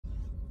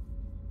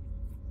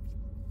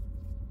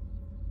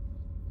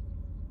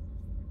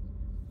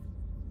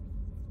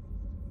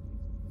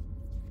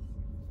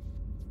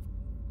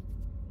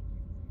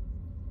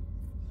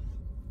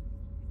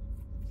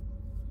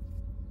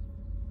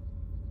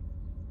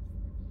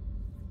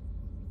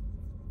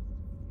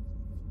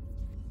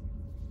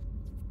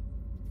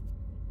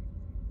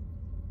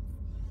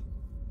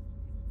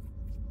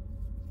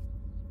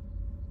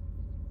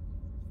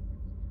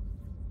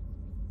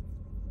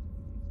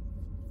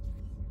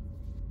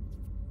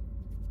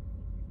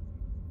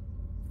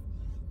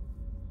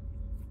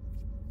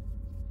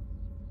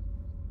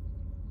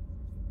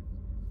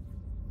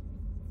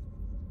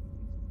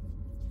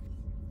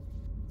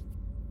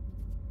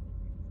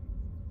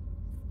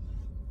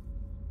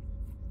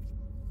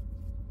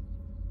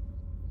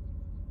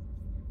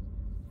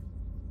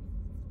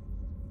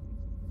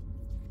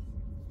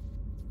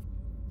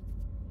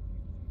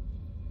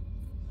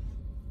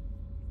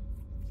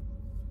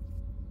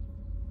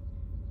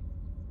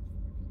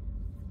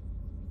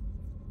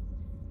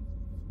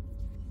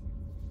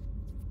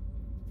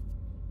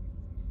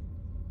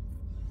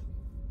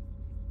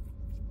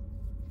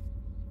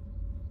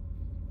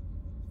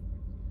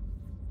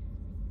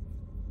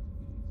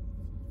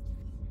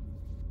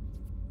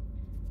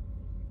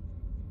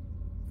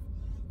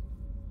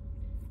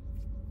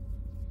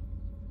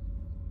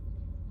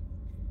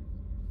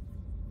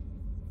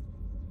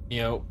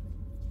Yo.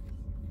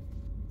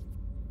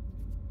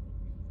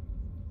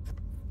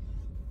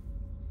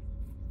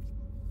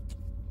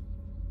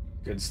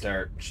 Good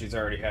start. She's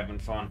already having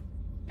fun.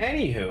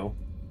 Anywho,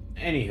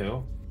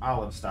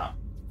 Olive, stop.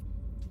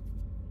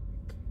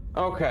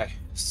 Okay,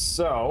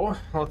 so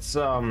let's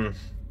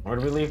where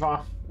do we leave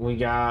off? We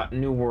got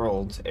New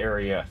World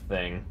area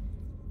thing.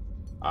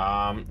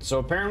 So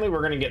apparently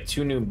we're gonna get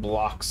 2 new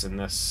blocks in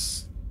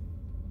this.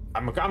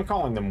 I'm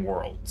calling them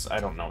worlds. I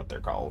don't know what they're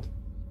called.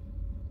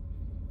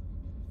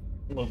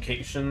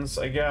 Locations,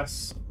 I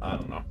guess. I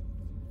don't know.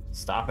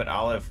 Stop it,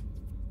 Olive.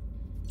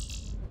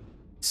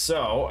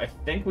 So I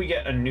think we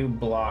get a new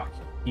block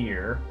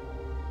here.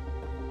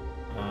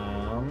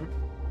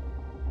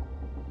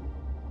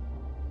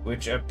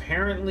 Which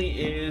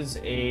apparently is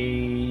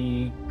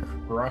a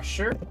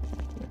crusher.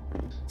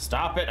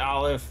 Stop it,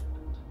 Olive.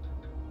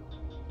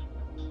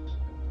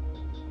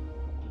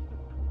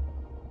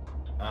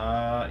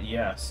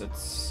 Yes,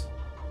 it's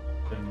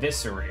the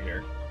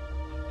Eviscerator.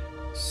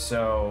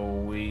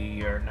 So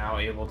we are now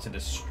able to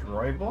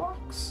destroy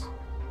blocks?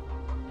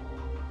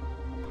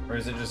 Or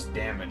is it just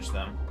damage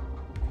them?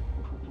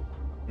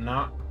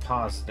 Not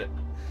positive.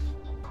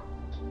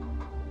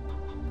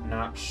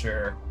 Not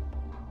sure.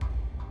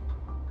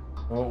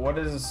 Well, what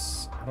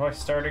is... How do I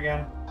start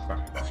again?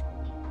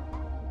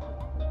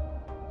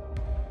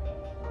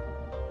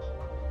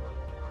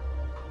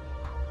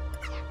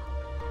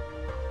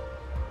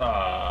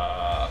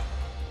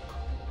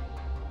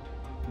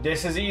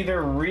 This is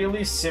either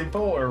really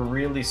simple or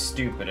really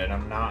stupid, and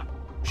I'm not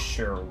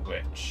sure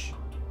which.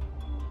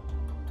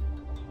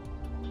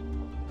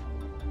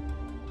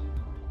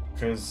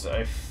 Because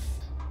I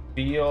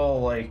feel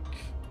like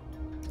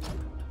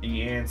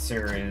the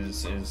answer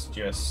is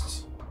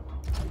just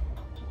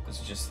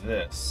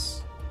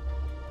this,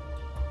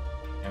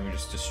 and we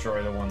just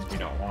destroy the ones we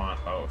don't want.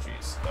 Oh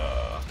jeez,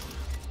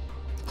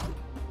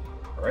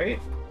 right?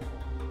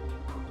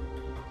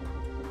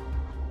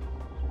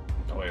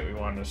 Oh wait, we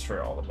want to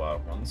destroy all the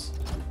bottom ones.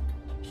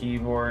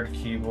 Keyboard.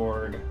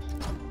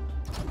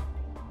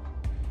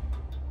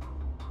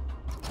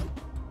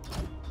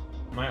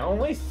 My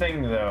only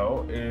thing,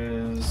 though,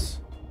 is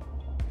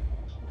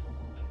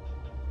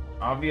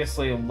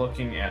obviously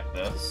looking at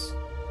this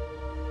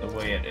the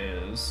way it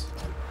is.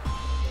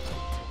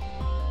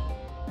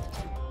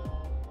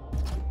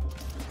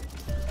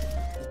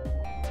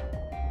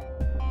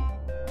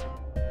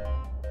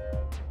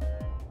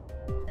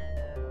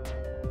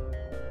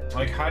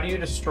 Like, how do you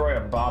destroy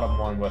a bottom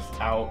one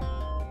without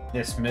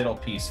this middle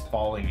piece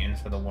falling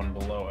into the one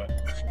below it?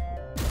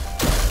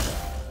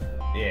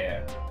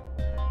 Yeah.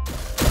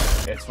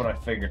 That's what I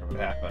figured would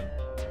happen.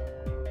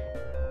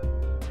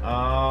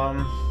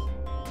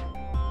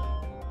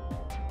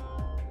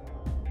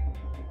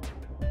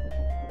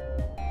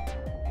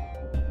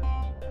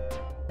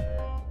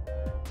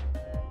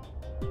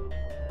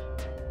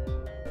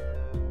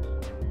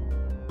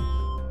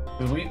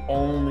 Because we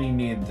only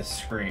need the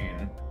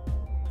screen.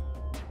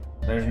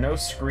 There's no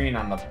screen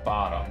on the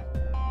bottom.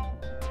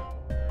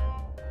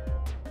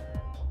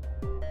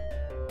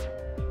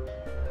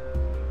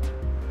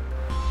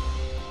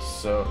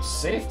 So,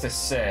 safe to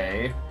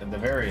say, at the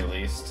very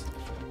least,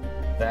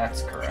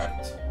 that's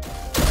correct.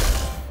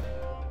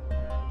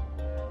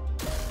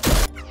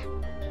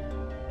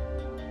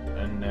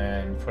 And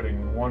then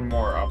putting one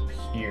more up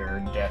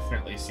here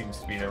definitely seems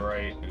to be the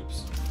right...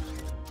 Oops.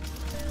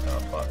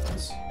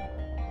 Buttons.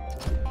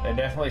 That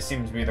definitely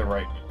seems to be the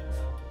right move.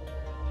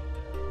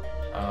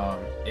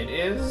 It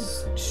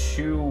is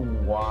too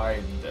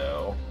wide,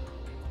 though.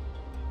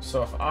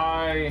 So if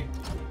I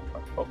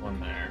put one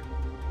there...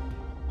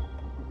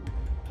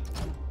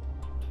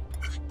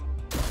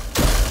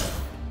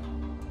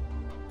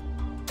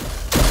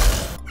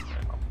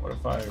 What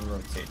if I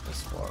rotate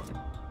this one?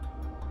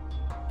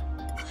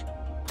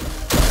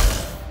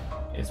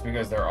 It's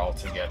because they're all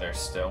together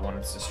still when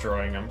it's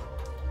destroying them.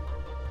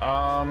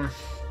 But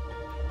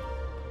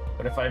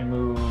if I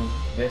move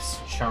this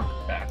chunk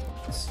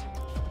backwards?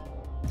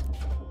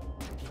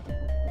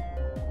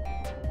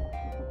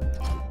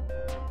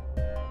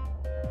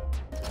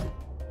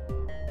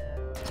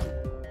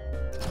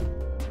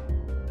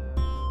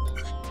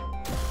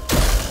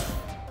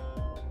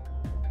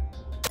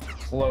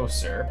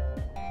 Closer.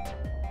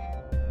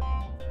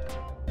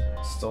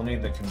 Still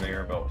need the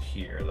conveyor belt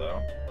here, though.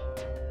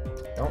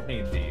 Don't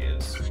need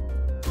these.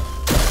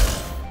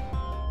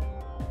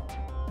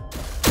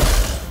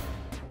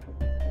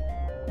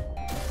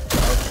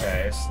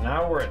 Okay, so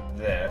now we're at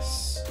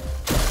this.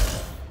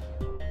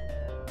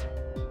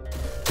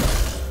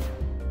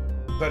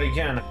 But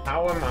again,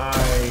 how am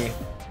I...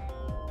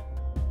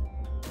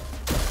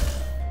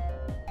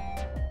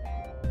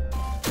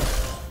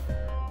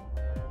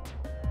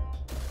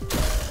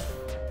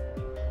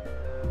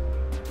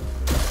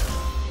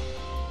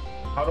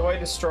 How do I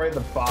destroy the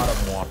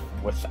bottom one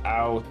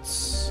without...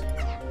 So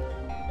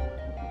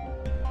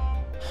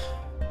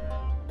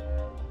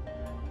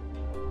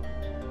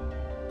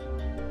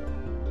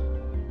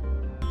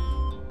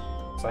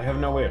I have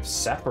no way of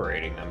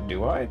separating them,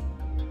 do I?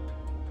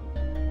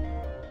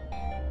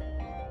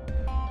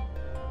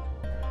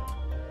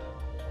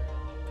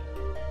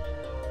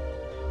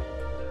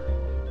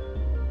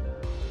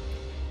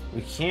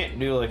 We can't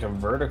do like a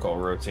vertical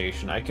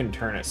rotation. I can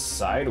turn it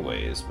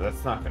sideways, but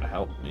that's not gonna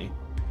help me.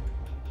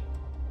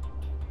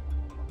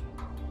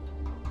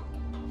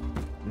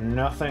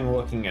 Nothing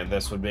looking at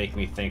this would make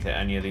me think that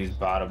any of these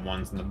bottom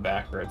ones in the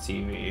back are a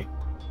TV.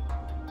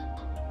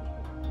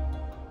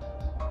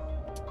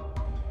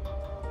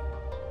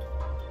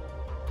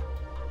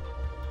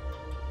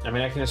 I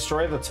mean, I can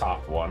destroy the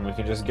top one. We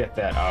can just get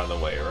that out of the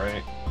way,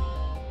 right?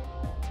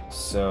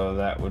 So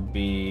that would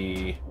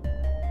be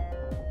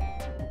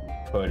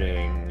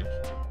putting...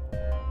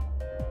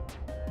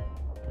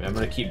 I'm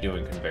gonna keep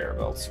doing conveyor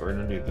belts. We're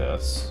gonna do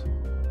this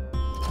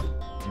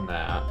and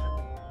that,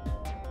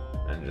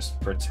 and just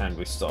pretend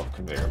we still have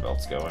conveyor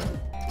belts going.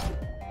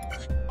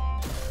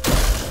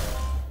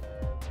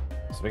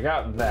 So we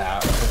got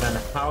that, but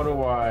then how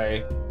do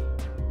I...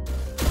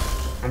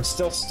 I'm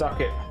still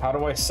stuck at how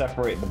do I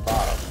separate the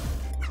bottom?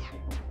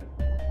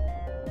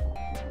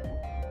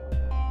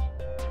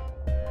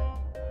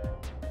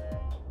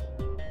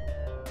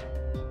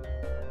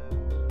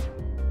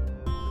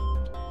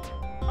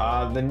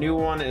 The new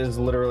one is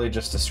literally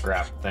just a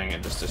scrap thing.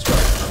 It just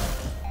destroys them.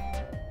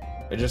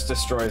 It just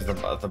destroys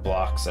the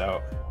blocks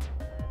out.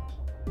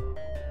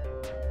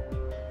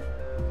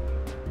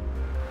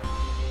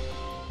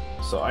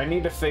 So I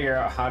need to figure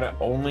out how to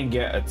only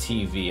get a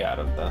TV out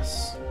of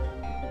this.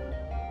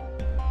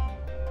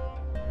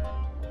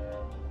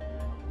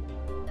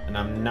 And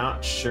I'm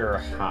not sure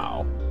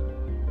how.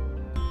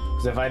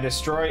 Because if I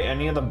destroy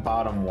any of the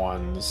bottom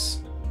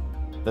ones,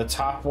 the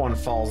top one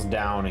falls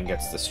down and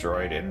gets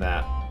destroyed in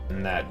that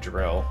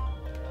drill.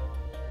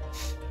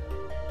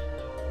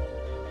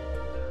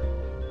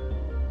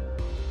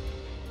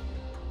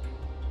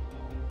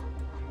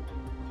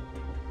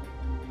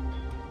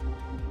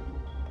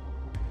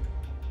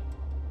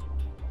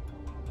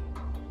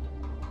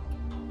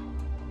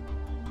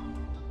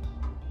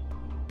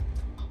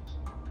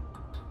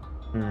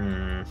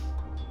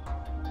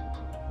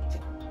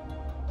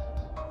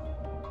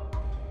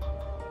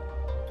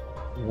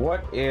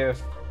 What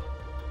if...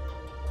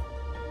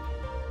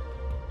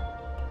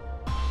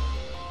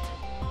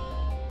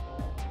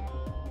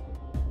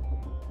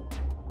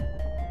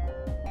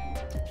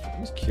 I'm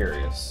just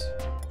curious.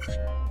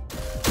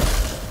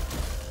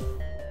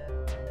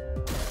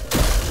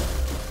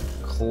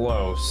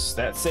 Close.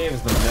 That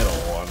saves the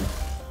middle one.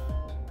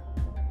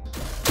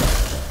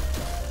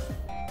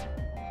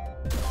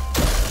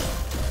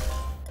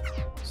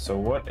 So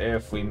what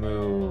if we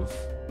move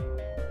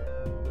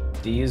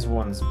these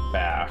ones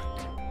back?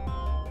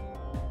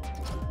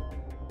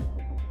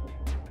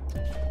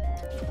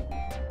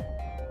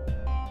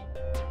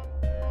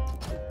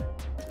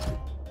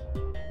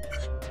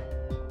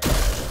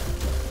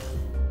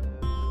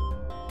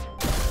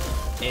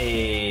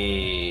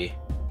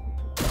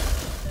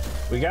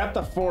 We got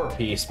the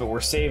 4-piece, but we're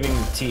saving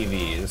the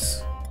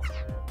TVs.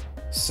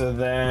 So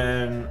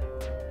then,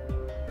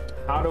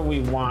 how do we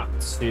want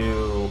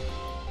to...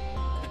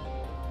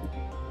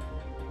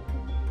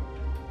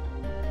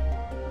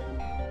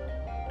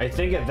 I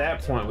think at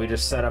that point we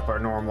just set up our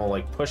normal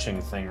like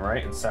pushing thing,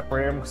 right? And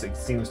separate them, because it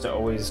seems to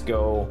always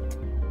go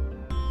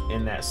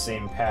in that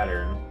same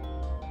pattern.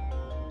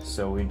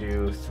 So we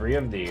do 3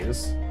 of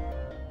these.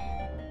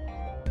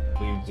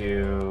 We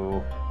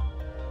do...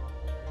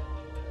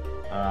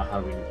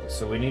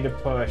 so we need to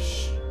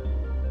push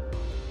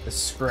the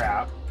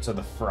scrap to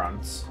the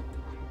front.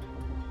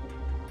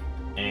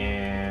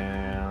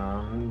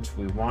 And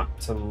we want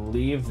to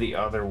leave the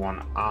other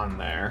one on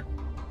there.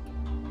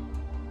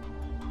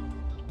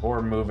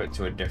 Or move it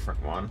to a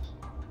different one.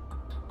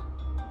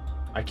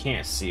 I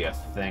can't see a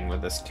thing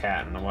with this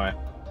cat in the way.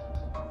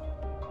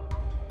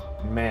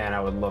 Man,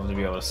 I would love to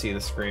be able to see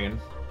the screen.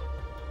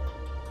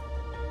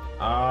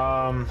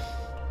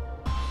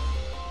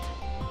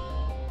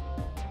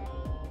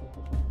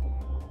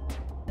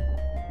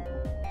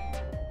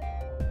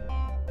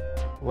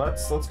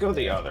 Let's go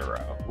the other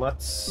route.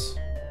 Let's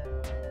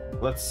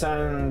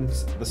send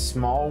the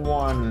small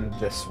one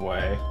this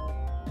way,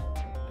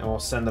 and we'll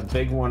send the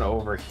big one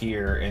over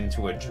here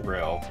into a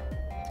drill.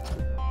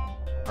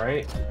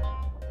 Right?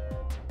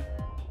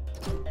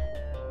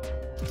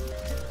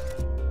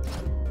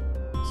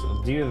 So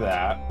we'll do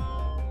that.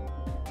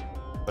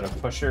 Put a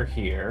pusher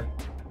here.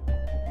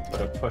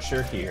 Put a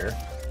pusher here.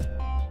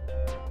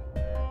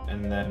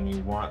 And then we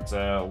want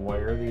to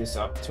wire these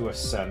up to a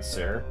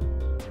sensor.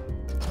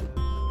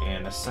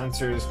 And the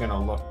sensor is going to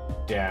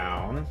look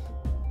down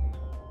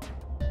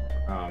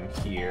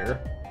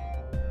here.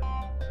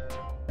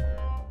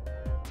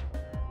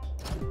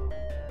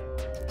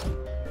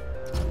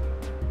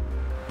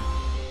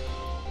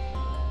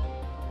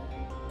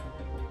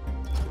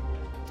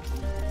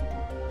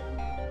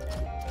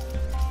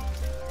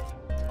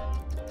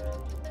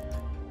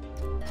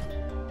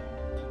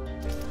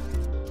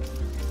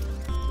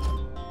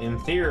 In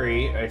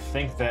theory, I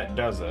think that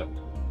does it.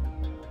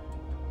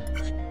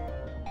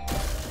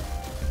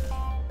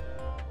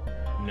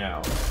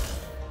 No.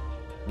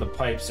 The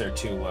pipes are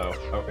too low.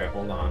 Okay,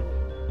 hold on.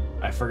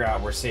 I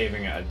forgot we're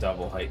saving a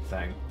double height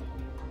thing.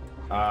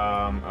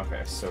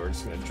 Okay, so we're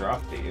just gonna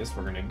drop these.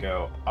 We're gonna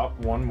go up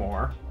one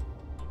more.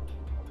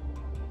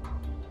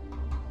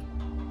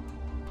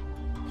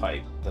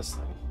 Pipe, this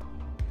thing.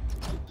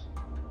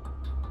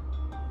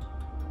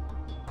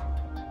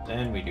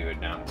 Then we do a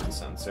downward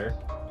sensor.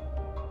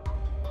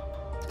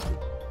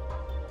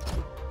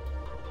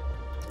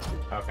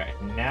 Okay,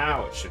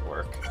 now it should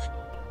work.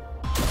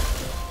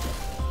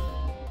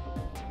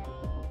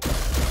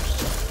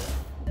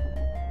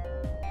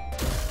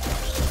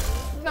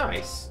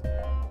 Nice.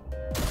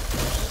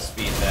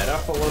 Speed that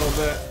up a little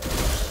bit.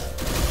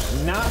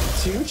 Not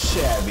too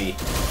shabby.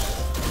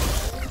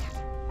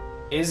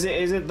 Is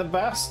it the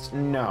best?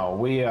 No,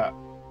 we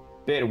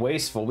bit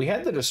wasteful. We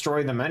had to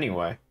destroy them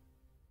anyway.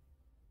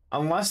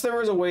 Unless there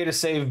was a way to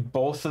save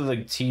both of the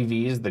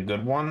TVs, the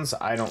good ones,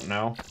 I don't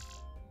know.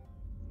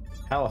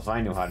 Hell if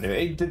I knew how to do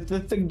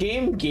it. The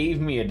game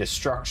gave me a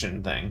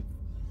destruction thing.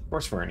 Of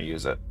course we're gonna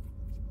use it.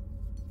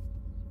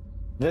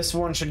 This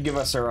one should give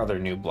us our other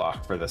new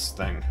block for this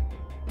thing.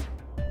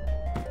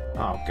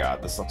 Oh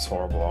god, this looks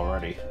horrible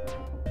already.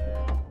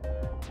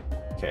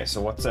 Okay,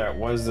 so what's that?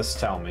 What does this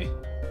tell me?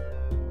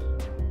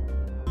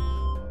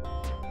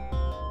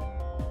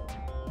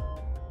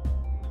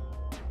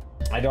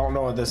 I don't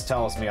know what this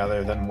tells me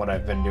other than what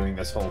I've been doing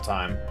this whole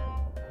time.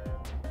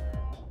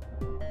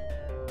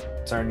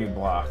 It's our new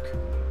block.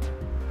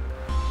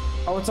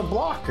 Oh, it's a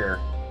blocker.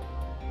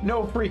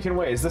 No freaking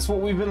way. Is this what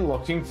we've been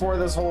looking for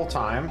this whole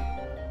time?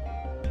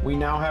 We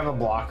now have a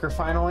blocker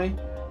finally?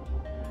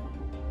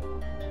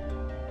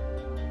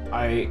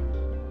 I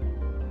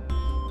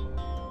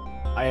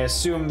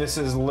assume this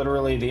is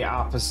literally the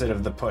opposite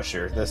of the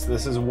pusher.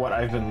 This is what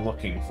I've been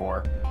looking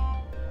for.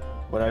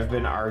 What I've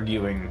been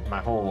arguing my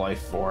whole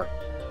life for.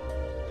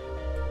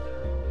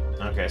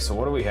 Okay, so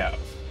what do we have?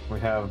 We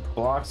have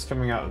blocks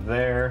coming out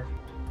there.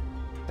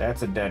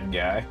 That's a dead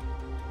guy.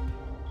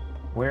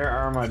 Where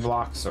are my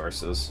block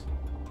sources?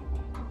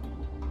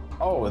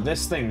 Oh,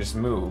 this thing just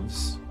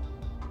moves.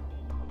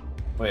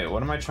 Wait,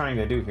 what am I trying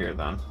to do here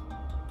then?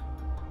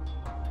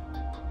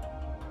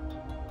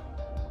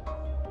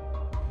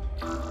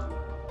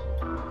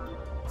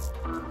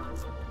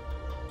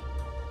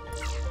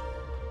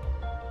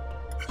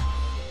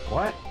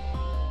 What?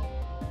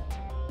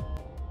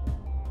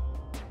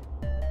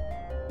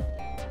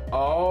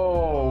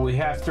 Oh, we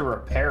have to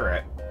repair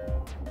it.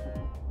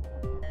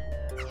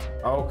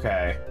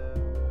 Okay.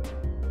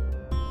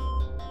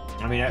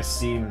 I mean, that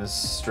seems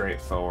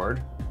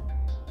straightforward.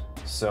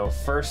 So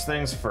first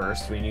things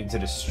first, we need to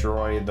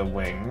destroy the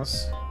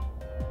wings.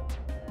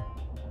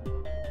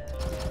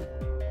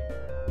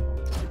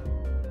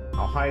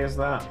 How high is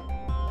that?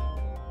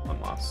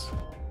 One less.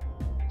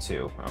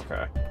 2,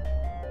 okay.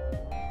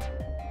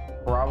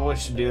 Probably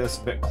should do this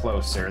a bit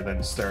closer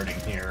than starting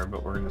here,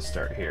 but we're gonna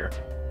start here.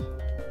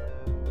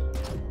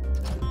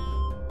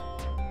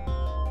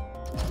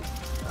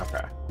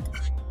 Okay.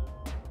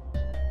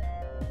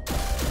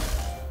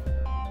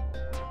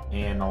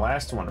 And the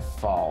last one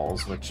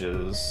falls, which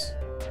is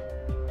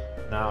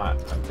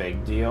not a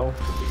big deal.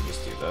 We can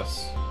just do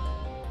this.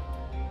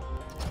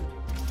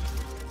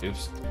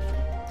 Oops.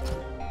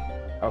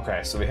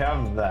 Okay, so we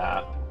have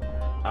that.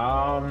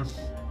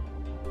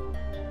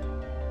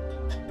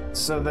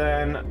 So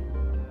then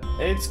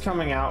it's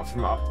coming out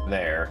from up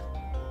there.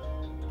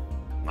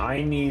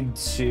 I need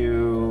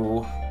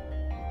to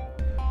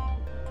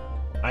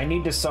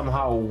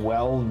somehow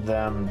weld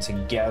them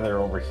together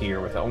over here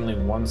with only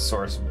one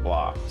source of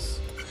blocks.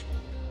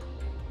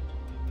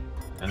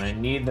 And I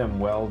need them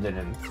welded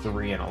in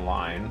 3 in a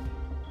line.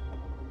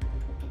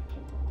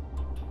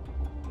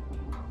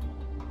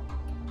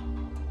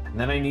 And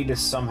then I need to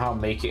somehow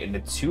make it into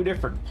 2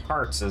 different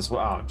parts as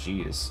well. Oh,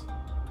 jeez.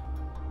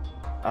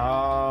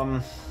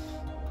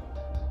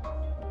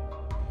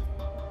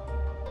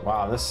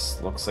 Wow,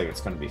 this looks like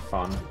it's gonna be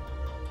fun.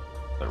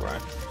 Other way.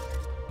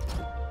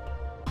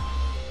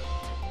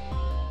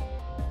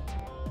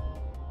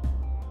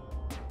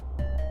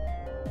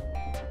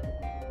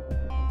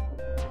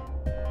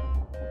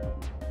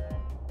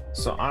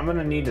 So I'm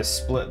gonna need to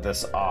split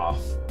this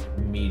off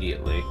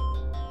immediately.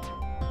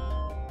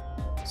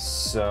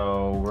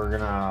 So we're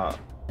gonna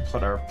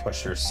put our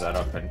pusher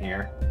setup in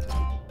here.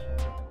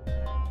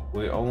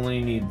 We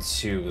only need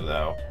 2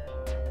 though.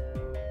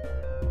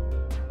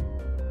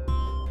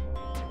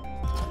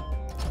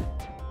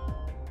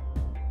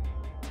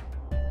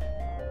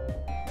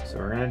 So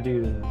we're gonna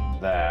do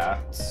that.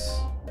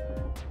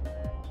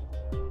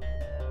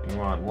 We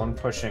want 1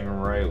 pushing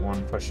right,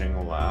 1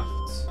 pushing left.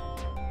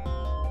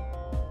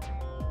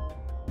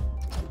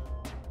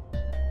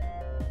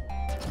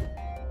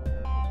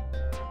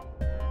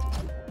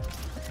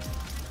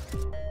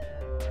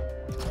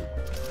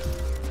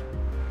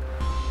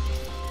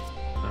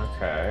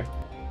 Okay.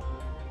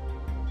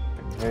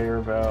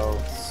 Conveyor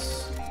belts.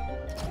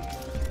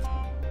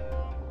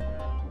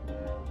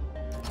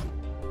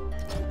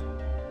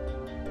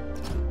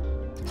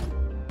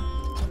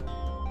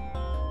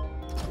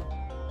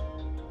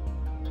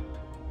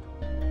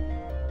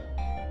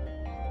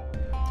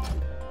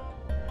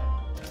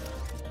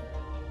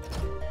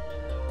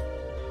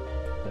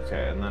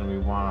 Okay, and then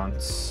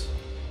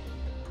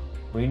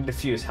we need to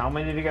fuse how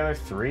many together?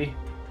 3?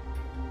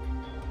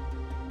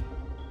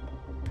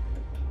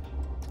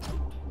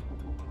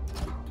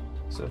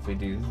 So if we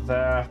do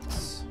that,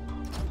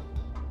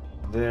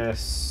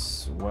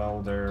 this,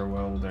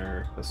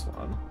 welder, this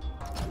one.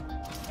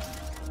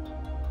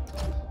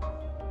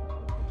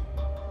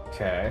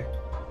 Okay.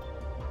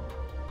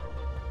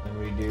 Then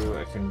we do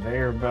a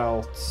conveyor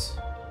belt.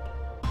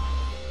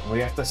 We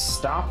have to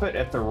stop it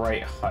at the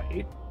right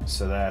height.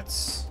 So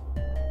that's...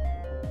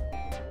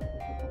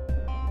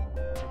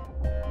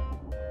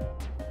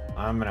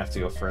 I'm gonna have to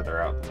go further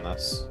out than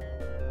this.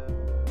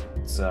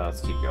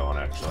 Let's keep going,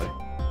 actually.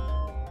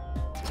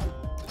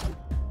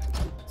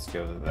 Let's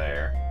go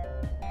there.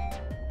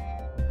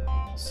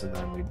 So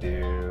then we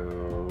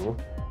do...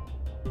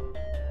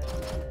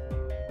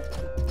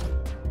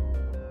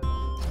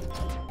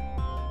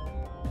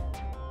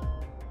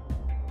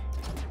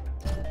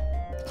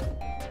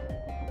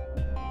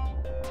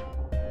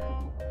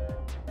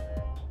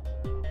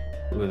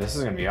 Ooh, this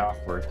is gonna be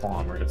awkward. Hold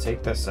on, we're gonna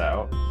take this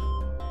out.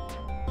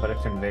 Put a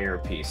conveyor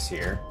piece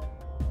here.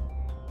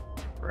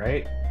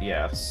 Right?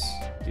 Yes.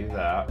 Do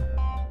that.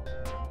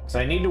 So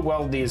I need to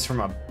weld these from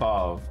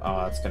above.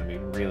 Oh, that's gonna be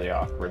really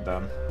awkward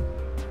then.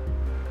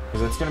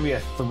 Because it's gonna be a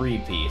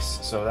 3-piece.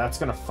 So that's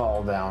gonna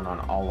fall down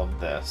on all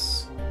of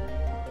this.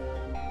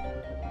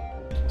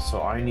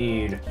 So I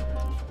need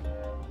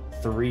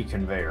 3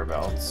 conveyor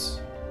belts.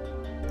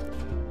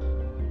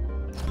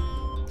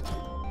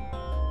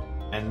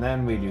 And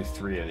then we do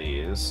 3 of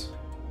these.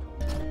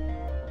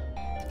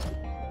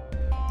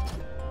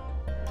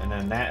 And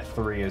then that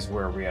 3 is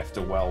where we have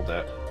to weld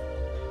it.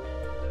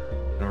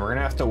 And we're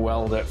gonna have to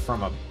weld it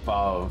from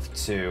above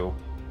too.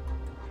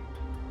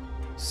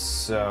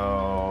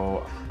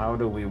 So how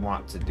do we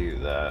want to do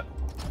that?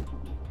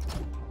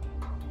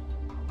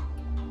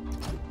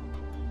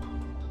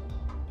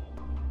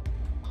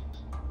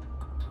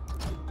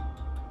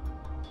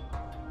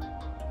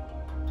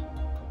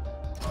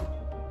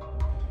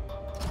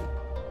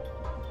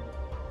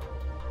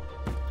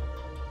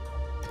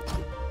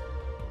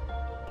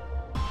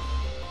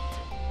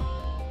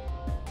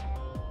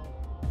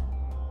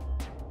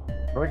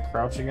 Do I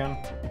crouch again?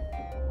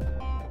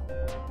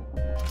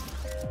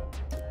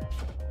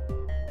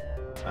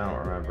 I don't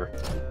remember.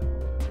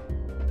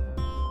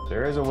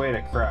 There is a way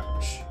to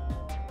crouch.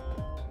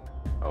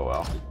 Oh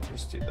well,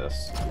 just do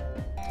this.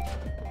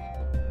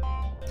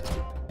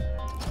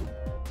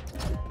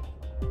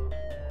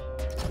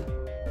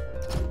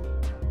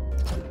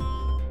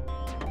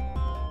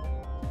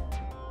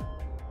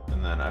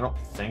 And then I don't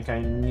think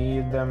I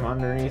need them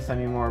underneath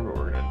anymore, but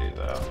we're gonna do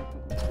that.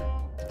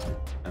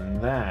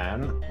 And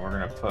then we're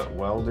gonna put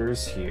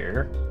welders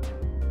here,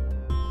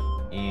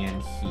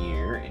 and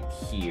here, and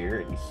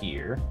here, and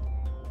here.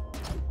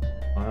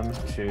 1,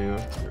 2,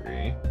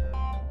 3.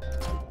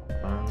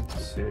 1,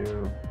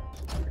 2,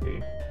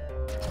 3.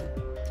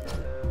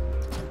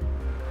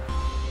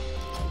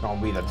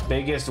 Gonna be the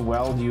biggest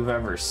weld you've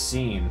ever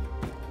seen.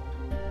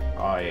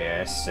 Oh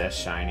yeah, it's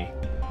shiny.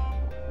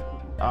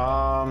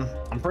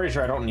 I'm pretty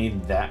sure I don't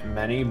need that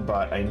many,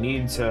 but I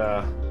need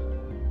to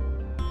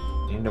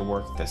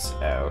work this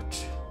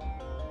out.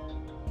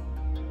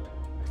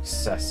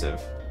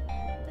 Excessive.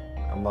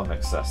 I love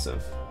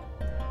excessive.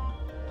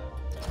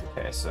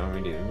 Okay, so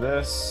we do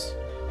this,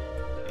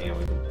 and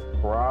we can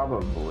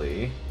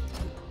probably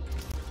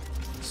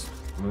just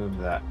move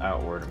that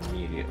outward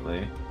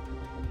immediately.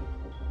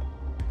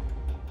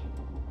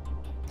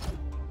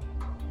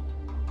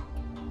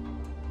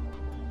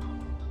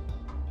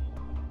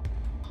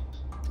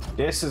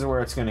 This is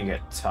where it's gonna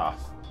get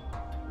tough.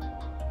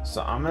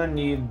 So I'm gonna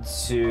need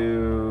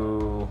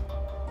to...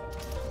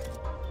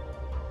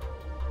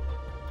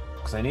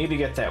 Because I need to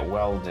get that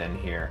weld in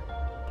here,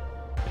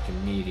 like,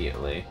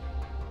 immediately.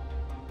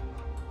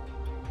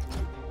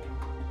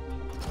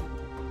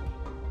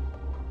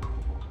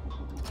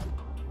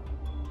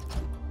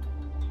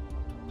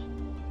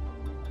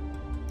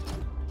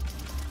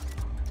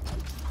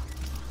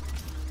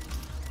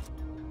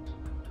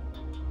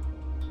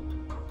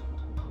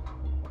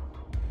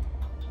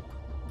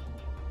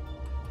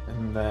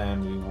 And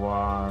then we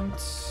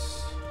want...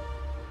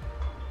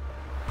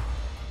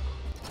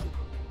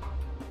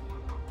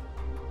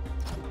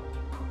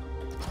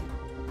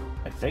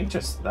 I think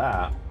just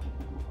that.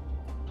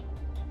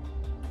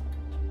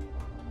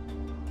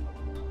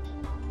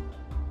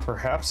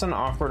 Perhaps an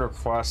awkward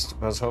request,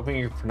 but I was hoping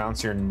you could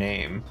pronounce your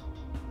name.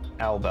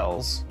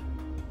 Albelz.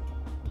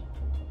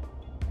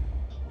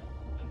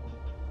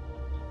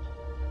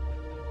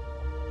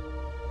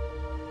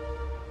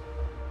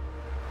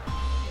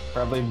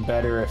 Probably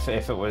better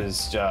if it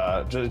was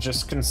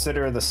just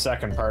consider the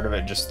second part of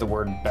it just the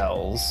word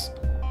bells,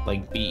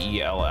 like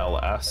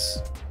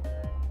B-E-L-L-S,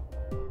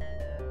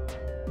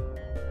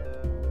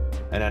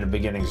 and then the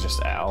beginning's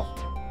just Al.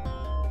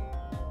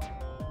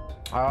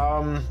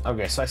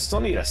 Okay, so I still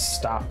need a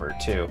stopper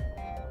too,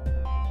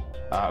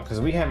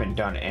 because we haven't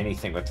done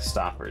anything with the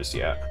stoppers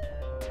yet.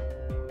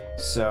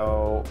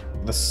 So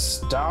the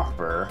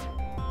stopper,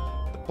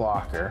 the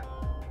blocker,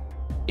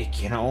 It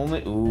can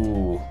only...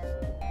 Ooh.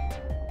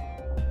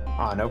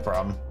 Ah, no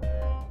problem.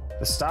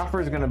 The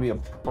stopper is going to be a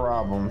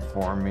problem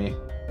for me.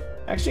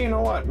 Actually, you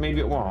know what?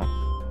 Maybe it won't.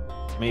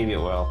 Maybe it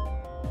will.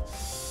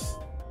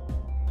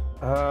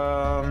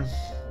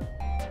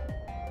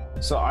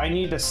 So I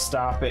need to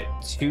stop it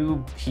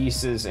 2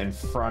 pieces in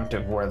front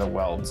of where the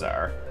welds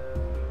are.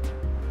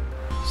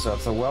 So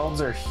if the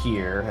welds are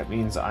here, it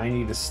means I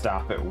need to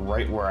stop it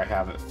right where I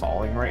have it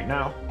falling right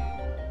now.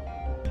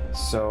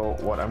 So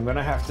what I'm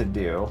gonna have to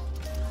do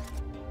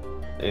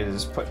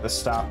is put the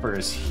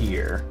stoppers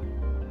here.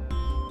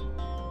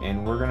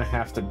 And we're gonna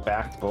have to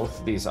back both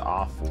of these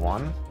off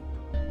one.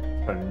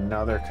 Put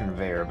another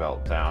conveyor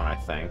belt down, I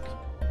think.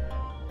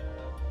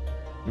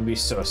 It'd be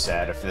so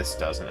sad if this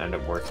doesn't end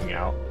up working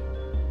out.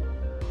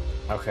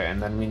 Okay,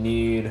 and then we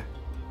need...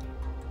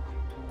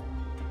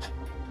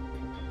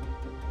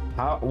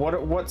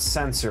 What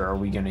sensor are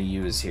we gonna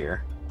use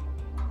here?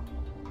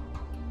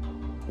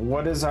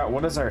 What is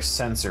our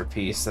sensor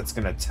piece that's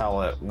gonna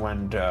tell it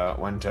when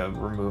to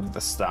remove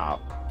the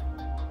stop?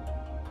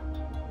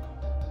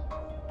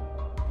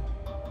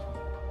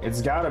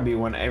 It's gotta be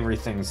when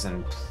everything's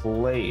in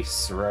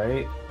place,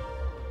 right?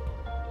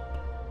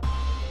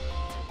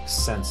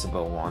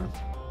 Sensible one.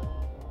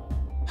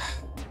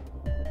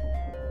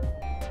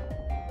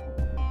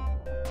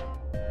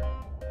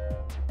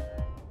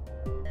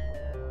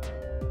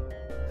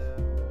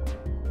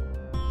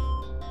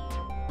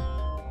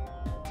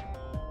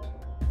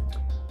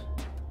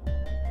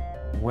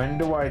 When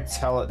do I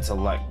tell it to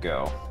let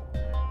go?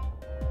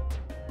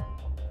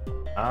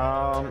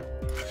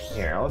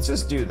 Here, let's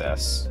just do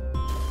this.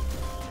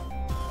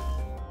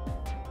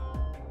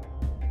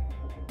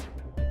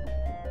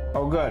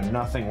 Oh good,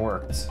 nothing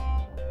worked.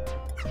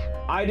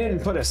 I didn't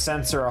put a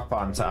sensor up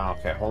on top.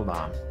 Okay, hold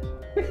on.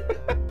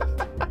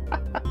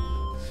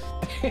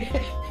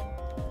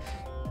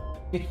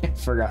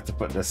 Forgot to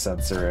put this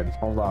sensor in.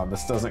 Hold on,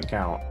 this doesn't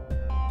count.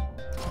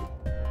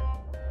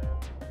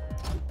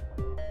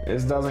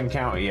 This doesn't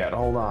count yet,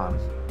 hold on.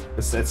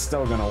 It's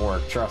still gonna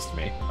work, trust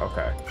me.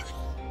 Okay.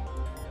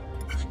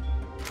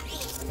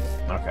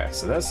 Okay,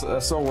 so this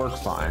will work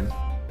fine.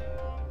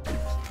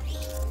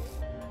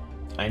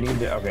 I need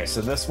to, okay,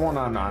 so this one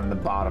on the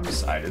bottom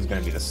side is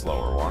gonna be the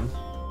slower one.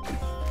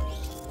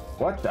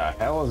 What the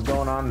hell is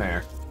going on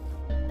there?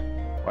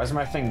 Why is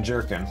my thing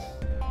jerking?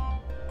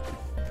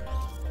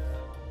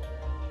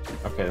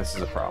 Okay, this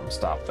is a problem,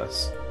 stop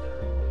this.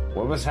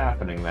 What was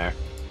happening there?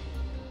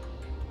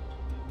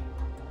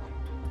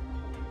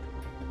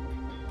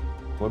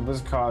 What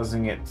was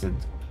causing it to...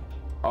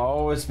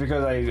 Oh, it's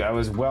because I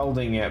was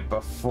welding it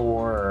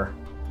before...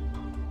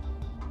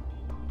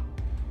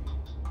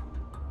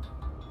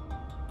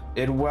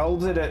 It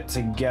welded it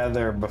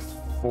together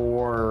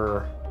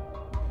before...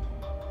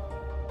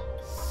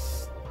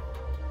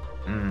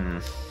 I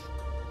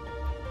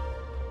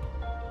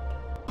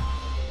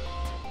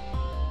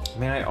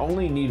mean, I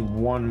only need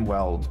one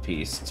weld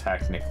piece,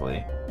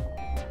 technically.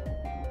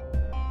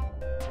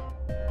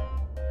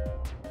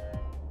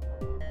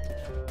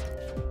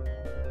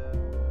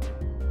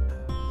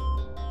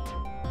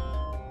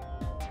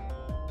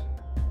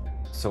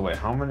 So wait,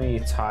 how many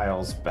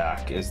tiles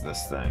back is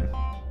this thing?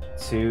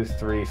 2,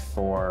 3,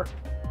 4.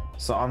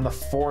 So on the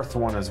 4th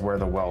one is where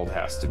the weld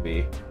has to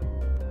be.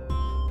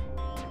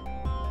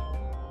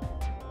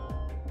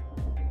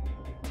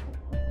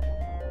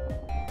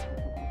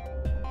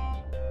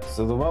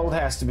 So the weld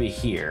has to be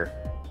here.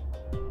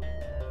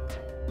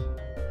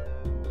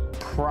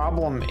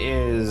 Problem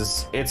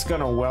is, it's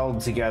gonna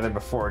weld together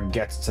before it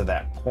gets to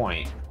that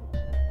point.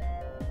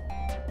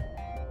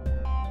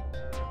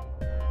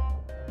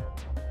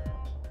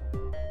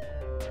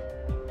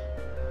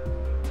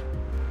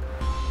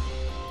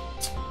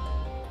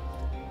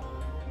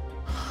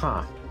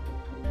 Huh.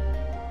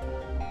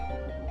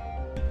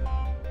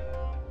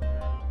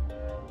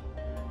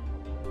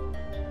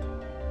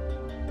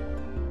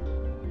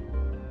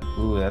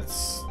 Ooh,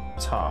 that's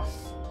tough.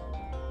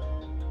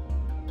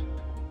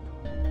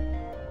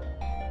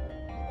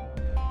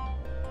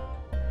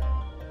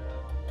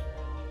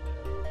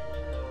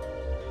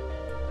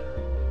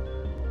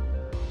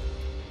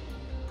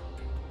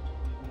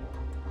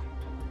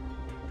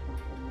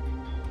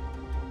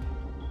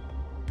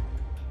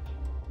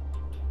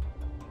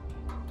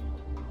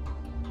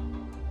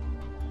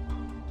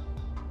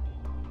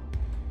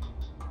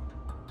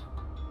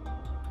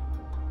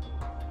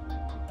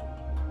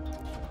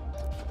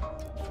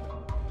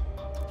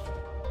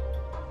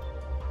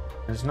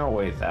 There's no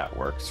way that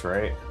works,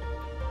 right?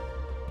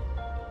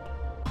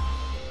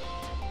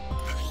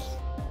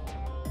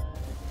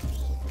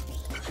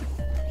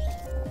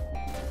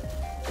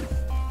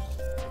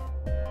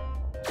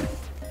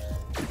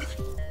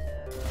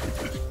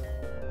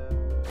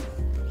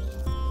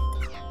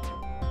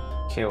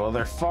 Okay, well,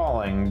 they're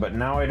falling, but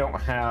now I don't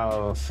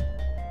have...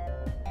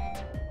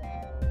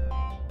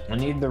 I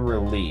need the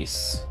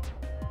release.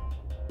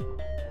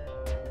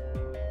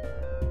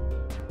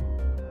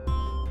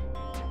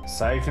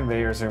 Side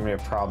conveyors are going to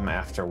be a problem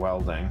after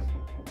welding.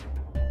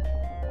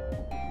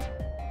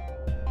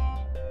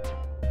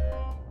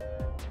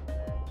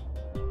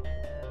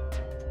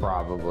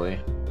 Probably.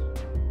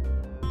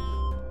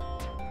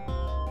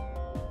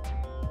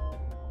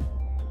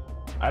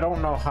 I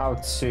don't know how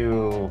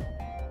to...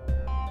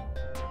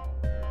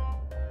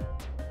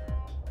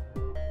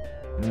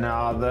 No,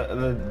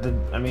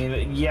 I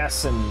mean,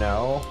 yes and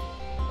no.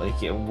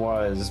 Like, it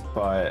was,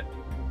 but...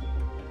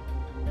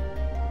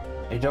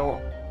 I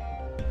don't...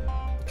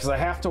 Because I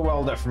have to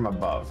weld it from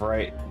above,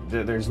 right?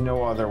 There's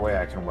no other way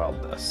I can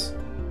weld this.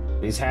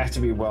 These have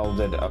to be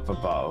welded up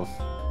above.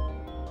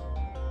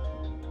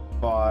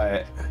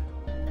 But...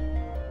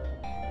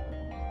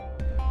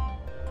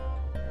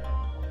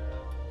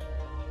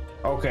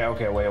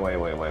 Okay,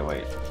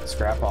 wait.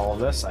 Scrap all of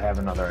this. I have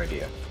another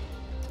idea.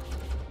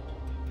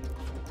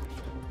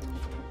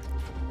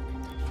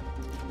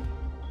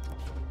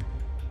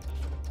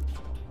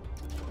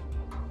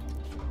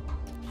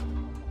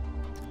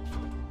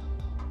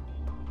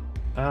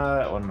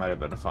 That one might have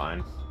been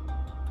fine.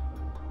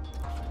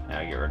 Yeah,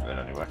 I'll get rid of it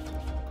anyway.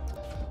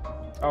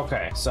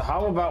 Okay, so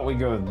how about we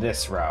go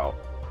this route?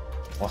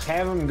 We'll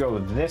have him go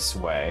this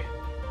way,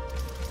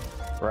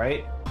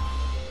 right?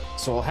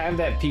 So we'll have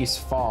that piece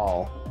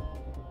fall.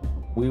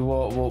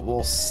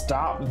 We'll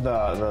stop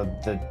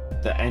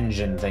the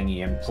engine thingy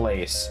in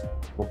place.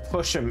 We'll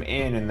push him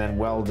in and then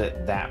weld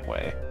it that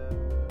way,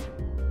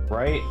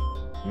 right?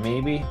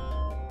 Maybe.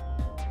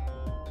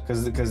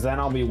 Because then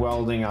I'll be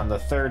welding on the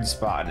third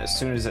spot, and as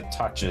soon as it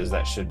touches,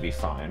 that should be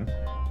fine.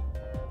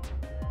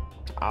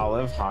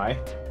 Olive, hi.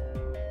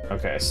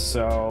 Okay,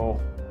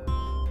 so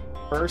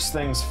first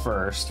things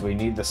first, we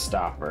need the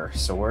stopper.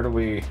 So where do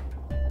we...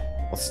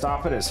 We'll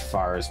stop it as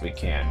far as we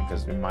can,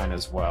 because we might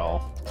as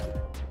well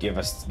give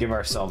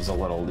ourselves a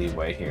little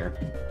leeway here.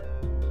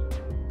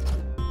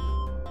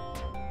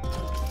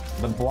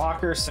 The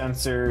blocker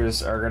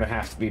sensors are going to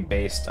have to be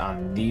based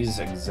on these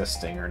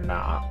existing or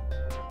not.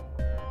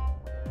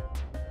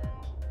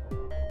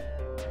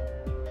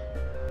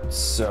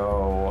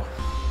 So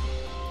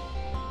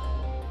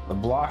the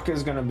block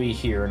is going to be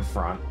here in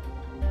front.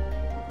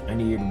 I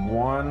need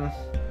 1,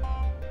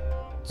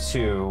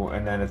 2,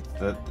 and then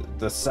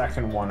the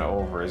second one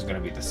over is going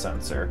to be the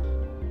sensor.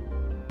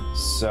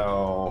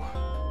 So,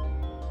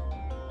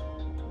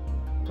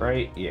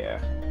 right?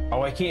 Yeah.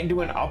 Oh, I can't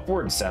do an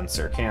upward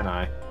sensor, can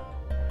I?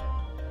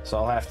 So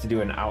I'll have to do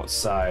an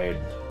outside.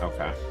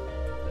 Okay.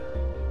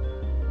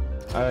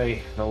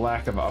 The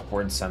lack of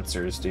upward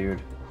sensors,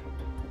 dude.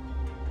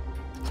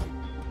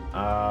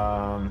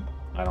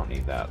 I don't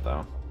need that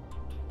though.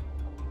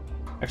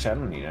 Actually, I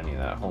don't need any of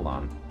that. Hold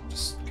on.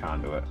 Just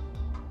conduit.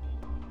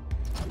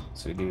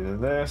 So we do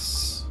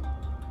this.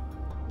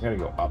 I gotta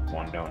go up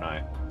one, don't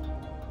I?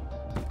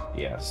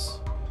 Yes.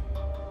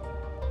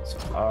 So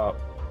up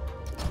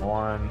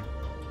 1.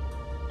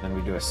 Then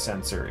we do a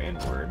sensor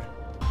inward.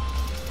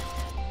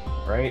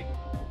 Right?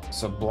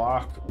 So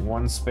block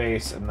 1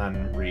 space and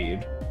then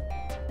read.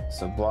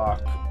 So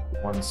block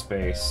 1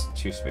 space,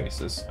 2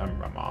 spaces.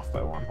 I'm off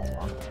by 1. Hold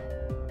on.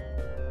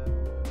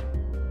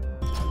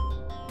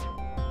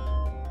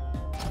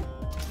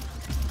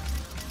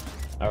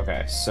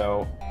 Okay,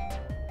 so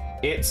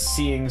it's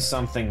seeing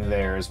something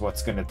there is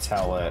what's going to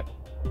tell it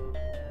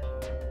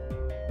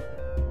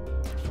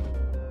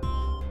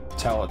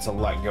to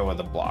let go of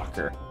the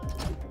blocker.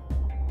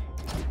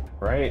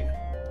 Right?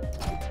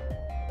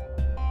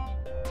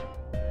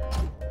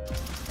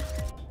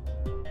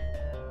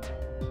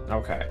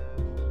 Okay.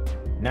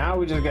 Now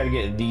we just got to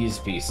get these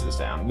pieces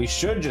down. We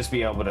should just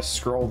be able to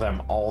scroll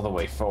them all the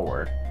way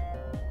forward.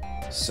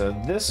 So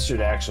this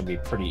should actually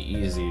be pretty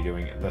easy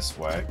doing it this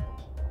way.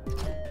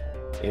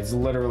 It's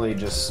literally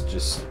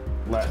just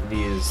let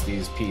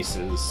these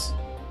pieces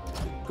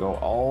go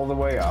all the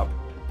way up.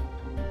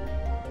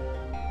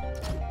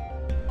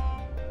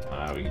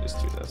 We can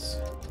just do this.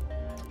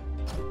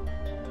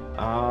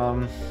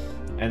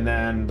 And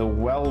then the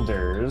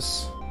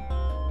welders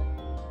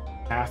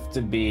have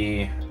to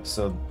be,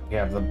 so you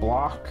have the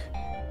block,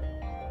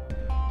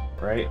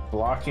 right?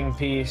 Blocking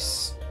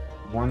piece,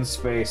 1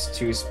 space,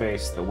 2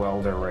 space, the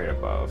welder right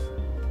above.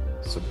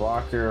 So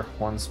blocker,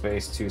 1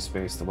 space, 2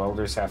 space, the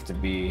welders have to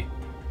be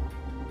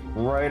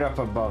right up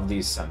above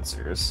these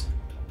sensors.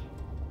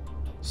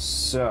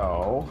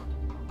 So,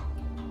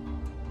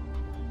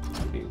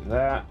 do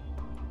that,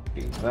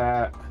 do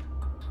that.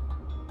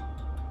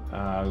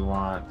 We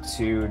want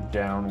 2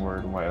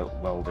 downward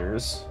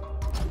welders.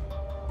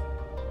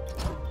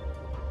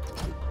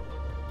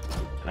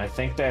 And I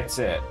think that's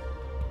it.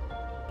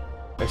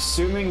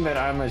 Assuming that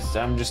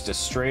I'm just a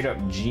straight up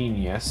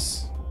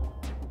genius,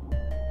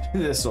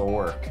 this will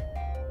work.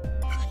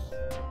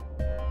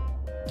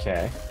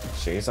 Okay,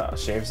 shaves off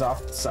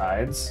the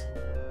sides.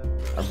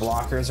 Our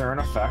blockers are in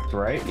effect,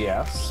 right?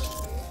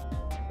 Yes.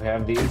 We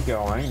have these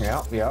going.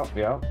 Yep.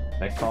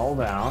 They fall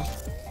down.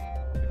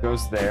 It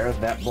goes there.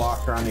 That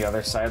blocker on the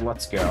other side.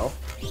 Let's go.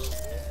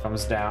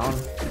 Comes down.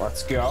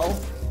 Let's go.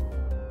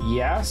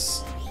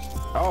 Yes.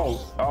 Oh,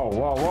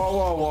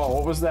 whoa.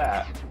 What was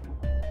that?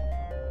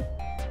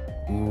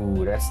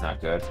 Ooh, that's not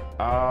good.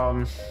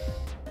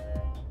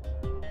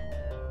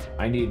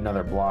 I need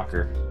another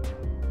blocker.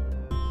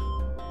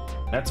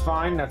 That's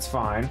fine.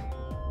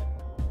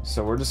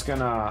 So we're just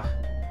gonna...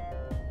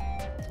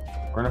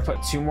 We're gonna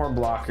put 2 more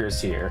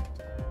blockers here.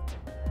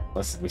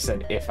 Listen, we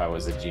said if I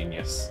was a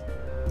genius.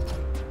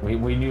 We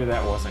knew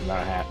that wasn't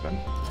gonna happen.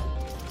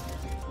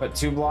 Put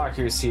 2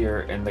 blockers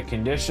here, and the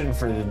condition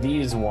for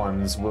these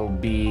ones will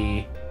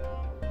be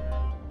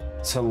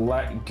to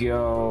let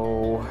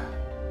go...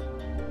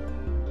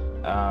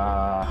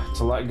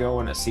 to let go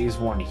when it sees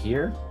one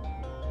here.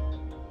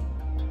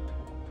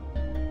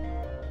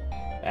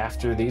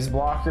 After these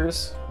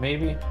blockers,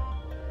 maybe?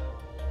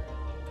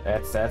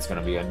 That's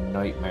gonna be a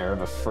nightmare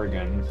of a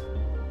friggin'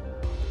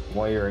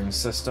 wiring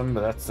system,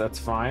 but that's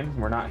fine.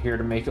 We're not here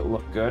to make it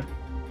look good.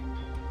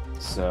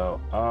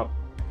 So, up,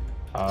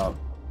 up,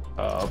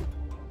 up.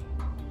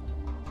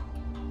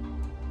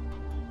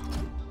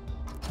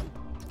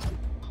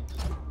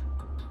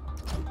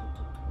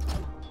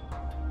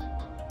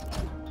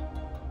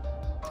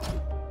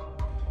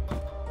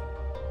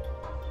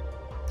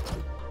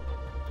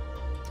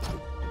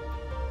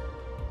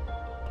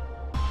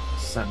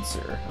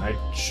 Sensor. I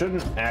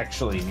shouldn't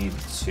actually need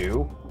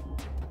 2.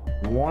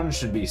 1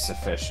 should be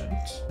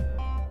sufficient.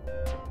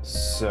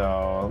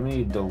 So let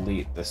me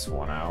delete this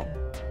one out.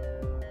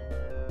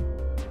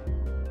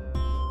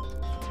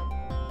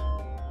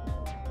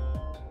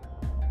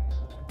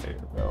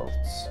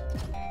 Albelz.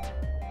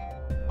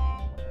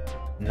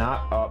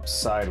 Not up,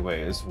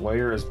 sideways.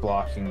 Wire is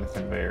blocking the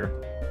conveyor.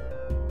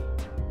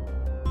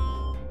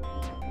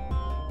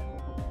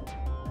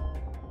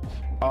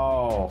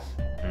 Oh.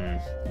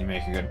 You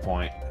make a good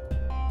point.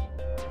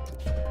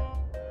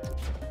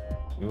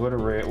 We would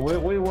have...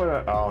 We would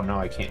have... Oh, no,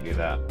 I can't do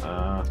that.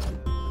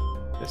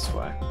 This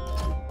way.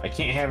 I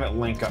can't have it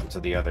link up to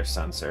the other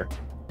sensor.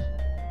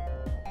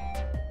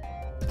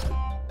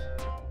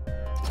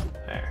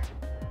 There.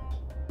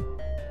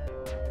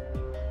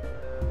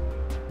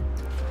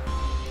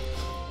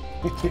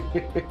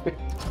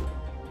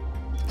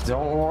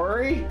 Don't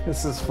worry.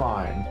 This is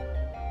fine.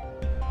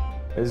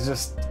 It's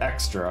just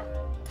extra.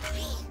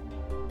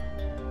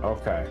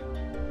 Okay.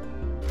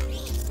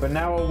 But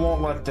now it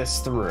won't let this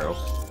through.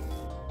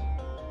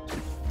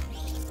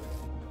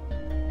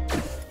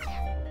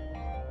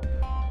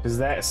 Because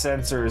that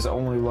sensor is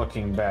only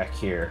looking back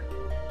here.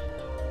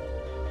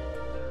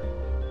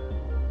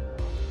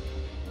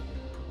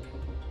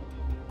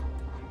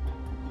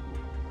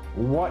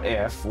 What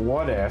if,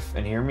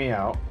 and hear me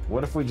out,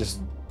 what if we just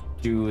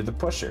do the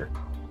pusher?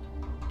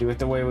 Do it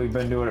the way we've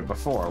been doing it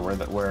before,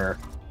 where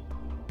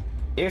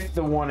if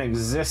the one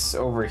exists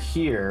over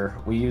here,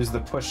 we use the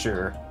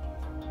pusher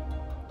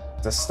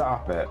to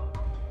stop it.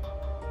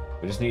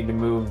 We just need to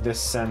move this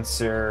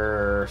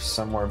sensor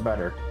somewhere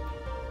better.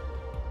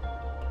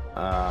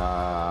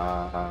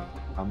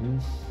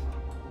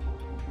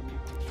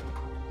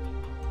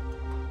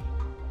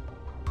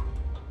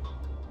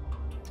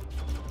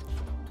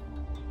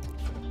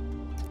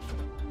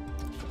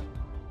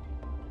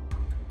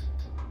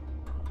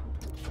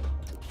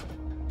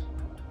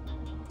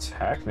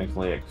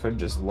 Technically, it could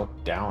just look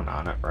down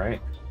on it,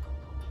 right?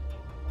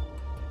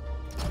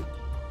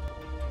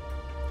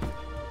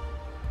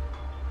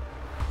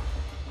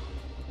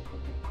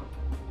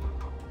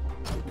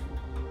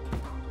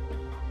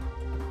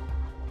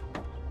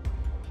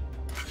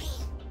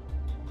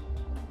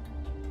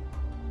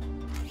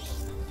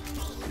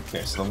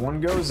 Okay, so the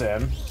one goes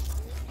in,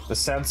 the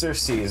sensor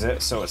sees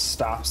it, so it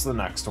stops the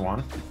next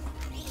one.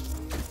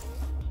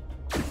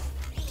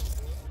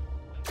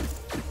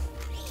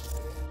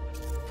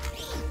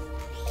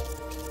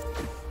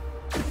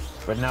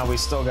 But now we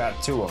still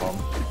got 2 of them,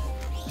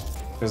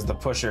 because the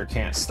pusher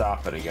can't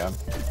stop it again.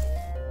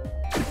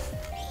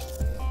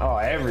 Oh,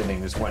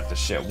 everything just went to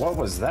shit. What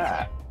was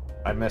that?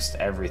 I missed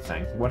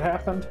everything. What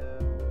happened?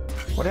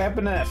 What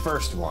happened to that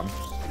first one?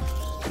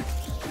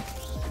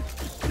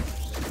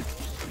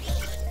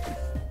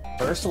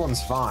 First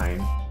one's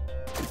fine,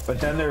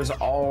 but then there's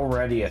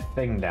already a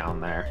thing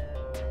down there.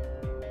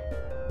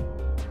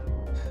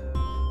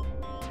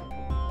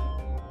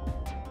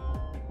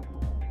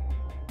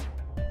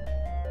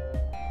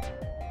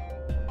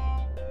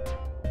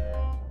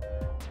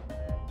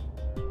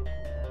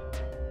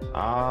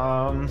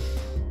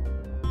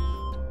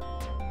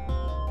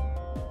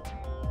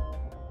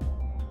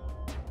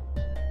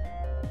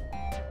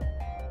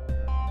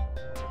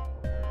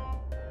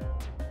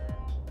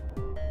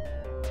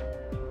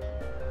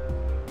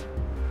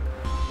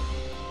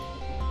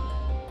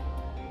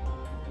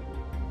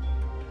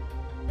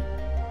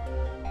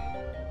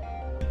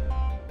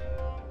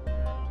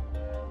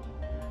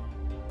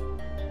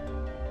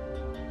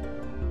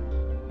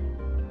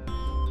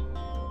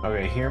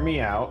 Okay, hear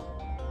me out.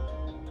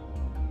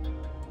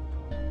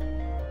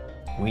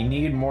 We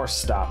need more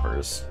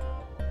stoppers.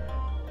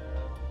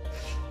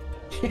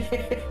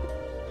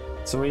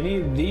 So we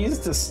need these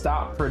to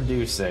stop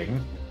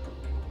producing.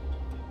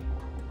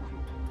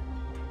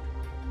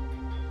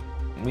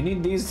 We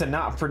need these to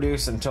not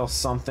produce until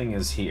something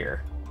is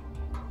here.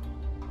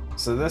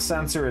 So this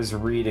sensor is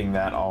reading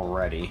that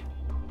already.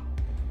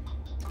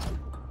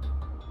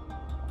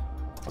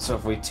 So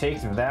if we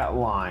take that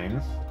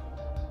line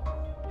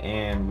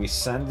And we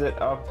send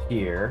it up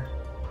here.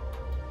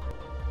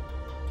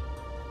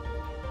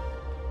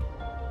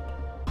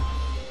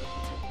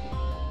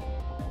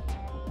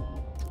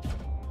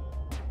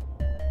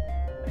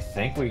 I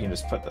think we can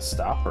just put the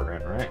stopper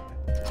in, right?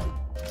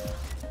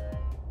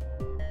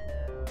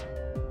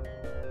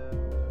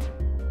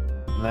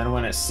 And then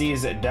when it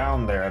sees it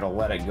down there, it'll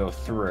let it go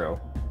through.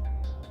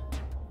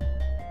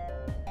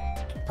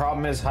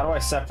 Problem is, how do I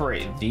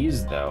separate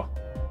these, though?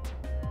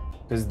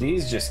 Because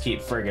these just keep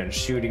friggin'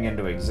 shooting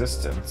into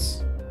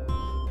existence.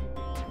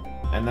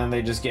 And then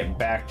they just get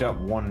backed up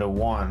 1 to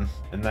 1,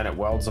 and then it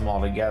welds them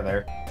all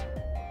together.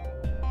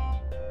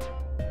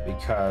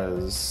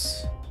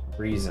 Because...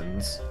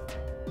 reasons.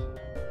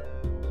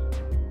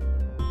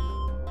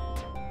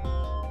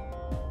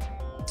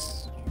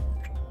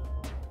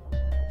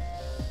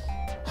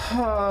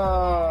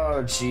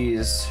 Oh,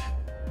 jeez.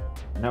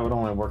 That would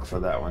only work for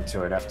that one,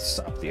 too. I'd have to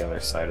stop the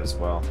other side as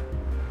well.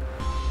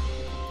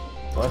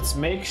 Let's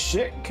make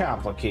shit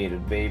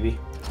complicated, baby.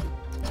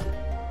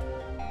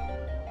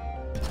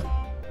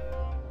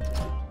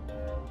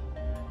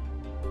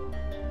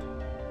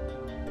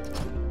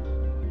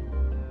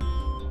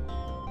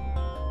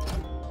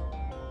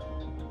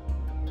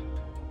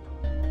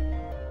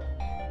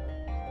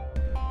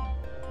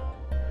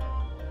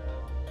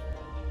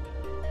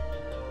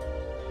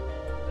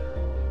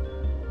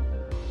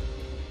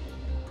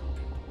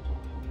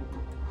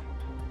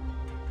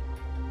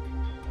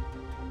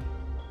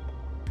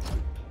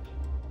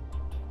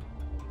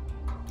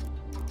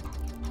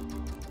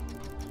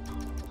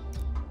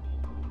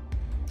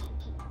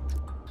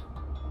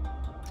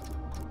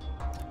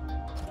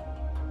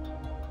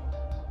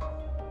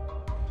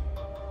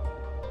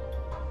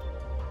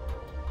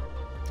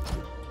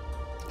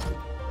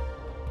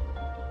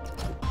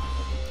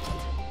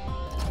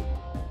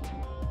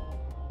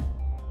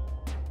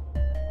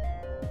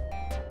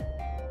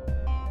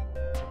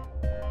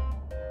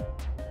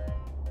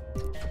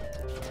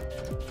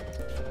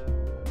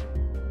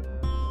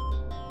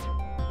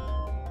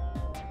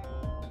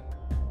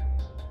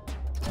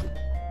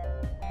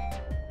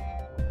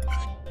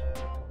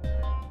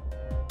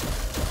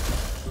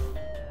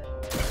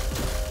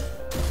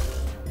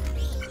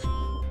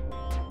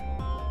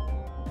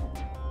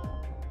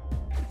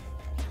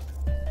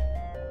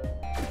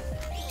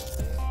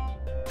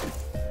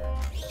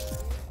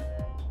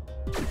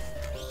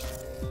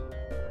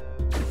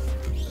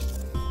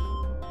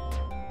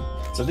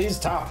 So these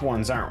top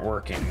ones aren't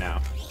working now.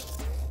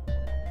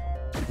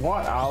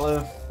 What,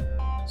 Olive?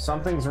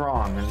 Something's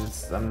wrong, and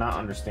I'm not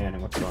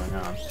understanding what's going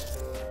on.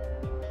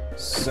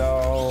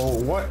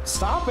 So, what?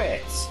 Stop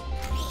it!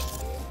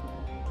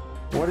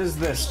 What is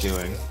this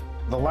doing?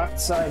 The left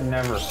side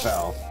never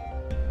fell.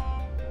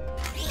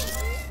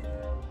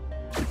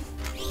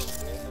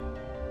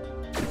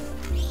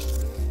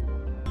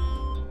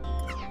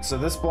 So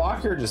this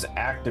blocker just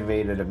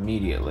activated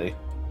immediately.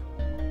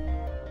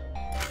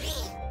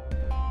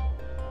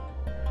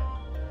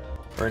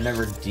 Or it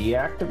never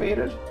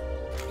deactivated?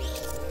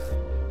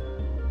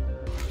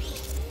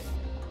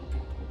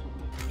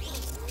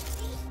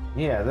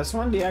 Yeah, this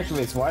one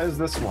deactivates. Why is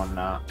this one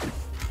not?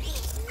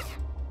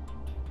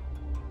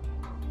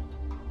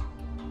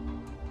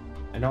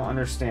 I don't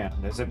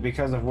understand. Is it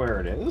because of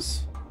where it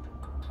is?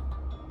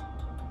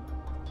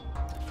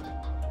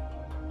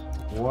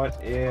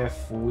 What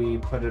if we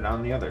put it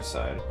on the other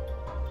side?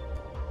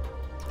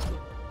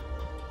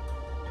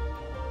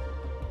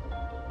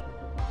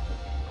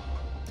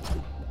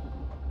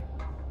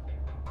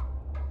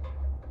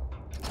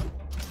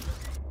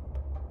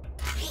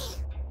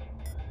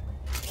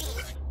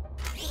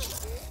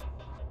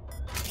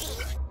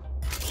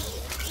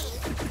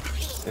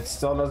 It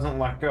still doesn't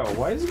let go.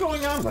 What is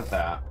going on with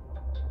that?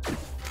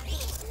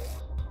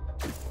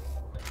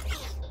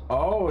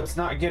 Oh, it's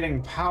not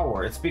getting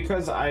power. It's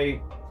because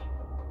I...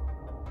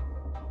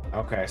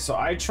 Okay, so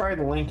I tried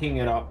linking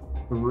it up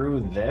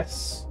through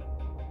this.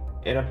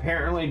 It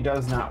apparently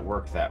does not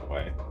work that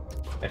way.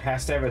 It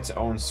has to have its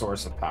own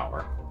source of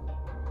power.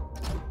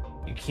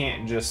 You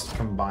can't just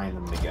combine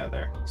them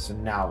together. So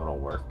now it'll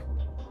work.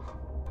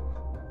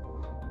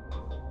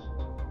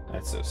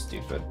 That's so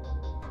stupid.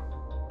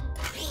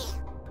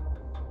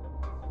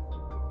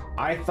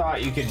 I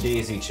thought you could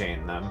daisy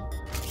chain them.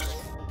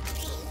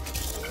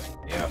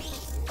 Yep.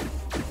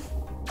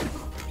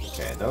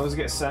 Okay, those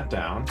get sent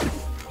down.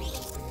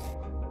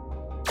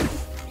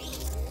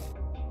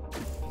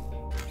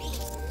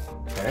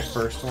 Okay,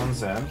 first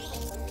one's in.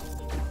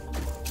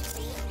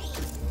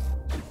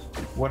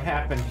 What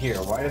happened here?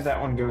 Why did that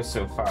one go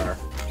so far?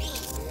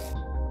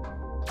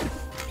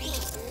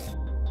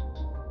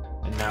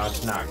 And now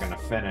it's not gonna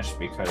finish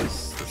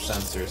because the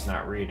sensor's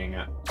not reading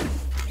it.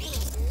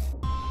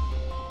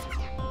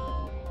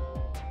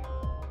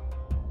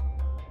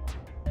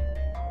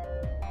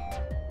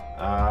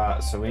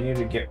 So we need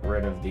to get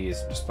rid of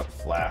these, just put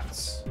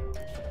flats.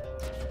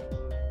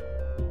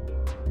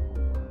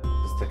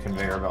 The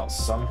conveyor belt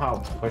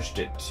somehow pushed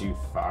it too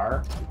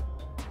far.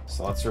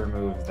 So let's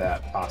remove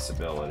that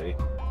possibility.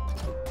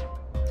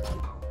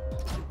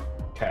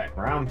 Okay,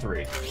 round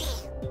 3.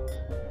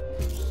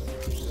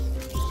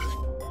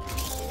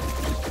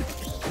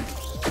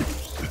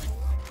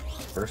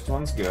 First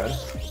one's good.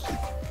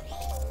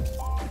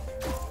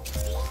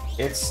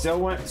 It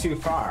still went too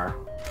far.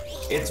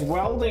 It's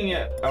welding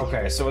it.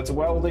 Okay, so it's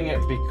welding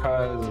it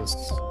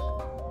because...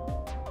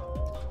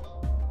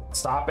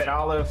 Stop it,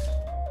 Olive.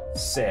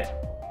 Sit.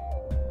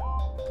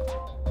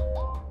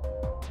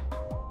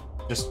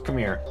 Just come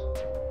here.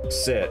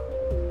 Sit.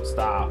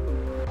 Stop.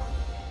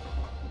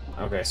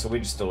 Okay, so we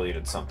just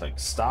deleted something.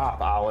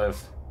 Stop,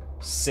 Olive.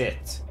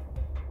 Sit.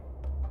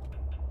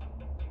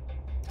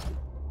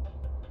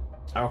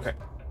 Okay.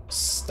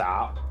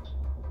 Stop.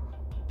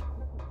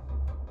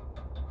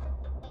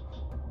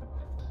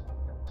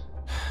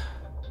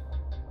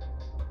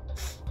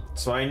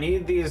 So I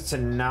need these to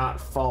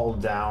not fall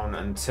down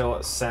until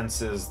it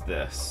senses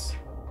this.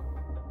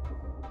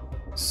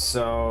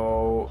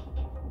 So...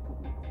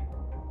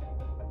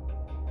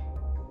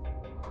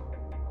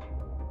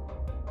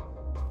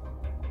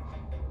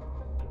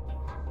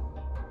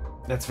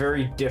 That's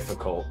very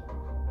difficult.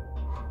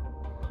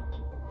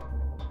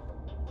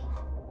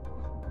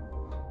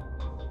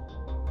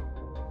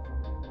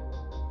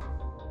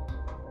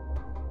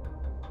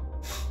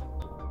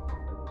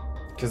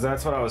 Because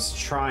that's what I was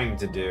trying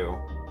to do.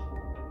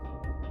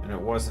 And it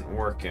wasn't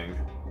working.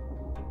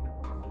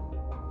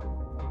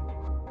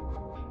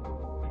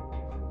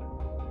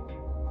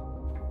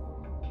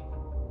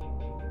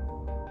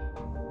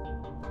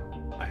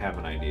 I have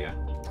an idea.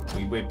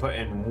 We put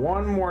in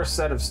one more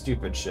set of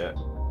stupid shit.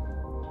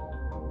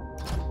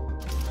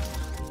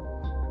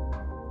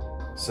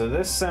 So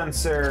this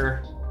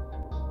sensor...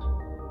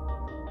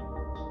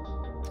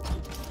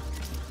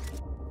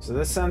 So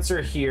this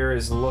sensor here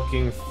is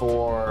looking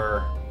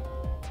for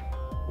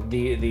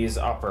these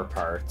upper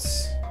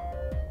parts.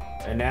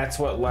 And that's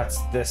what lets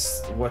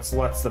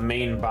the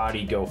main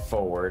body go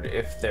forward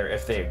if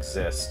they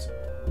exist.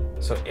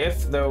 So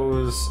if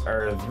those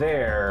are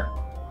there,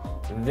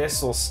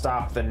 this will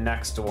stop the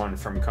next one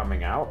from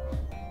coming out.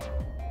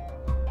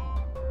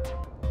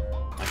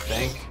 I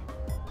think.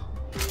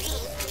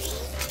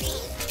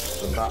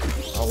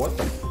 Oh, what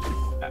the?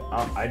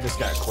 Oh, I just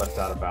got clipped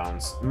out of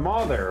bounds.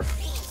 Mother.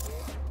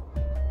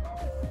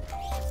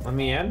 Let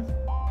me in.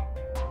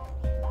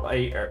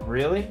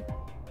 Really?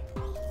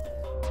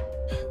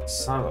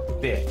 Son of a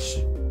bitch.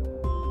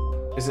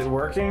 Is it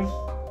working?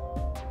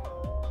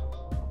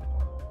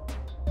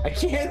 I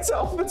can't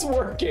tell if it's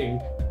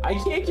working. I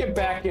can't get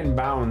back in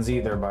bounds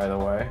either, by the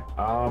way.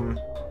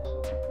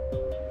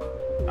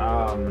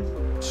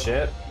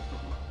 Shit.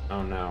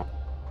 Oh no.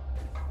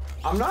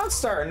 I'm not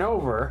starting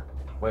over.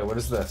 Wait, what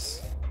is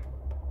this?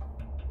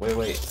 Wait.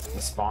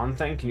 The spawn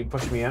thing? Can you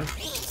push me in?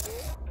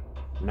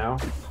 No?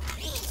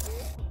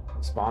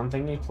 Spawn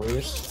thingy,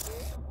 please.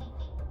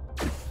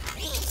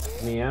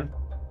 Let me in.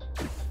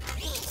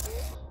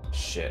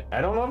 Shit.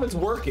 I don't know if it's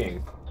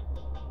working.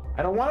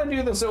 I don't want to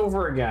do this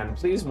over again.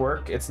 Please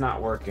work. It's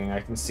not working. I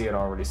can see it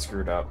already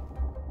screwed up.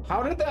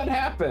 How did that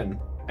happen?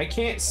 I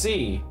can't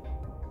see.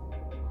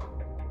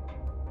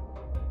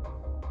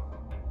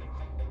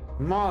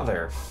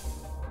 Mother.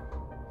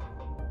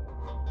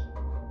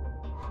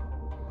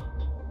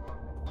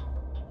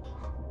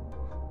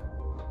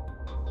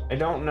 I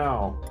don't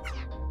know.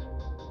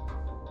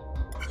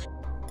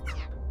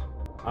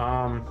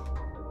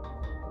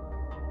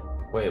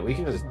 Wait, we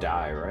can just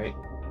die, right?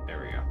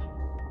 There we go.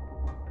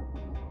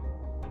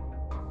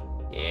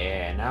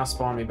 Yeah, now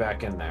spawn me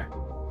back in there.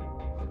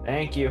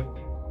 Thank you.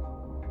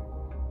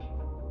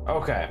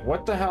 Okay,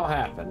 what the hell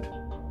happened?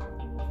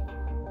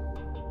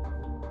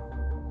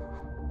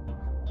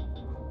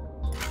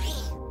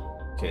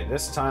 Okay,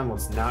 this time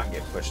let's not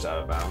get pushed out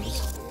of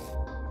bounds.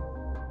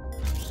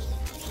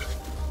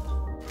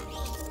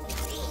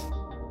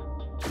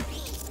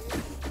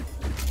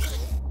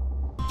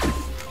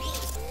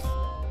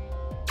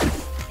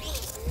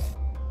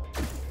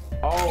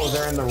 Oh,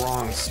 they're in the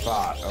wrong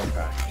spot.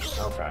 Okay.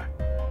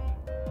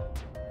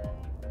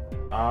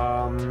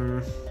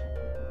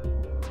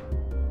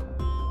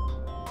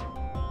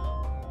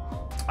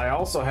 I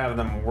also have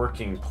them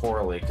working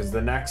poorly because the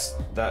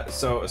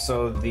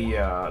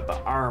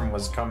arm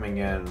was coming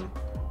in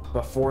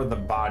before the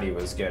body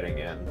was getting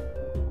in.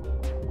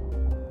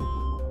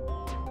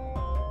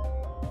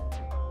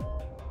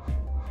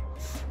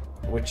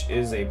 Which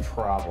is a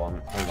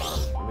problem. Hold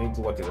on, let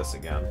me look at this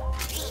again.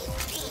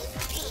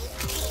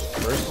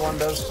 First one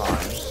does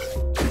fine.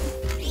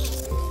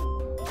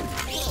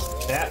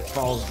 That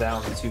falls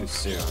down too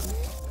soon.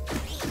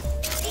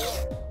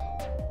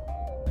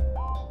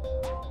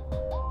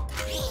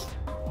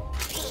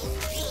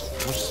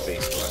 How much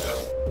space do I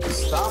have?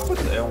 Stop with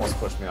it. It almost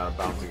pushed me out of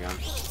bounds again.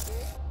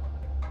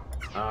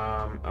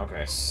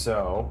 Okay,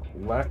 so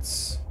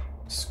let's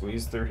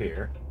squeeze through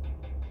here.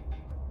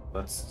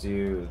 Let's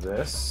do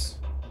this.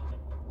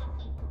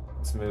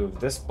 Let's move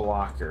this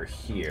blocker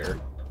here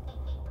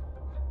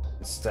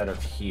instead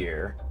of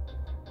here.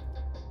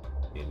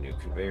 Need new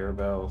conveyor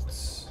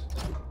belts.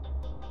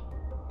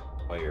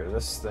 Wire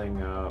this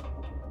thing up.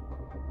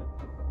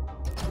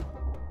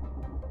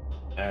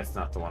 That's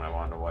not the one I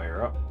wanted to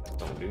wire up.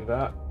 Don't do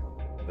that.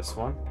 This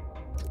one.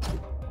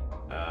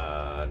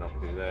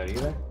 Don't do that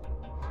either.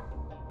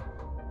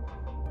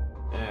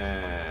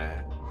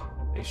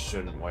 They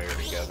shouldn't wire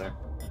together.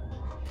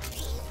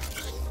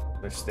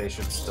 They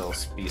should still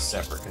be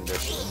separate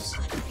conditions.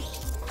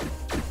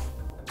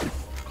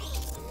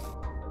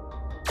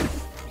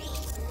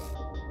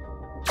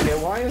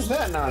 Okay, why is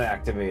that not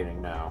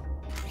activating now?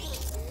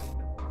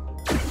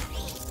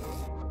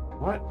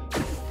 What?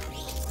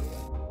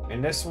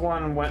 And this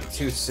one went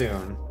too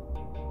soon.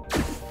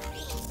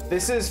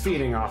 This is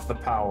feeding off the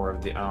power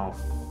of the... Oh.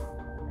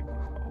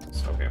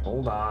 Okay,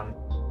 hold on.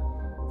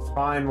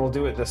 Fine, we'll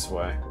do it this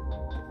way.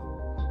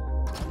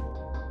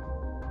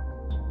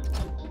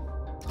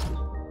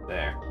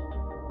 There.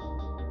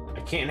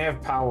 I can't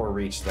have power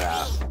reach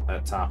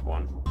that top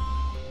one.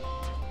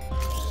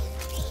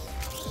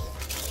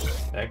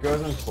 That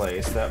goes in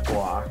place, that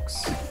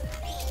blocks.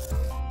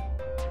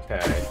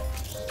 Okay.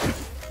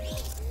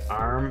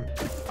 Arm,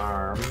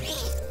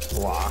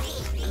 block,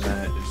 and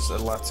then it just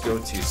lets go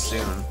too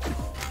soon.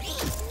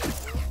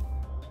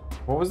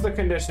 What was the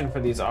condition for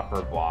these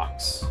upper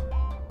blocks?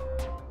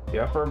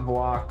 The upper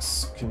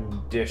blocks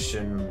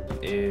condition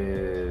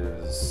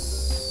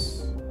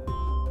is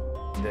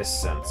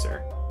this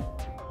sensor.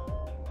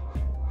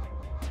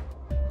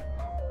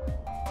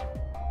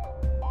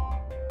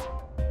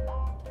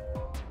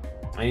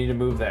 I need to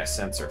move that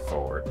sensor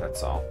forward,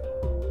 that's all.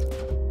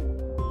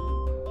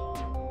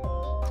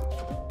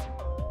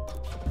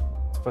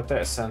 Let's put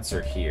that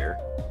sensor here.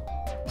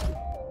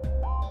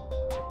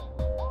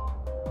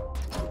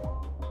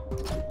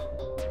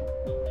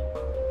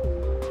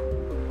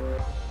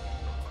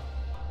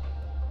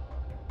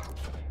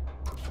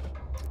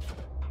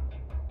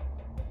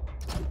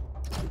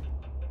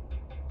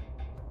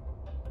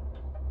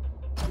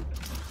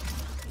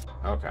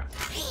 Okay.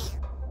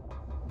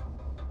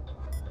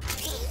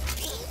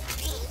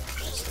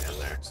 Stand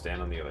there.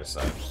 Stand on the other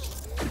side.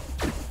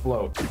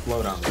 Float.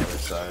 Float on the other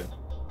side.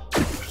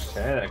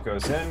 Okay, that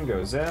goes in,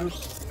 goes in.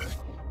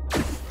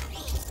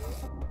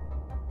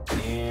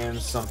 And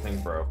something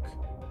broke.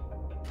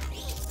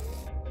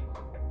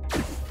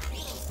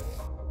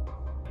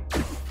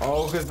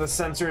 Oh, because the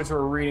sensors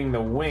were reading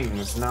the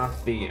wings,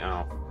 not the...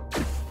 Oh.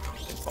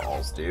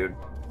 Balls, dude.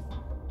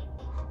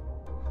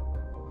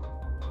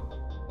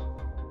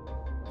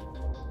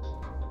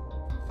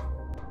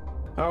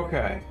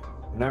 Okay,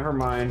 never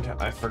mind.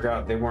 I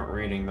forgot they weren't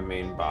reading the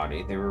main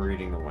body. They were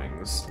reading the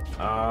wings.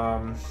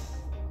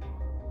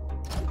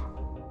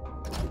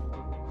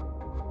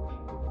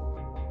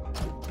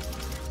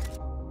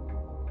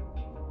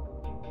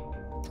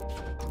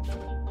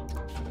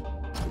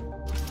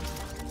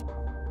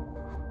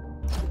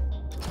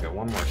 Okay,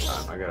 one more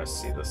time. I gotta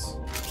see this.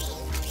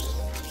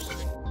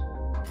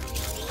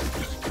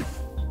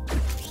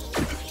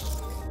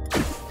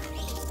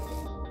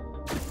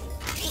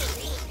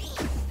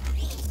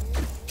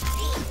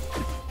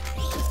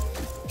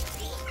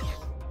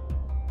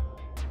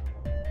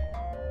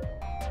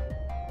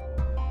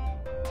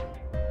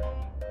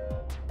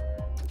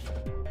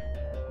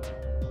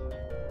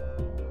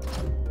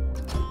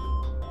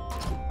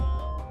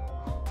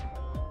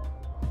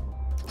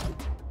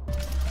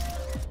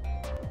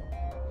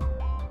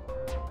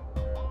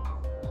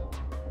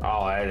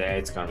 Oh,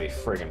 it's gonna be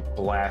friggin'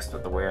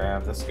 blasted the way I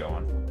have this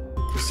going.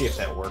 Let's see if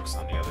that works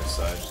on the other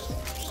side.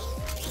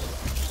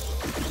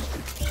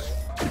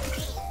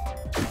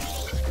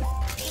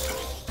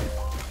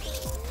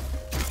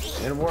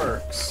 It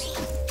works.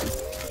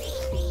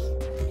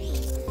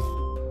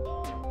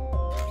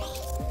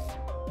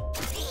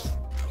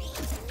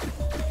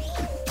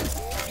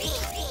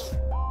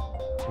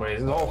 Wait,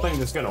 is the whole thing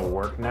just gonna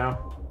work now?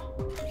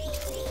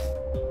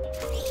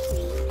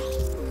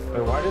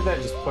 Wait, why did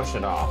that just push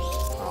it off?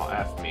 Oh,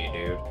 F me,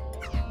 dude.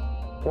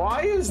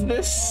 Why is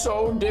this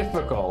so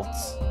difficult?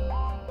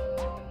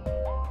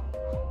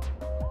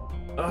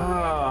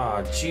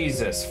 Ah,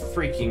 Jesus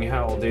freaking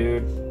hell,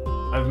 dude.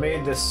 I've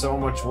made this so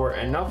much work,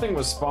 and nothing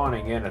was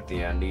spawning in at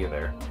the end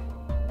either.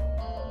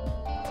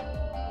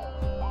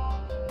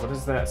 What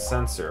is that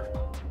sensor?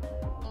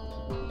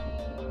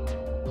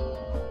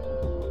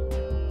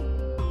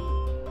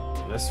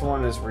 This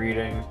one is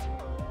reading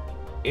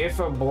if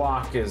a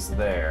block is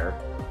there.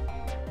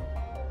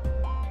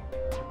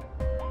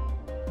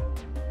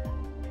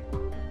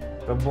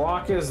 The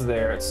block is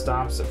there, it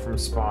stops it from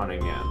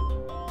spawning in.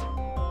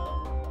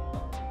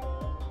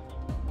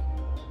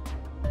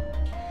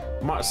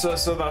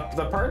 So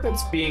the part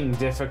that's being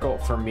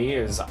difficult for me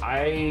is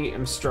I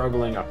am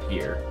struggling up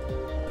here.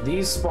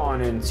 These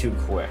spawn in too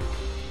quick.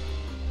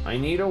 I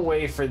need a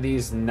way for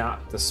these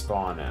not to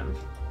spawn in.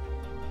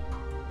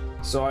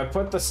 So I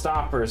put the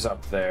stoppers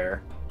up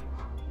there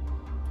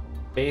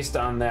based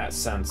on that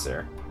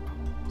sensor.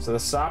 So the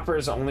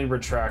stoppers only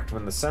retract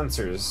when the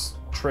sensor's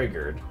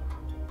triggered.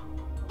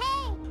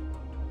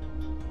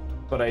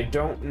 But I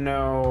don't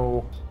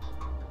know...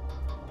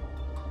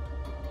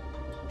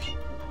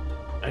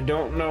 I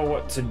don't know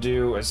what to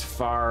do as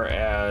far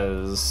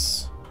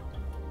as...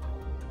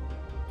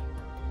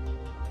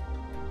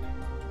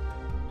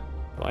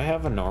 Do I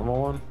have a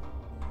normal one?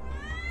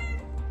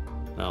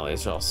 No,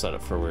 these are all set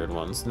up for weird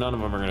ones. None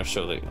of them are going to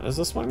show the... Is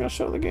this one going to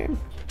show the game?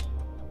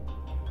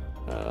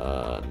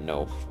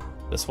 No.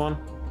 This one?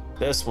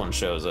 This one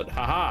shows it.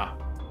 Haha!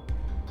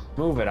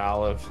 Move it,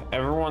 Olive.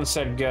 Everyone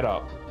said get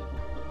up.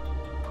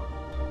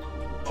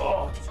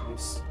 Oh,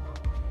 jeez.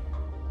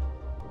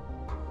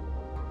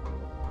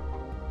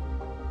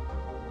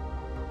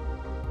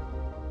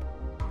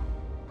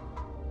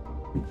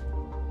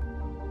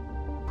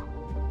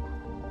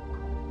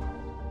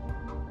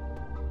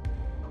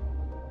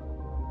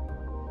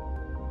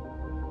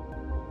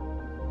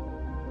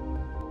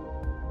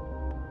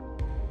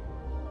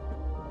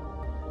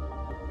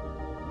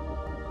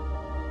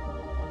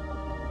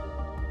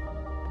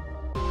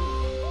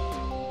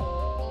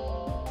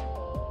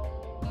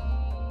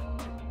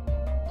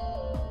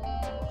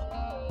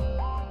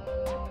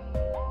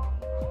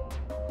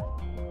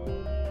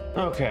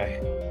 Okay.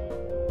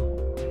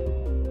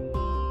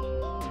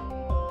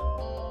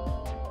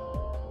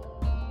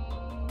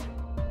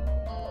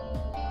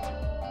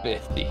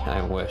 $50,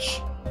 I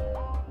wish.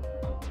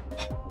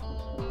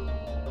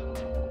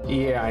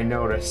 Yeah, I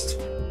noticed.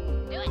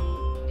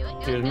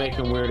 She was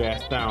making weird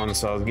ass sounds,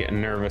 so I was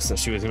getting nervous that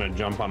she was gonna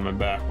jump on my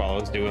back while I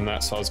was doing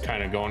that, so I was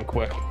kind of going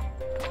quick.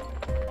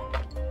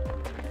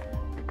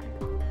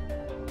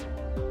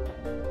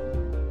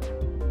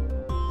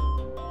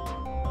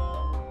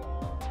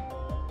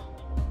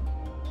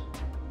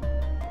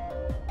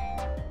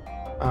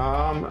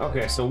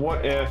 Okay, so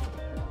what if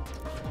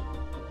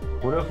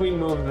we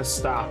move the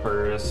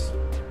stoppers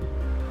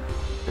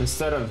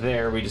instead of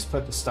there, we just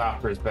put the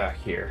stoppers back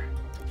here?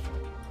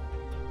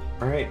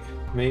 All right,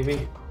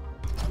 maybe.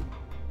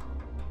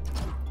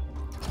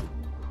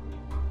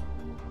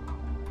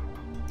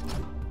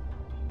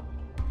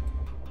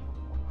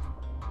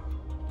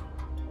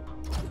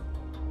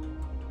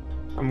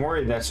 I'm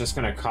worried that's just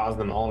gonna cause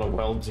them all to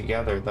weld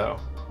together though.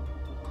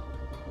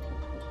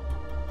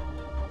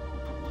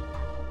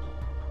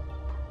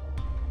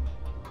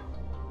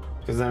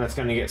 Because then it's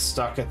going to get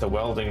stuck at the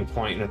welding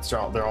point and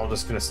they're all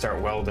just going to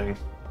start welding.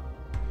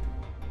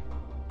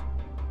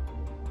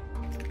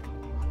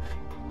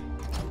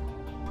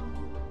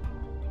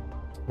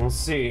 We'll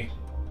see.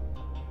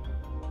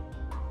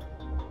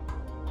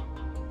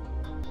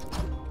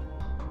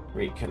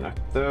 Reconnect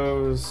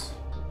those.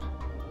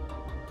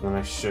 Then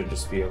I should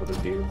just be able to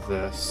do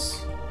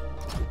this.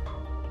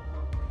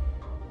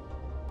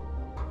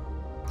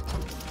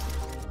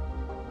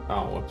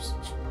 Oh, whoops.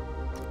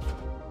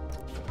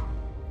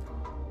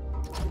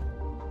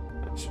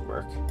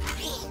 Work.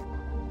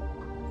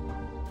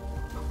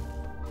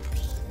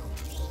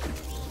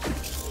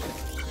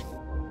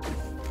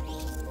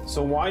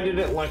 So why did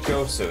it let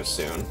go so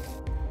soon?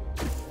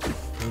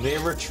 They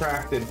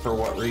retracted for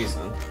what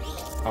reason?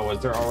 Oh, was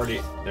there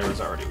already? There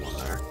was already one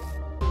there.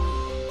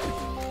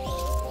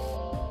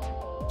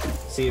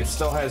 See, it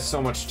still has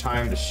so much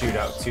time to shoot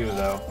out too,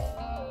 though.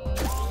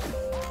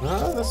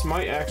 This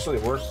might actually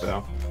work,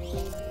 though.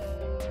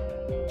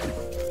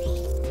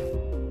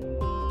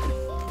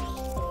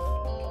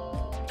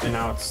 And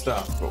now it's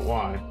stuck, but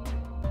why?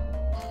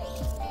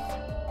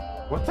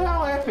 What the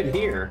hell happened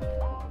here?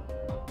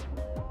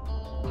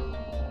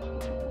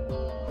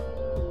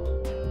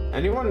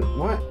 Anyone?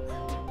 What?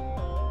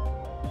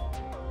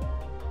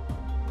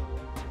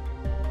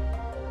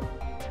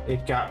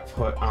 It got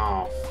put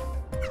off.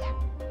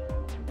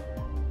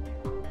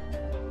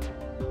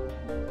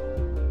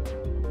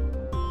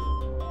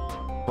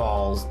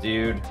 Balls,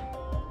 dude.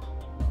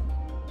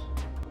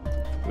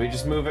 Can we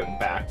just move it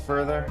back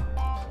further?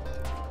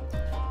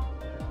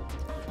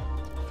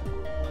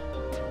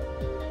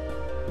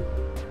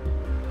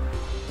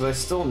 I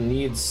still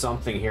need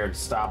something here to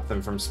stop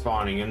them from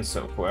spawning in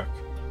so quick.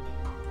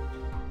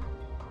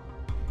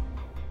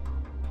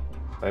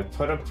 If I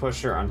put a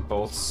pusher on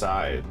both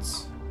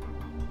sides.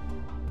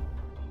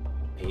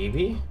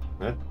 Maybe?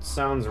 That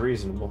sounds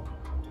reasonable.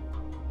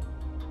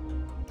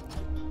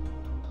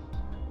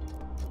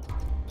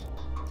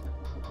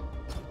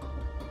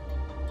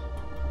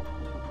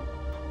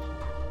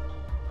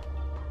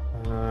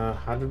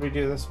 How did we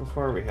do this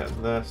before? We had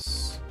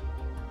this.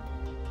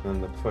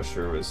 And the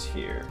pusher was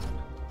here.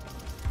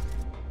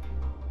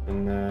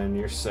 And then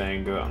you're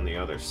saying go on the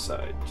other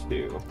side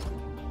too.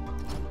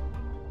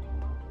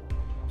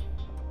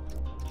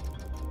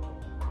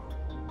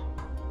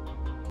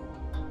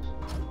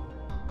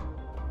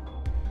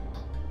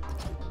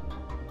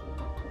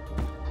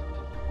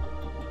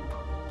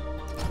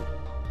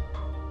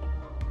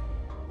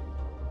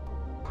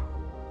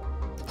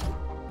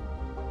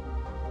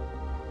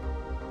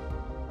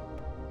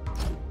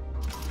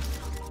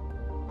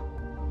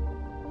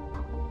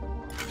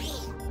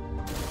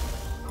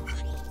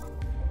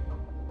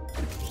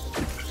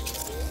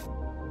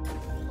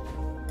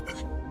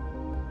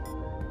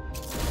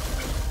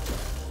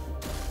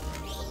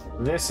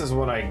 This is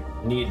what I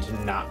need to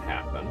not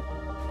happen.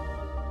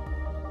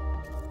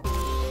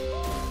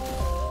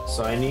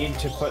 So I need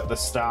to put the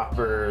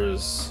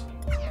stoppers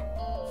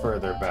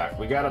further back.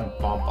 We gotta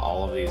bump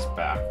all of these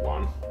back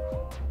one.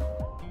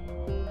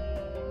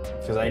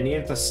 Because I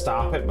need to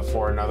stop it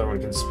before another one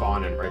can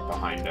spawn in right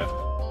behind it.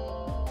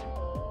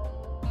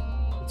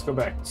 Let's go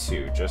back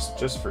two,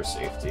 just for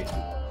safety.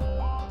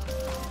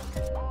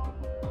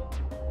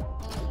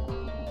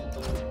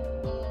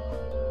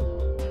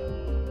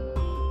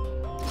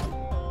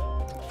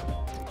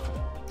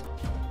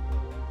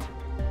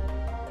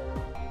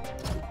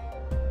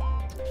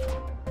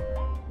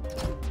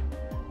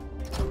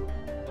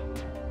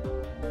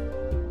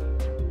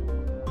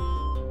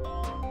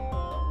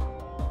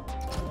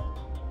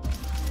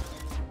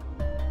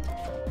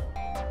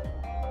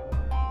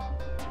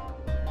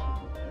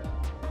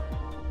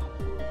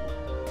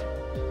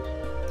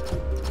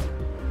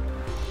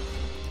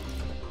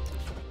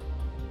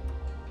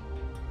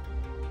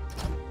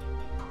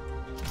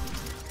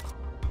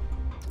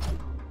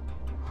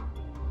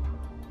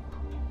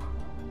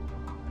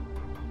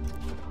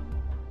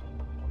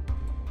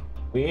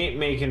 We ain't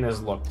making this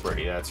look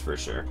pretty, that's for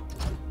sure.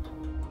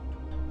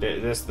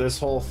 This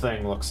whole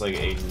thing looks like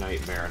a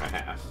nightmare and a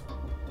half.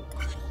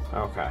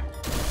 Okay.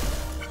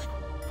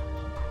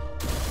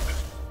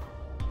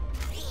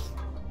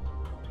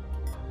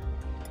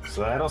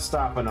 So that'll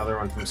stop another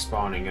one from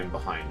spawning in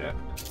behind it.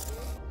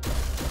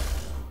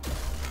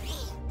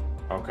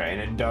 Okay, and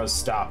it does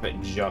stop it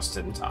just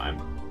in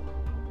time.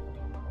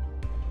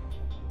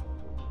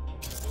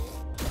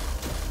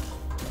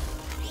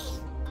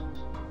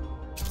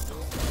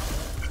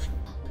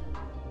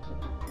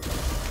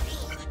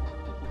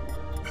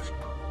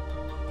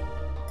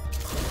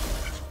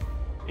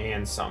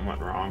 And something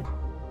went wrong.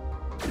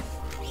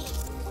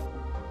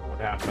 What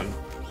happened?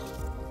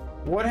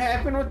 What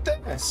happened with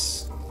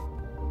this?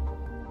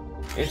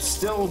 It's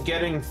still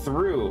getting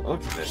through.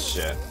 Look at this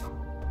shit.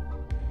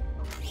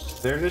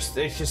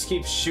 They just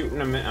keep shooting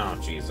them in. Oh,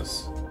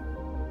 Jesus.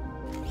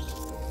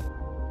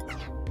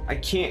 I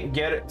can't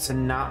get it to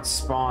not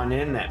spawn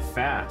in that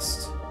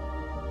fast.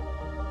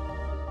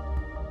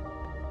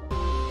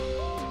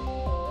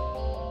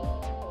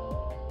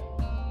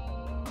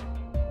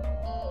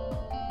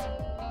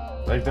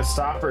 Like, the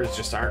stoppers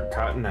just aren't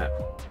cutting it.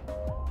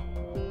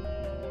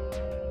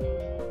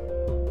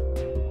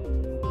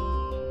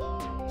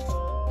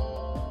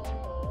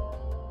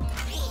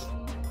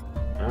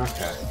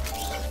 Okay.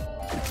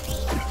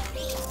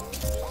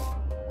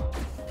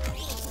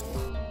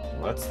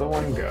 Lets the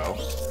one go.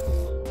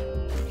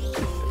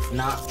 It's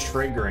not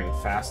triggering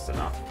fast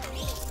enough.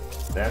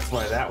 That's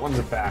why that one's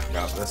a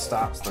backup. This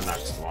stops the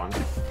next one.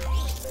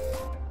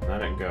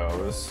 Then it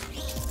goes.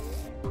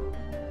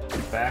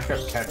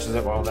 Backup catches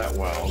it while that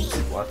welds.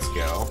 Let's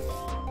go.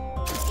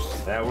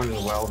 That one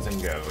welds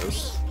and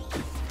goes.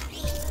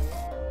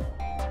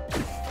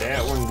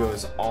 That one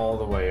goes all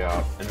the way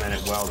up, and then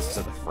it welds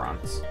to the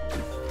front.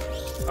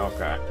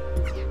 Okay.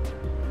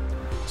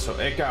 So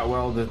it got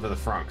welded to the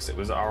front because it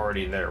was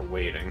already there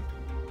waiting.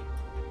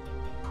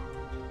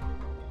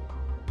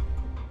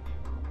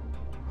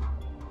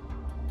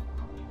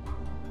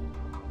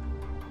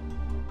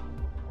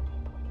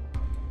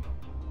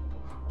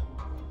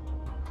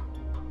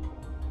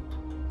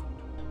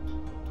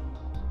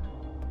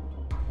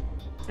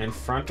 In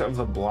front of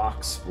the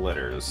block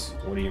splitters.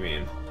 What do you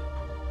mean?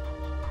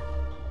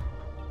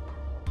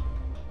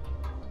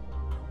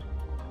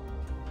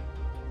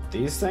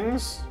 These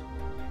things?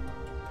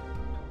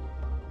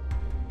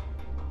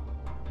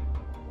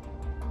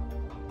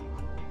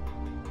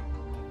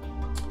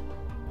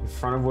 In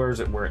front of where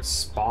it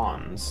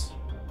spawns?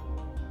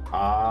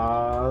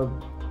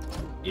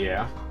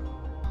 Yeah.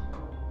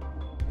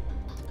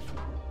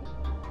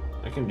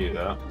 I can do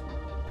that.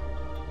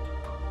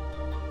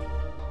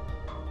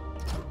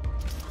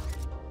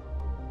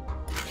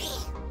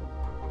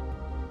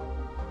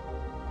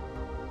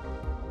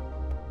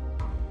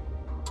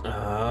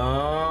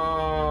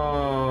 Oh,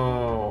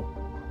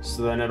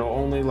 so then it'll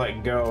only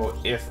let go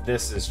if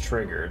this is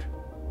triggered.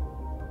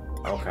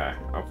 Okay,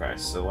 okay,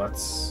 so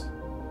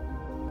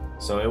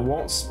it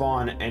won't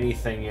spawn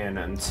anything in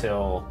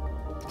until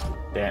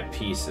that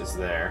piece is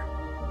there.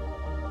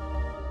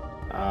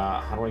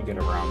 How do I get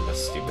around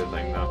this stupid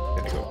thing though?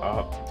 Gotta go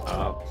up.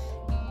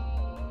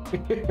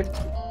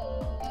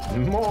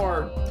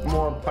 More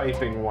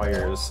piping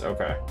wires,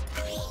 okay.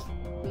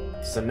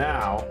 So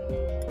now,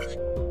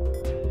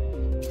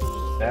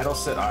 that'll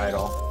sit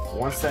idle.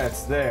 Once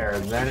that's there,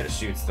 then it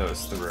shoots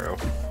those through.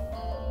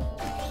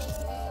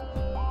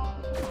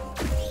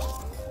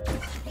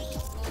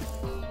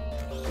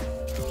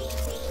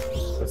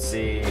 Let's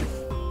see. It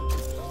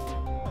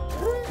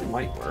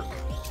might work.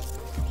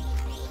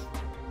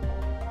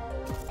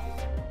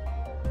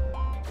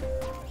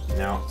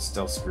 No, it's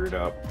still screwed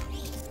up.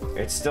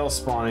 It's still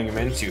spawning them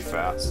in too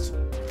fast.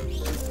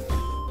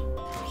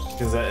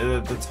 Because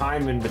the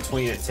time in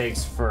between it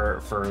takes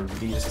for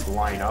these to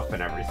line up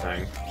and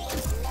everything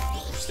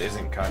just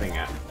isn't cutting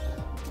it.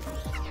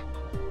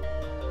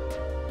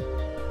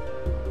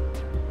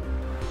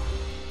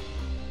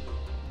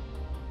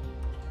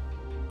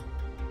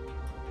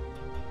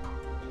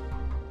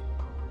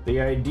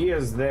 The idea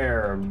is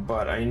there,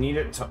 but I need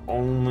it to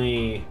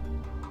only...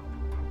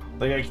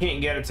 Like, I can't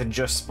get it to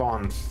just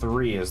spawn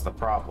 3 is the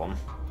problem.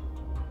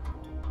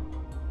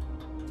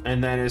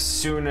 And then as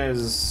soon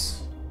as...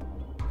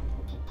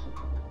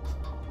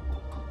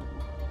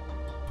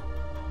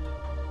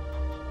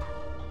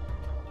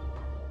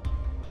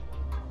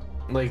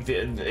 Like,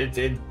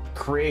 it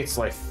creates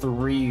like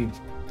 3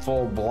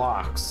 full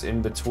blocks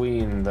in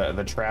between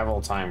the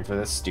travel time for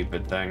this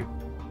stupid thing.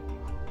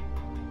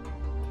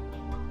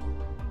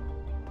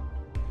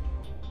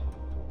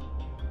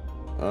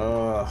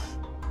 Ugh.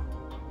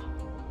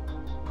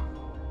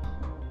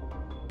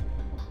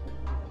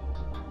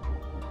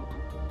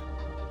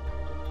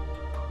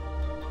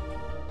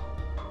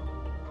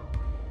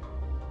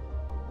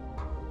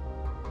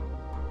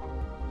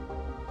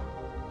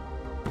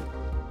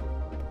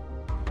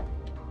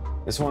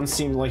 This one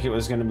seemed like it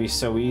was going to be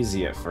so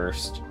easy at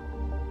first.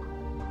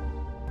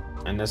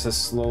 And this has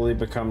slowly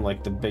become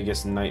like the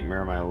biggest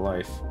nightmare of my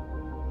life.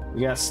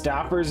 We got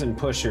stoppers and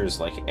pushers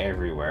like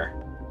everywhere.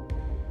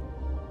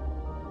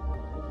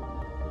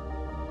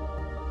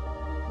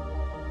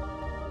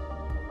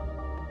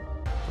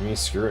 I mean,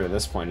 screw it at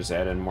this point, just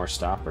add in more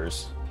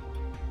stoppers.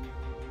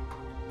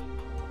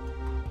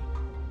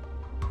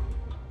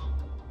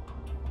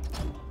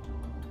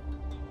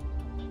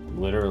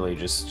 Literally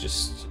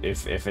just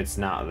if it's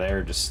not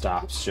there, just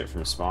stops shit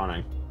from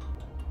spawning.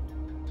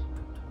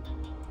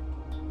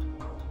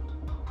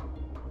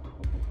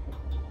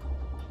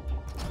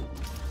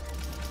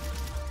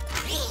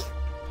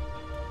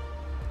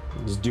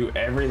 Just do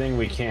everything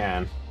we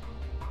can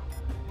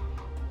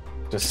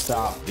to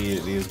stop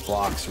these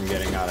blocks from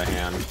getting out of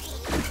hand.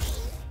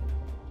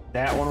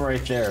 That one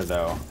right there,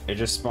 though, it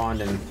just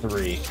spawned in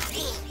 3.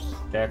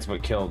 That's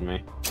what killed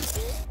me.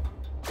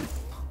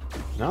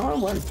 No, it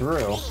went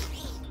through.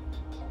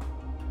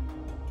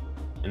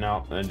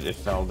 No, it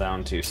fell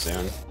down too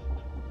soon.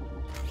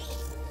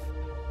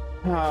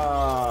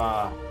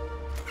 Ah.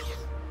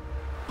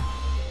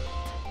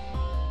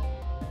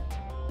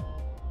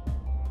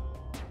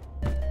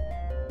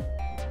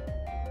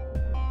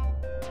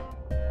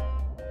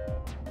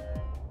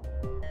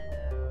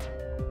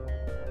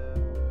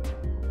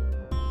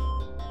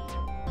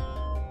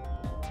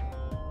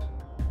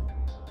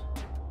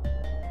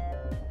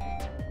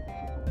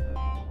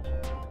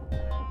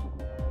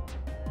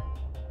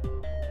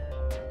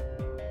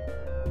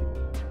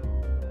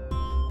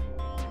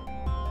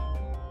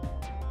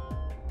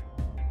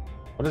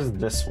 What is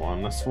this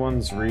one? This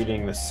one's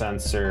reading the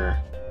sensor.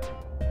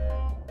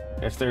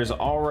 If there's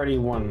already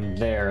one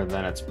there,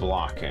 then it's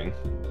blocking.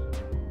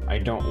 I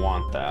don't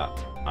want that.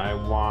 I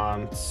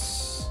want...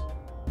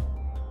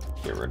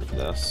 Get rid of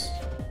this.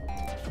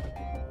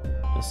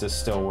 This is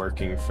still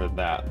working for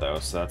that, though,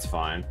 so that's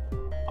fine.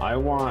 I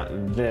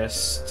want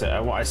this to...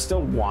 I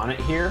still want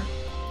it here,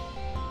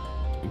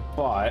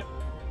 but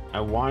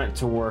I want it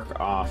to work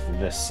off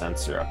this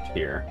sensor up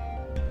here.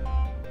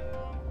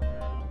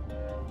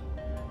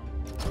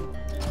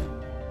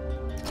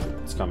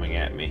 Coming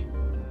at me.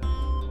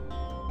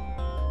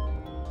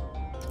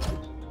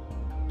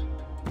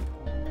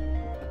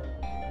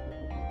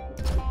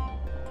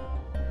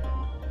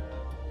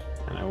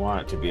 And I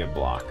want it to be a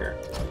blocker.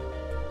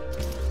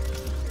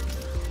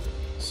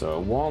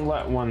 So it won't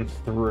let one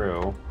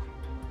through.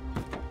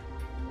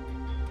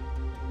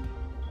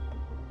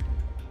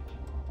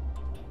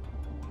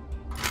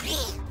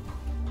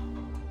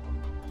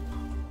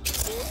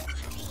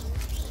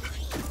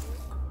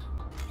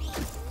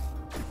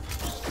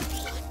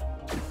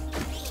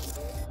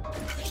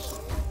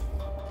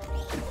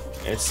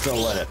 It still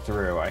let it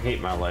through. I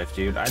hate my life,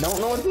 dude. I don't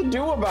know what to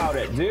do about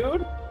it,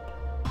 dude.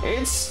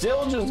 It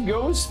still just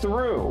goes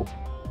through.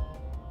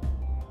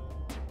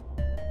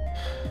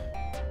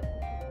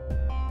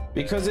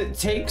 Because it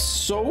takes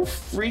so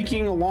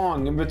freaking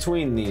long in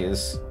between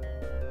these.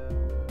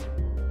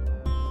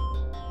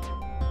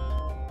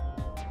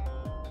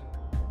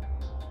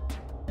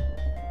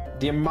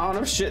 The amount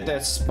of shit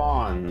that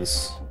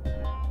spawns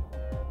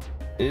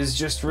is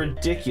just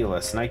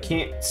ridiculous, and I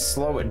can't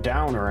slow it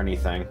down or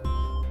anything.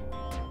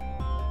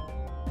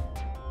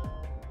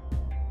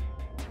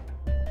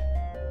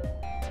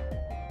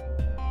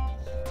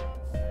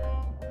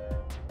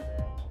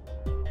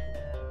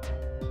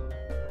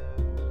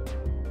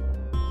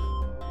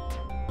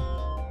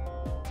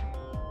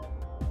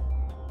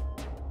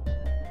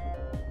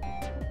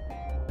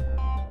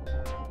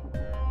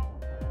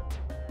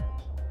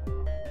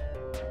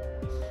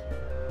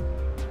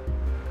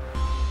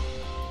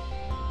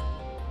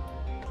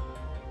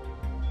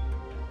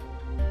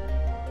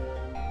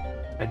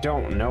 I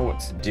don't know what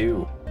to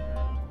do.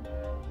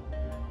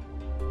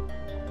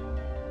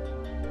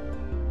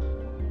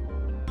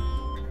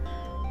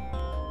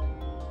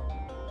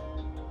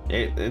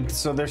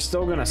 So they're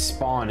still gonna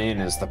spawn in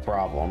is the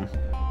problem.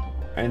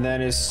 And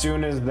then as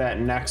soon as that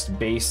next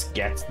base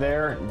gets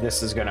there,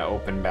 this is gonna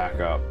open back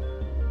up.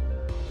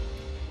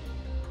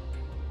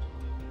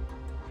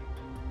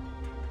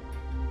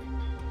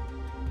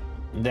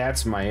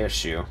 That's my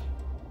issue.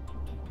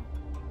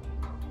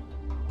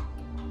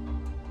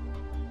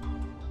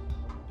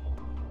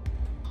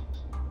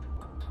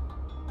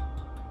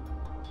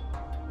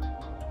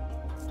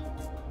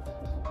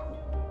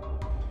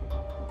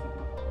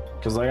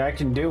 Because, like, I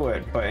can do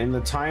it, but in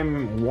the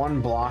time one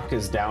block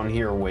is down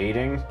here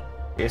waiting,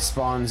 it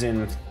spawns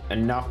in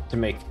enough to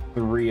make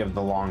 3 of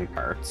the long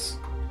parts.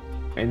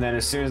 And then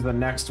as soon as the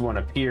next one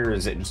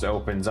appears, it just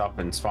opens up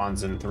and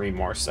spawns in 3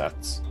 more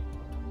sets.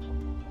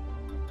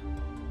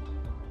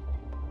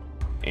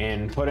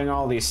 And putting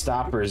all these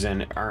stoppers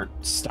in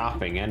aren't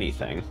stopping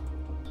anything.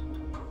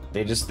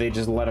 They just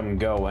let them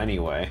go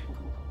anyway.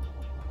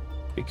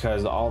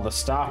 Because all the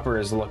stopper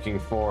is looking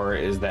for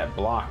is that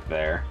block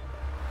there.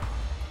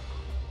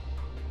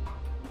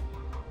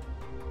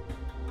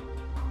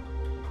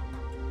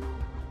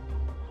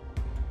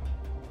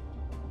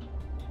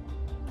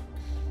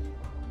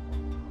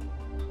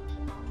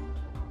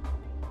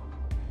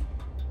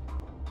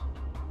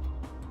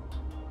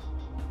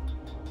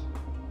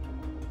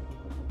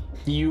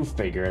 You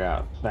figure it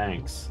out.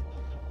 Thanks.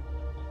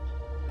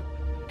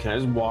 Can I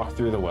just walk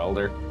through the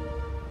welder?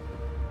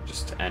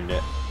 Just to end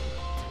it.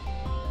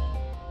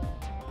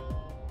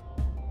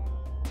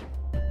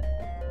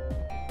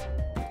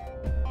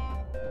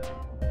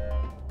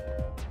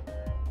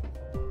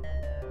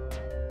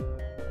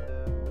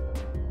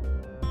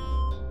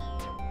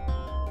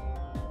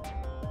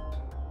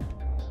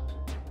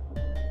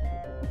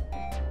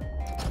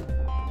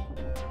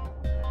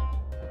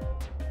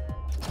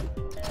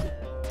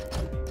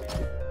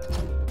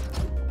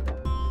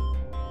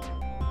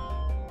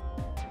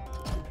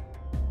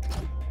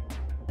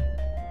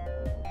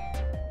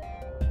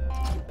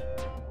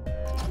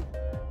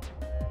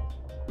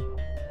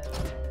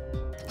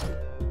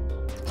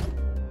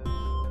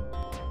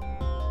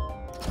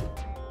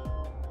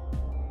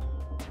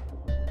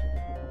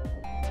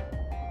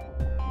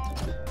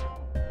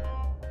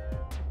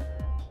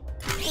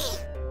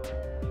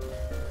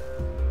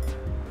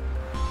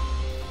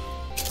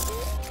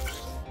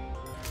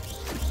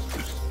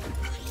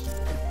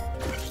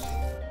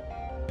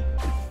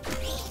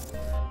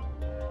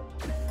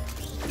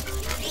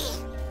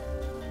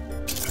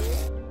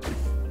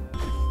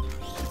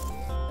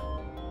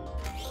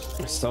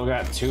 Still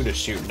got 2 to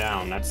shoot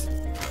down. That's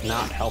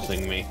not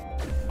helping me.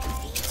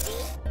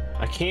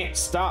 I can't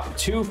stop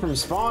 2 from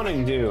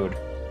spawning, dude.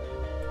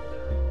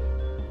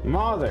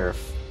 Mother.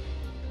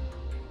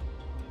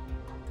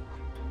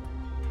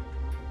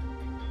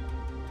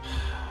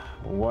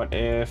 What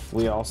if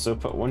we also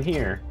put one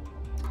here?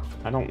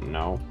 I don't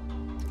know.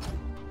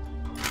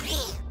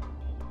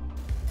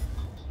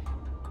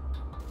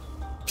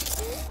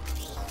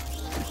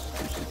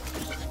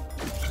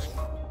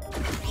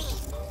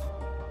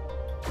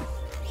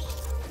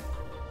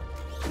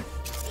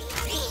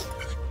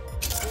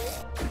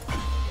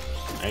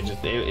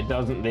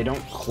 They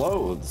don't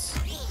close.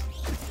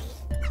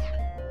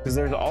 Because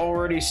there's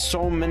already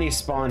so many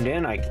spawned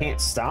in, I can't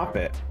stop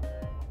it.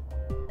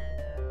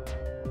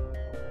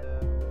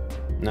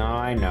 No,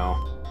 I know.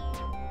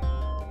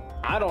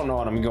 I don't know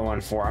what I'm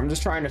going for. I'm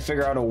just trying to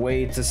figure out a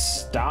way to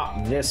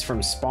stop this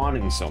from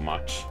spawning so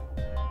much.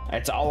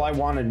 That's all I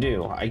want to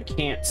do. I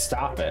can't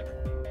stop it.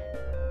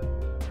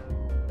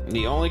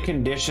 The only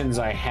conditions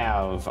I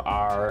have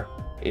are,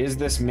 is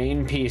this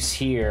main piece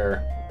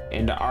here,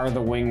 and are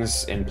the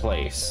wings in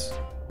place?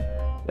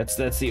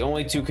 That's the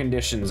only 2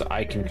 conditions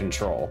I can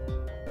control.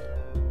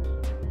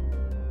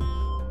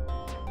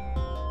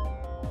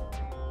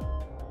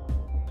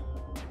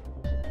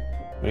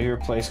 Maybe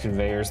replace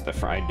conveyors. The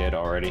fry did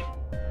already.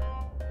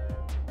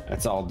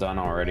 That's all done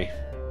already.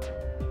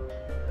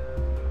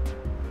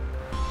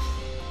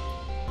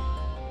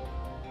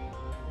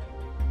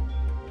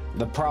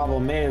 The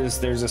problem is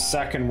there's a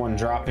second one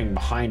dropping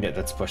behind it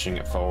that's pushing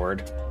it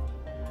forward.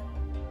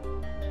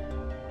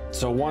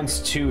 So once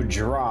 2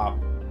 drop,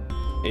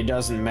 it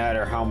doesn't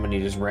matter how many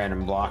just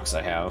random blocks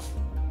I have.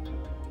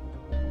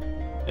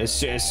 As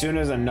soon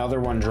as another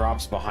one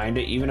drops behind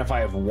it, even if I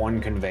have 1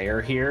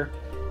 conveyor here,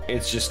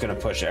 it's just gonna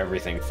push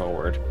everything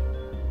forward.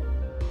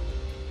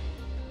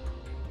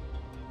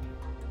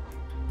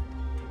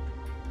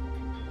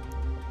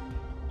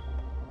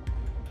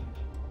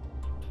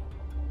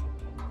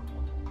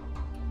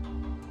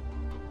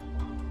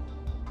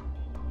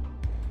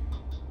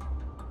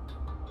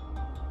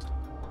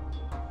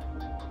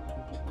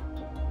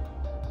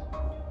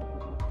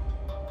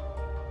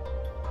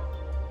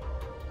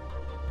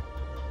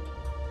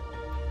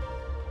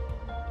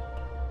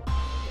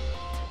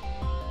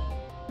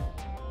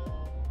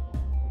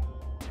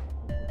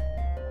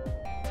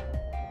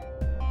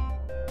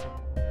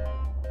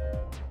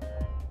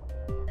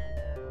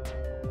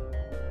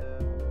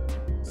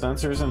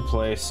 Sensors in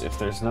place. If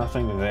there's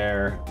nothing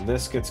there,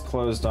 this gets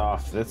closed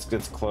off, this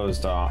gets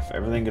closed off,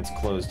 everything gets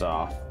closed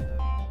off.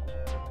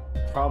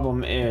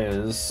 Problem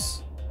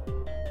is,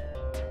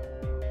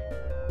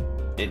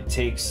 it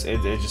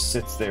just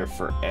sits there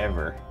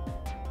forever.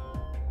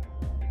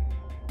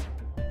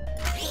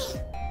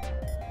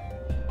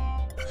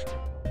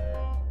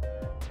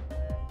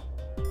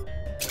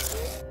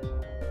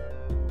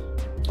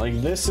 Like,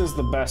 this is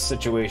the best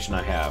situation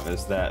I have,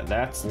 is that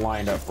that's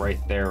lined up right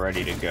there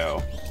ready to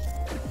go.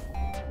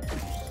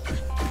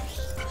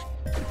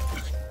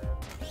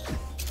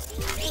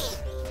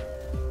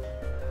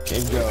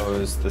 It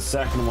goes, the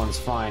second one's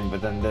fine,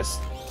 but then this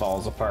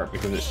falls apart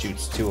because it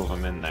shoots 2 of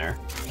them in there.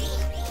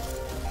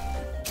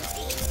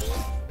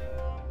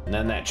 And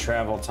then that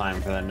travel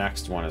time for the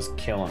next one is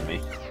killing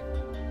me.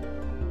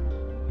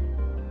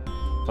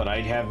 But I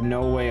have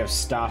no way of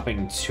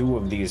stopping 2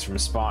 of these from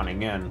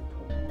spawning in.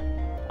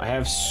 I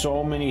have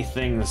so many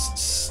things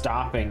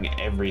stopping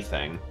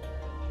everything,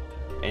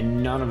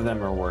 and none of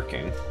them are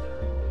working.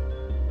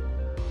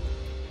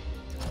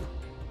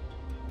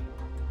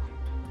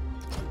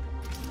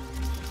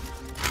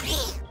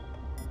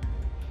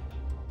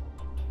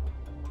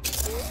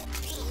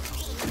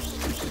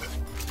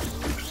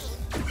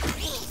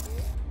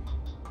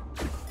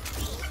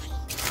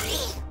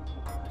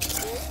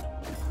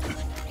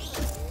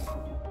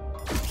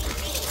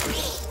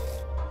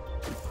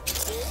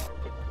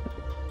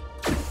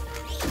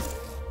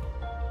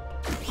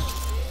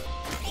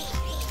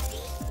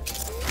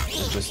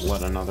 just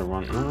let another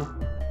one...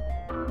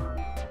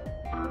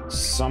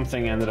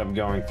 Something ended up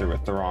going through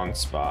at the wrong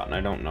spot, and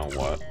I don't know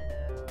what.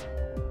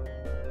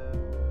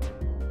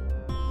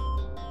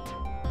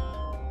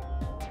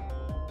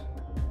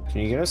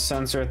 Can you get a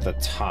sensor at the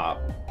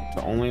top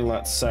to only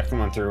let second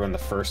one through when the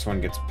first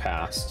one gets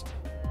passed?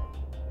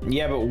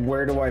 Yeah, but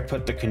where do I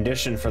put the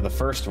condition for the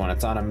first one?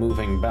 It's on a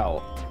moving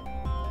belt.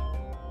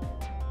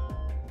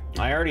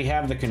 I already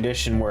have the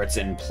condition where it's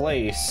in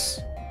place.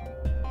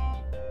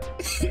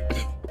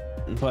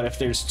 But if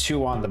there's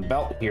two on the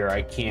belt here,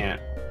 I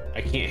can't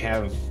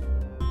have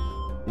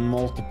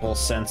multiple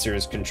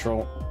sensors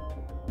control.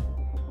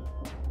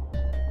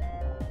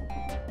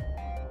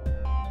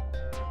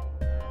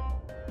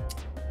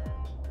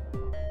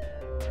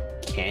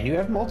 Can you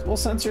have multiple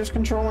sensors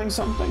controlling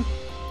something?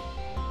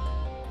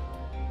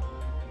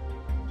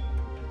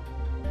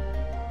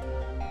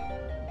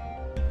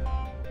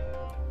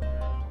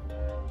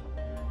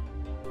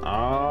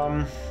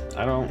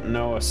 I don't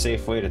know a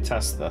safe way to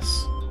test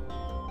this.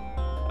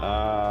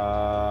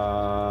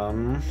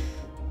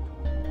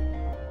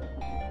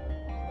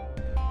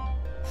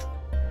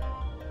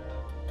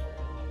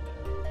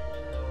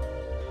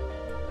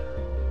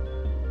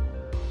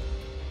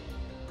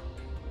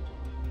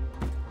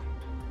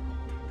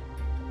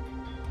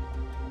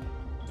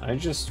 I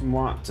just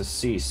want to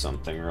see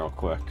something real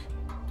quick.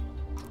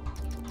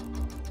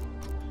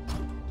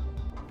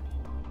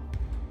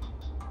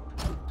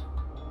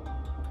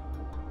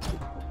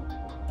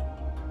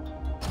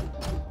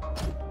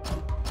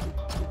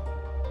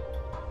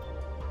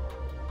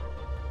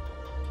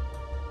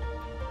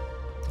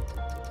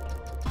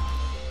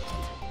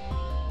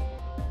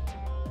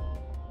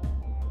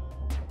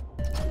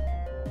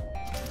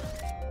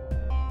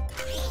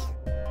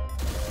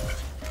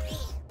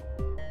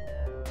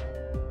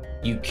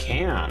 You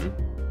can.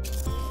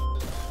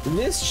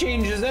 This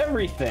changes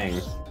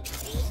everything.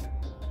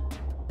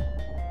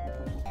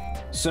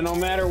 So no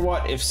matter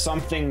what, if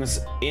something's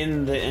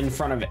in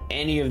front of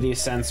any of these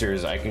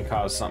sensors, I can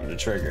cause something to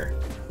trigger.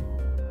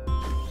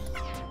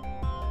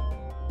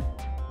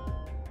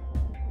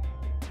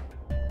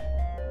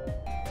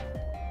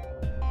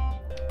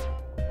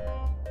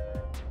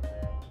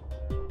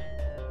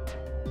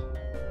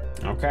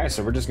 Okay,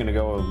 so we're just gonna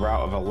go a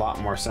route of a lot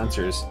more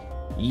sensors.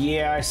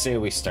 Yeah, I say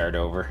we start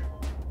over.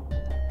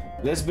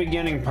 This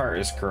beginning part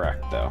is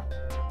correct, though.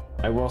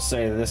 I will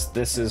say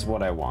this is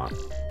what I want.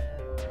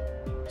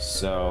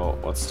 So,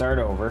 let's start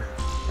over.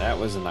 That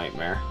was a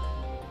nightmare.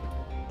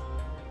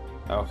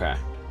 Okay.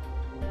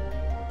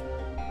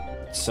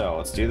 So,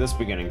 let's do this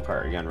beginning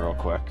part again real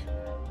quick.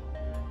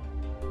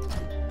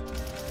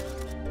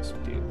 Let's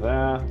do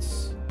that.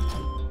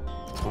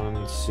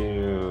 1,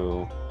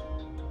 2...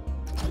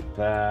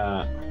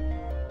 that...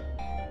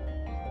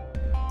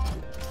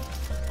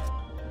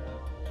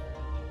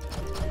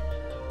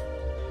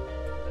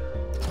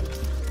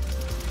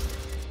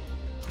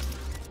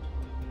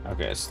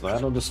 Okay, so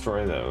that'll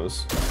destroy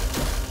those.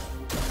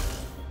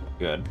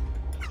 Good.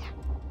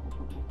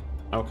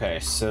 Okay,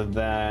 so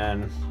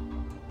then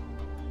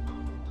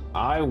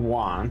I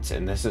want,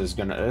 and this is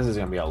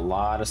gonna be a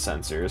lot of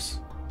sensors.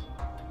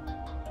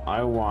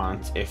 I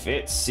want, if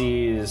it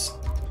sees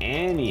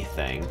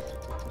anything,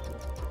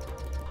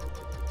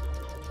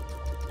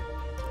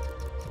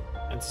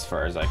 that's as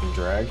far as I can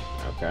drag.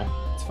 Okay,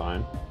 that's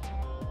fine.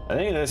 I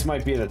think this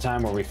might be the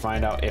time where we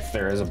find out if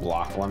there is a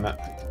block limit.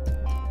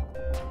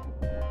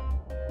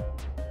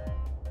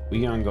 We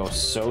gonna go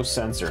so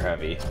sensor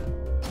heavy.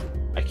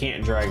 I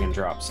can't drag and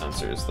drop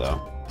sensors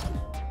though.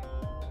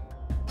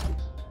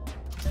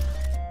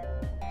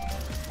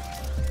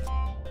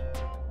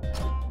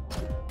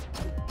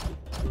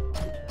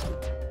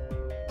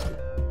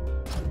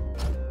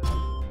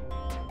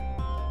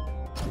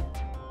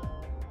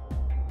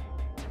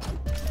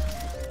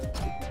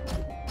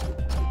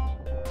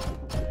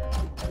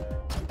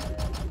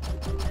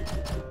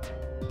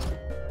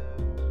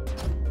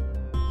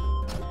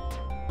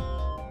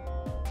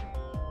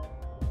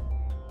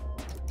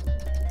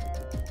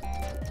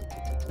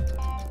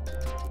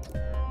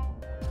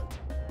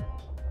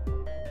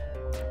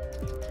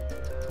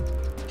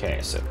 Okay,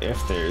 so if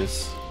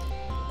there's...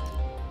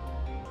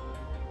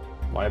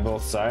 Why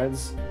both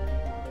sides?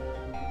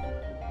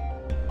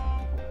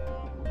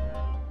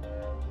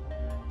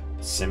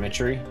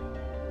 Symmetry?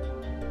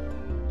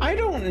 I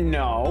don't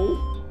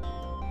know.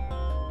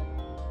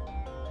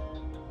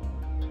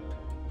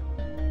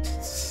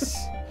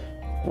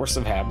 Force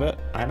of habit?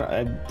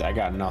 I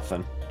got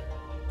nothing.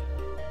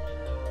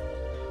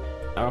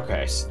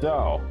 Okay,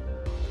 so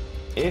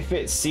if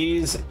it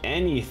sees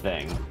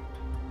anything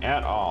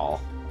at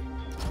all,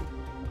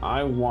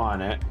 I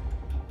want it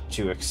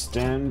to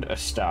extend a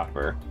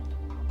stopper.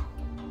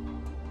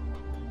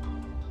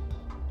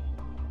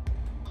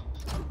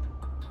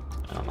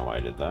 I don't know why I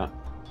did that.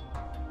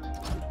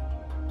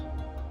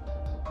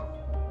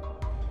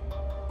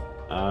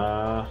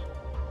 A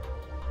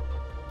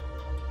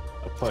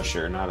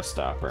pusher, not a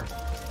stopper.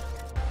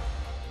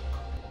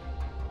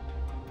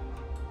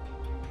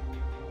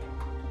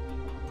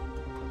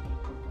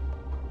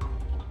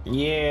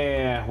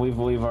 Yeah, we've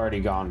already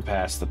gone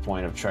past the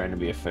point of trying to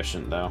be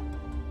efficient, though.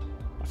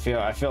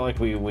 I feel like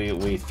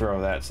we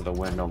throw that to the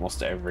wind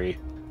almost every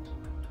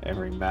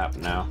map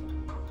now.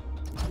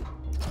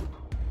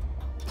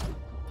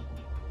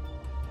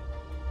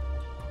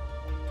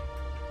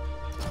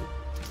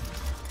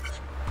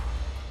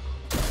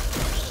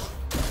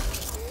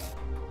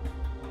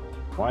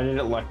 Why did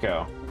it let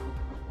go?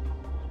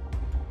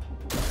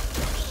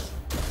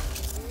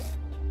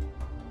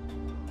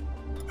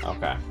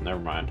 Okay, never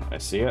mind. I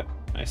see it.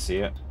 I see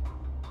it.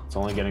 It's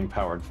only getting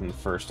powered from the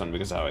first one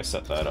because of how I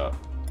set that up.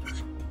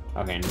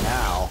 Okay,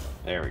 now...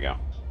 There we go.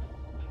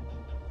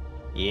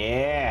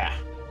 Yeah!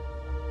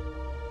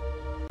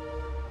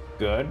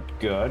 Good,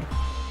 good.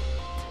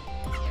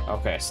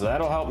 Okay, so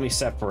that'll help me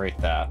separate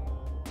that.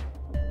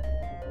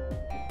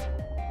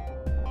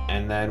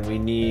 And then we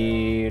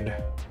need...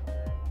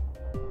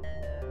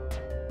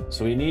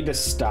 So we need to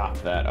stop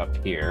that up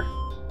here.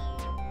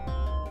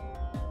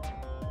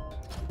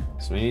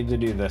 So we need to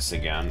do this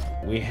again.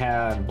 We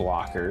had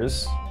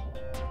blockers.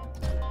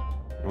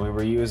 And we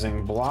were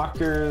using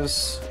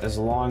blockers as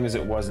long as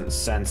it wasn't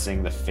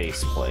sensing the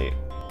faceplate.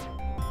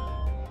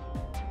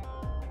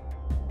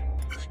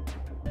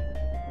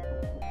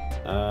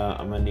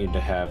 I'm gonna need to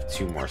have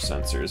 2 more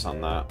sensors on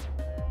that.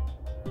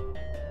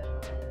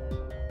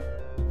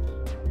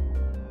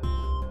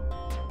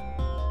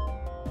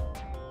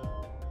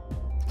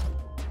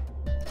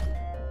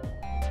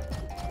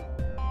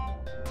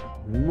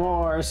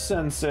 More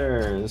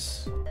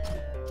sensors.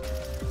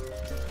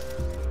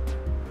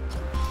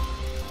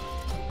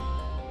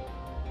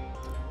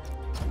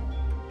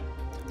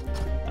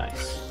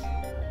 Nice.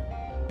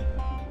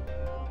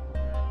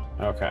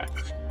 Okay.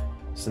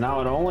 So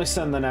now it'll only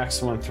send the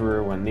next one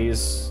through when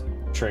these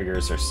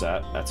triggers are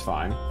set. That's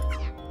fine.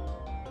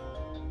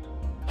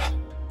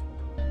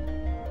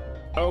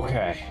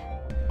 Okay.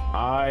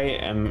 I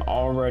am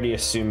already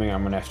assuming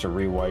I'm gonna have to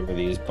rewire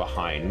these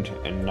behind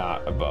and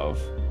not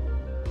above.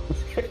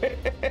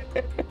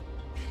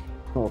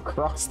 We'll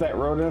cross that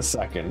road in a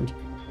second.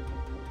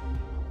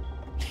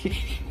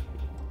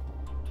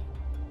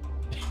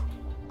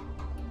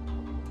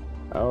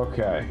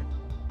 Okay.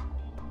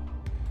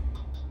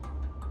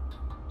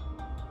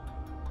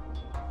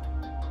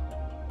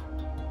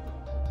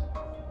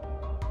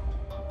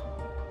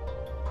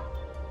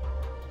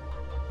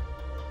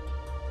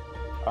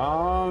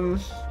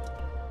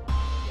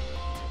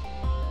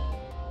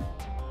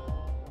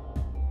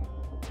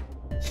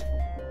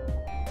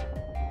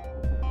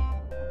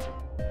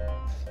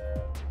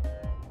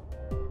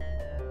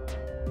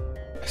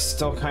 I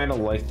still kind of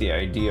like the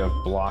idea of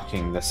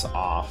blocking this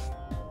off,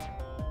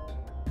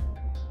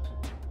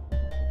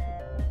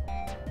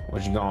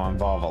 which is going to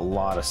involve a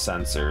lot of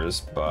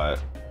sensors,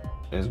 but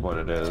is what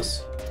it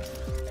is.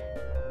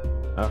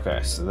 Okay,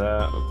 so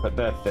that we'll put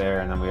that there,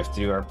 and then we have to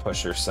do our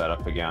pusher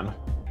setup again.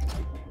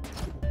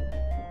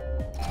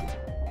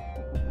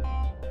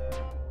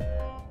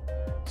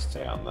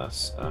 Stay on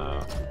this.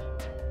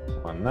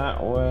 One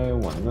that way,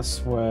 one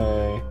this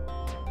way.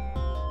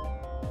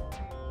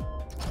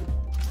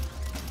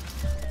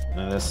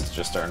 And this is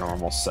just our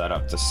normal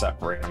setup to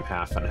separate them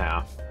half and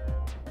half.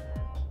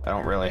 I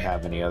don't really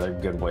have any other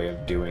good way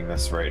of doing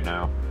this right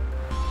now.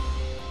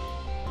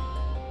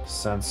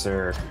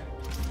 Sensor.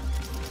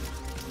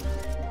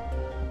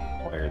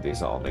 Wire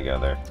these all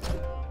together.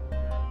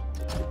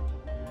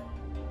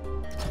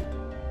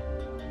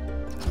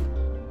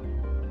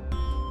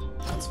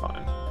 That's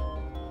fine.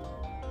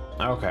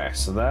 Okay,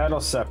 so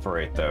that'll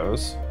separate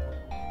those.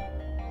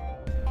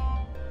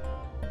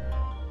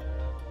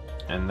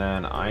 And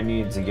then I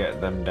need to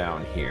get them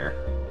down here.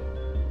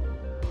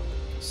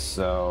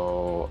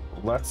 So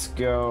let's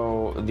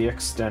go the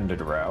extended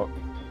route.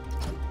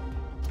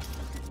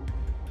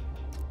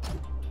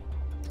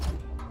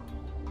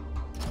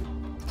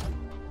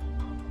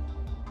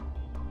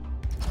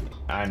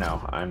 I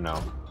know, I know.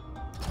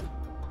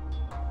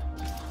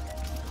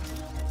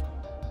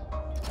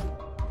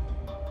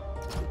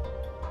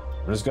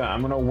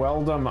 I'm gonna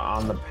weld them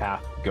on the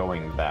path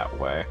going that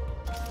way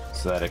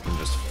so that it can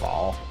just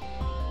fall.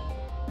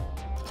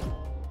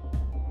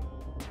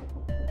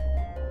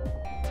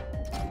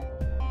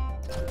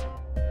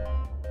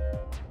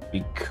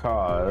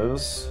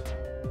 Because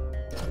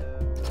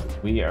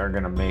we are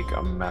gonna make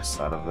a mess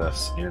out of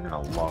this, and you're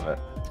gonna love it.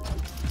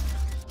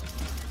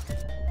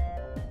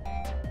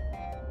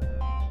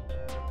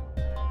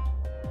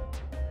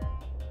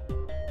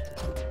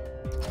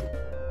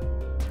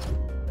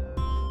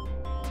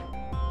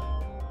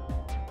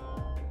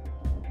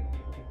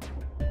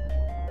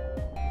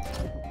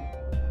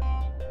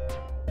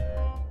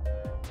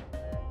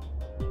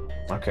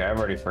 Okay, I've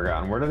already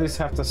forgotten. Where do these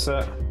have to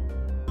sit?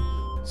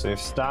 So you have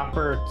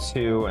stopper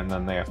 2, and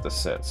then they have to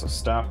sit. So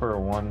stopper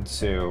 1,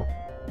 2.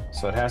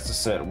 So it has to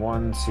sit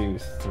 1, 2,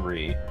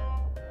 3.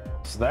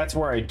 So that's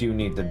where I do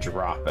need to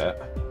drop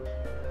it.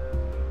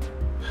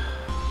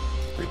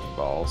 Freaking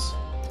balls.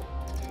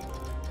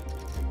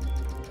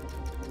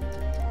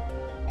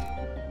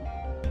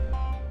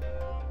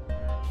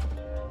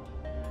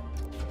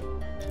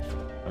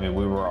 I mean,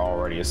 we were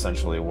already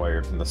essentially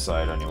wired from the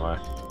side anyway.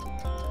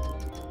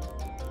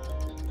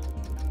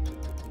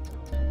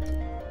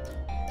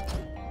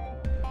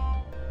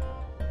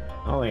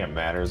 I don't think it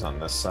matters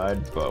on this side,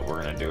 but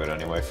we're gonna do it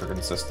anyway for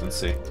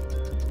consistency.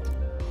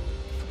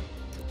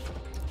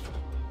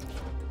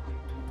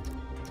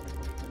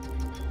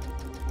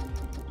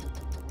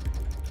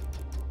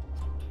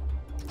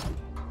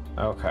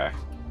 Okay.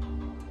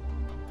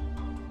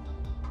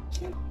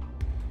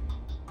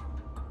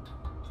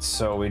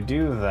 So we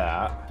do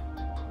that.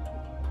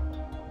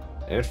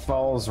 It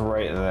falls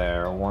right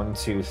there. 1,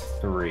 2,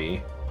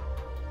 3.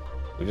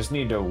 We just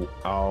need to...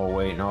 Oh,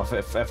 wait. No,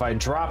 if I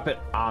drop it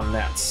on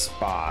that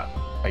spot,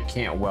 I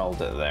can't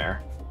weld it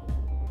there.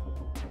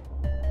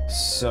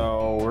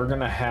 So we're going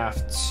to have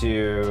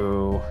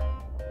to...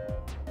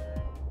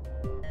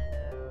 I'm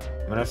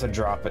going to have to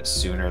drop it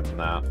sooner than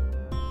that.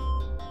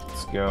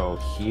 Let's go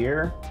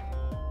here.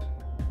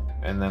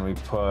 And then we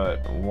put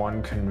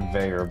one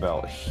conveyor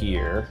belt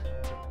here.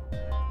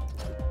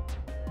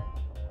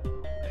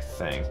 I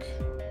think.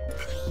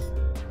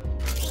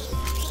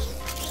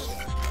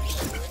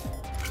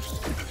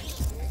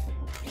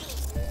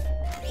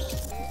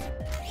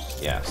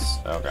 Yes,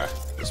 okay.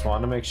 Just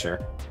wanted to make sure.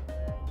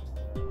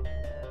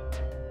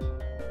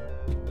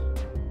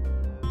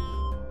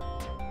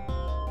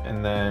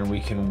 And then we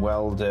can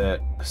weld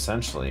it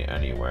essentially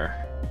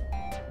anywhere.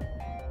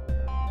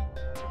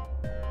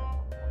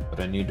 But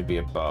I need to be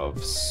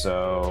above,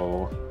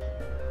 so...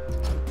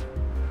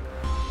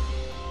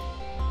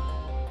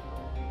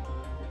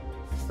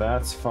 If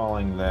that's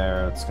falling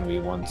there, it's gonna be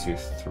 1, 2,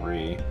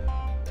 3.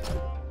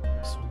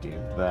 So we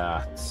do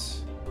that.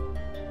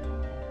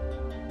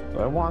 Do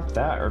I want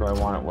that, or do I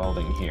want it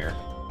welding here?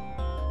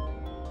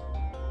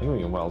 I think we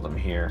can weld them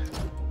here.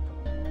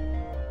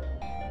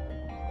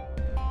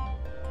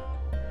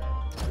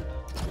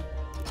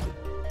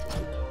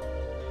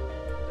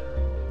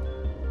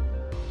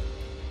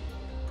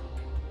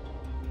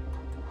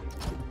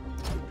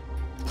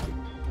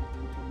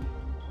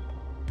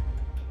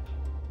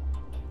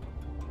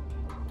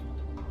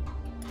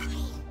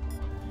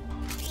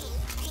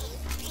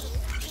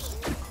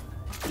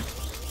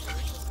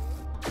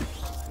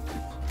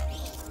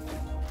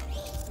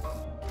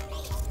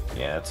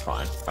 Yeah, that's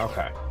fine.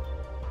 Okay.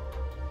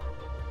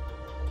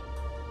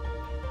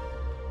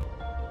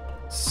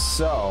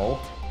 So,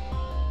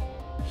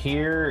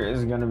 here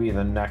is going to be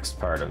the next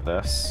part of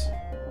this.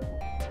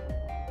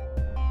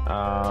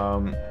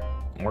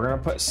 We're going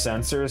to put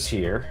sensors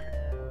here.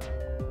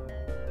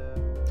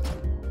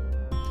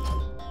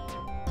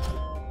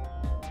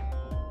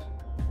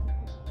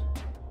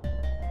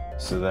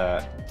 So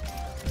that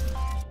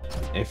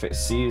if it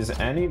sees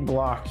any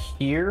block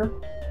here,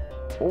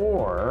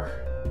 or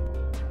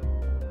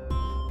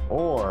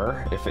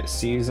if it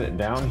sees it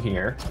down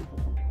here,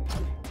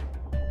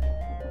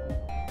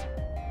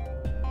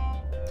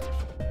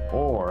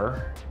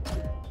 or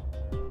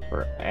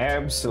for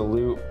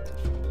absolute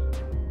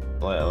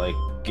like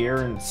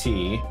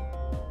guarantee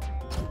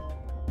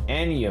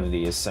any of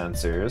these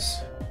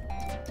sensors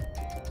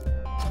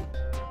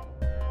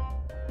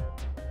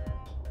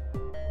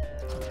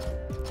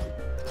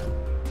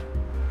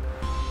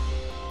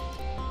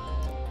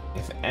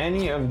if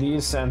any of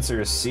these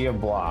sensors see a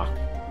block,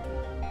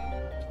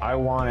 I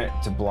want it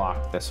to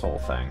block this whole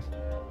thing.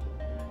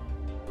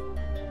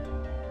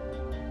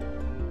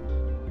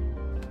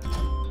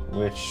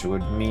 Which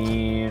would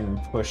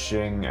mean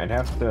pushing... I'd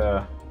have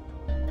to...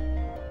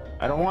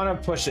 I don't want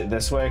to push it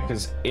this way,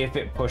 because if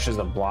it pushes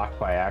a block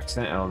by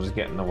accident, it'll just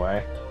get in the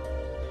way.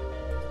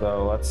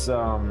 So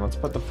let's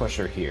put the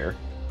pusher here.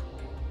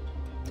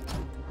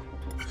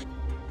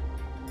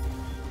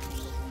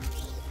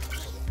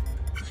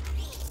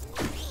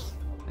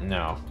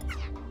 No.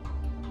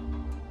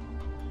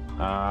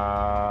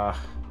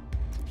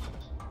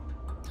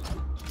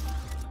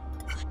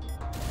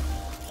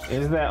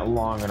 Is that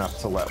long enough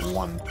to let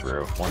one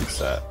through? One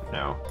set?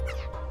 No.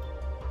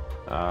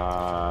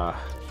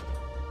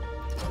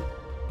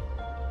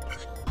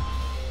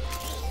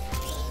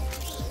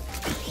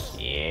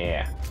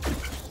 Yeah.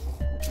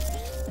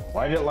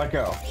 Why did it let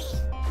go?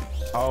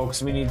 Oh,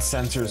 because we need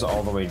sensors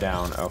all the way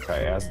down.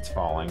 Okay, as it's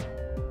falling.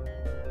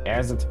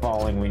 As it's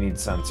falling, we need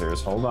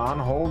sensors. Hold on,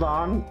 hold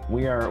on.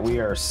 We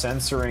are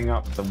censoring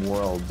up the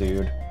world,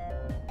 dude.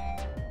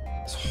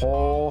 This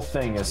whole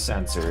thing is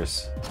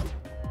sensors.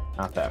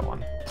 Not that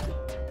one.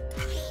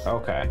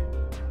 Okay.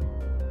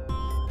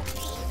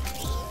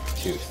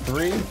 2,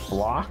 3,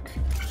 block.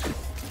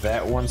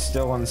 That one's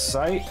still in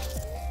sight.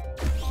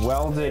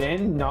 Weld it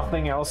in,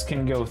 nothing else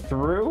can go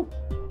through.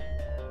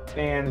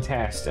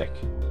 Fantastic.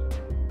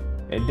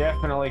 It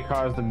definitely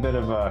caused a bit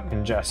of a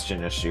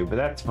congestion issue, but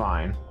that's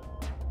fine.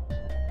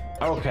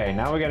 Okay,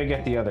 now we gotta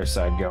get the other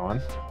side going.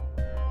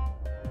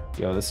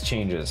 Yo, this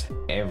changes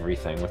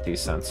everything with these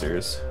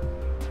sensors.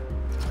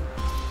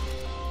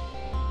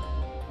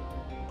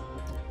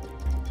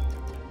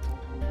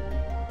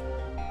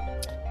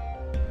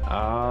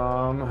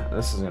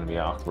 This is gonna be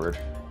awkward.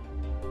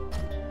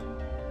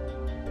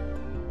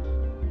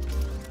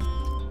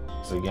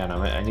 So again,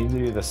 I need to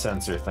do the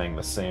sensor thing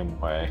the same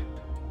way.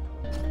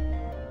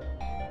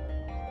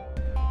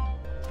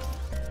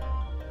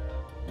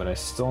 But I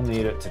still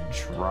need it to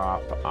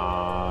drop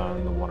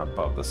on the one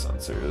above the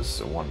sensors,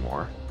 so one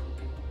more.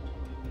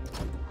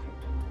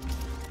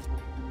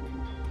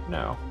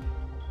 No.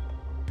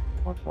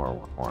 One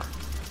more.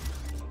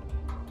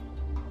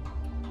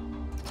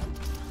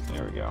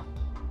 There we go.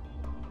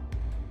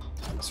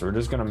 So we're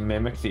just gonna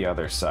mimic the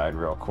other side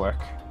real quick.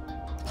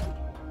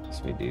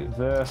 So we do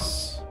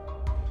this.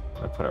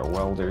 I'm gonna put our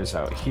welders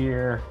out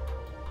here.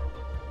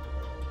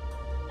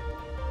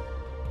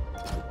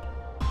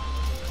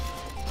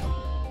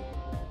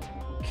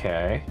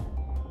 Okay.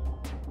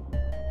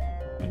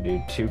 And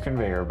do 2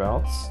 conveyor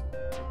belts.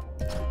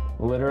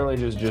 Literally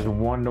just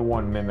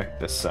one-to-one mimic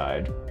this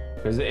side.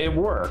 Because it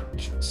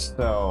worked.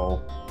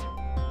 So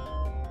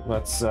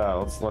let's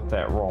let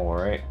that roll,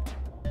 right?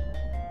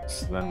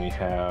 So then we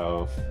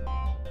have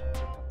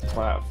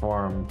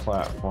platform,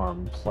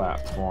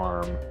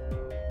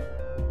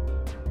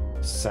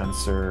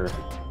 sensor.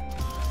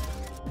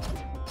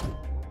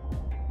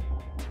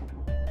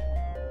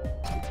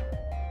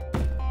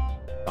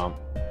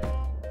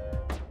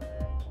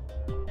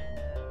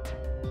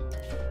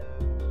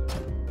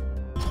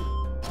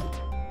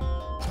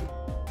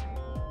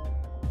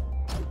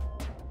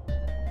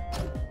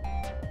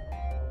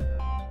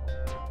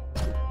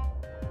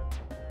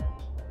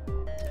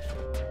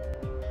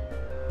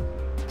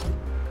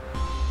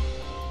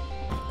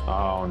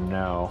 Oh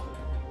no.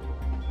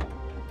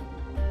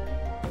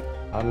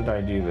 How did I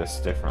do this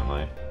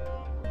differently?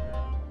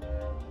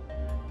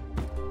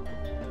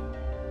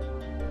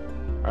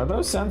 Are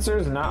those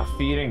sensors not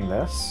feeding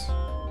this?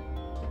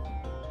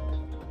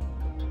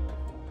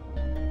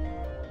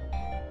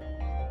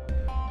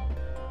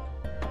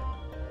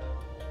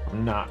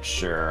 I'm not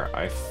sure.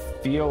 I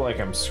feel like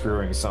I'm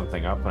screwing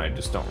something up and I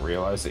just don't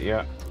realize it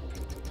yet.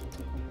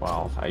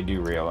 Well, I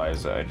do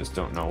realize it, I just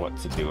don't know what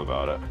to do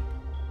about it.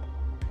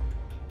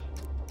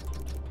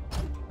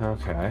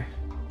 Okay.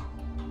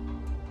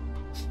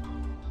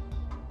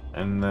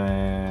 And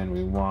then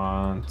we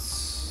want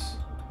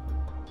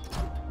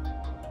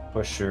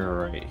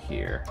pusher right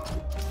here.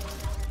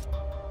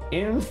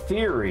 In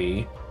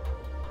theory,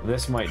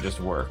 this might just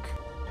work.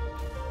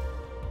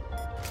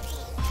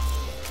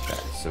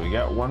 Okay, so we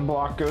got one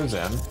block goes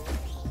in,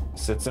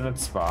 sits in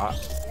its spot.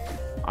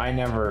 I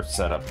never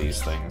set up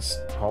these things.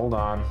 Hold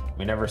on,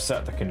 we never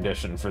set the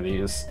condition for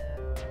these.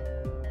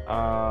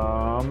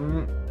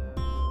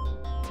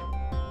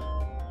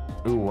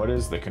 Ooh, what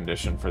is the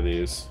condition for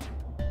these?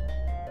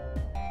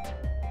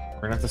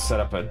 We're gonna have to set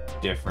up a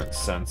different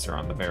sensor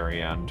on the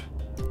very end.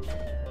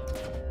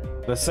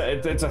 It's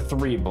a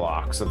 3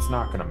 block, so it's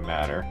not gonna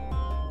matter.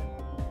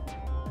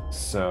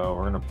 So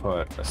we're gonna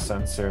put a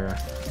sensor.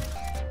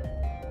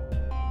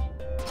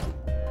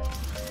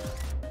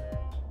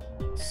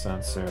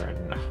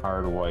 And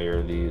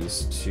hardwire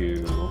these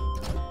to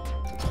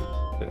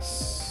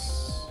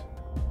this.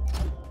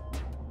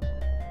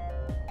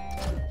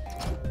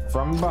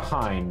 From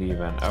behind,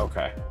 even.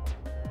 Okay.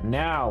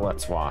 Now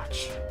let's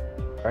watch.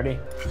 Ready?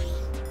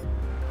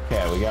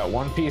 Okay, we got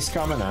one piece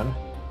coming in.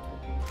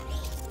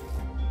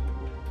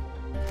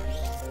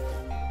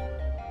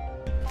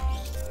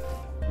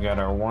 We got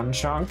our one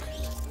chunk.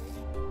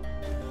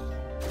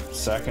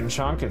 Second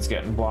chunk, it's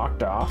getting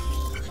blocked off.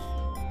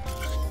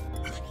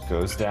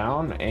 Goes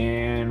down,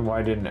 and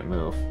why didn't it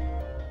move?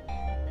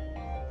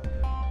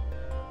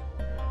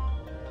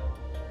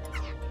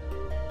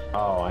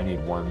 Oh, I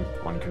need one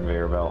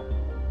conveyor belt.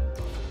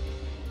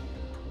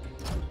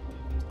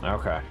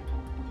 Okay.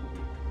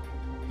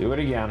 Do it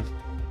again.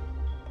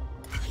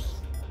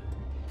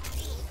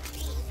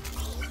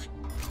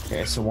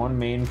 Okay, so one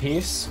main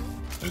piece.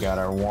 We got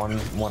our one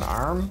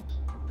arm.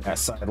 That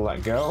side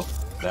let go.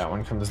 That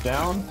one comes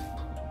down.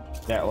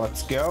 That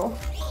lets go.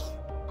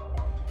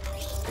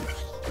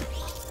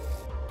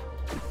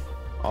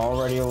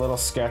 Already a little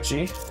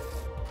sketchy.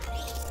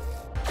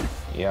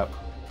 Yep.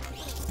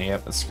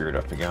 Yep, it's screwed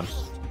up again.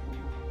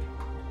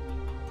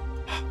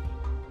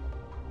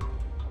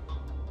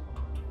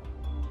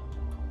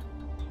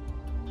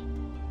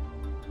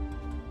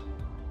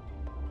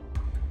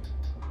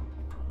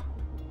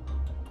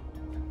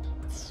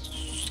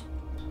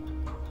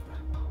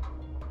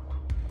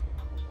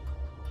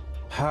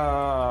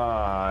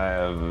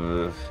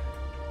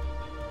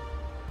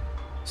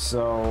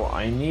 So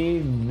I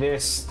need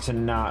this to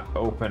not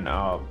open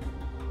up.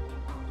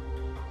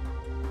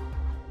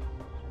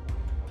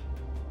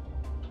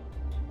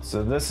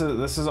 So this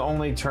is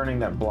only turning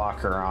that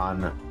blocker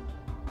on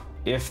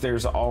if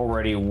there's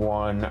already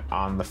one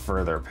on the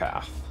further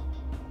path.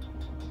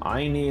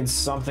 I need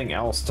something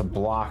else to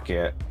block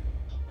it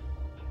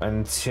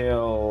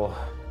until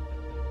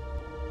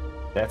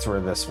that's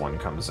where this one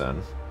comes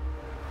in.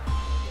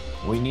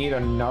 We need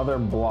another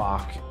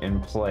block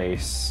in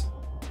place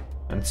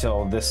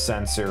until this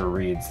sensor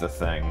reads the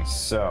thing.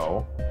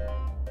 So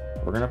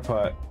we're gonna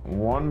put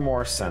one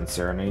more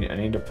sensor. I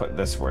need to put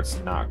this where it's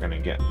not gonna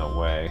get in the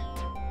way.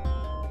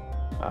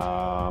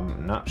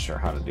 Not sure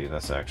how to do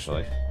this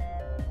actually.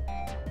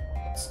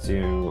 Let's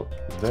do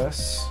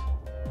this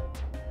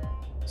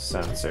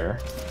sensor.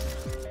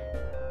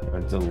 I'm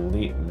gonna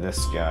delete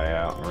this guy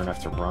out. We're gonna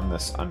have to run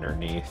this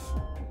underneath.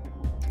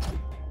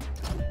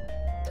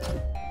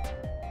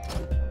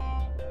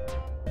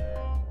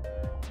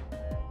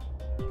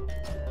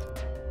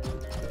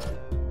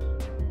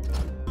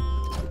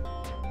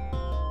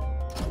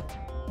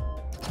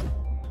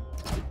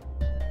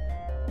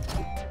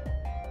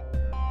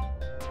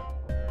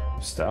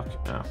 Stuck?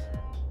 No.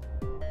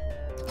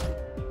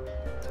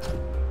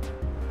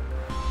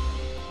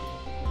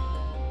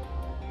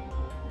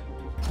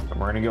 And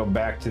we're gonna go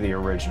back to the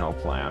original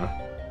plan,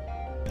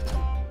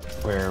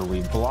 where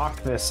we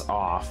block this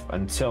off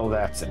until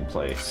that's in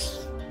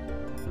place.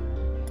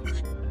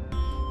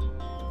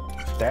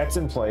 That's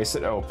in place,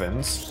 it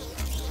opens.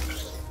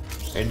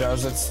 It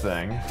does its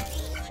thing.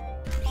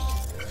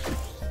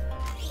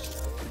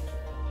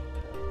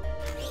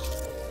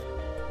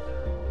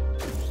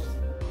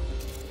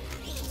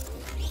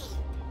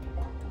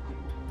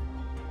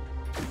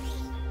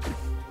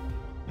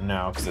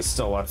 No, because it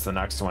still lets the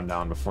next one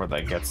down before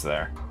that gets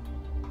there.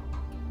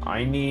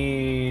 I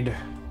need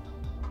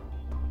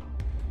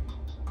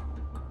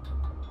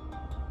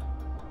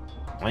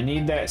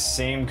that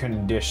same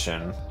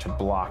condition to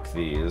block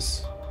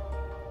these.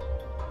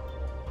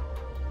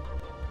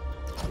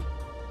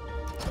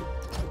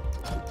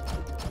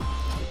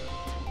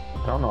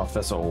 I don't know if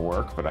this will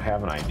work, but I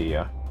have an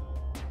idea.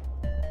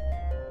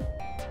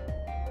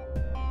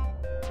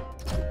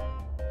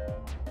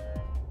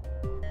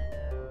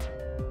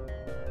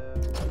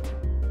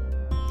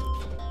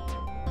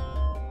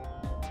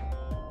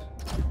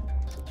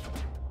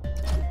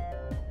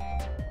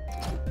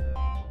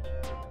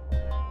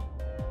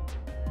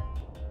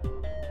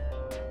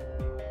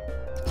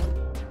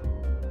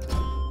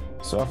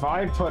 So if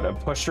I put a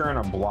pusher and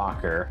a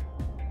blocker,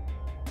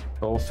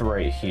 both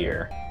right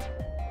here,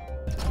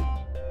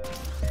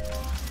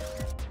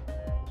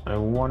 I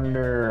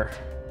wonder...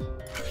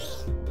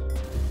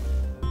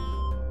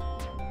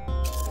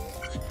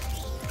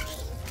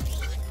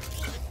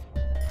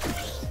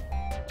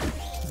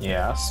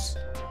 Yes.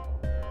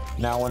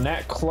 Now when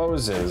that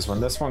closes, when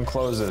this one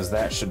closes,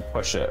 that should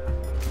push it.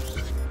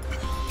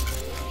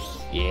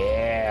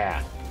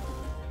 Yeah!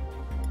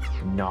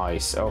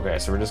 Nice. Okay,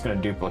 so we're just gonna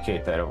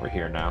duplicate that over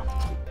here now.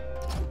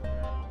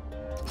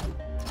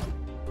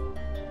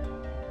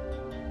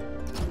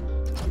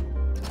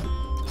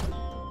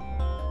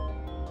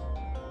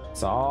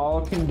 It's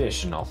all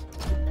conditional.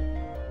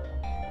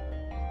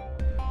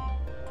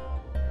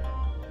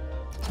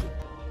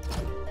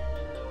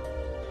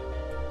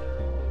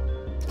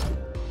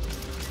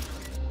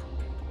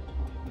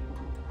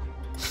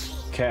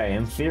 Okay,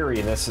 in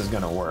theory, this is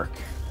gonna work.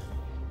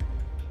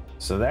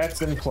 So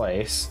that's in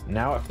place.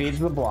 Now it feeds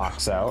the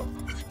blocks out.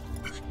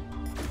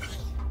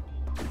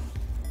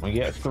 We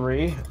get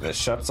 3. That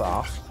shuts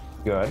off.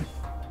 Good.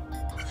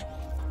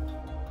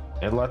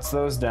 It lets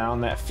those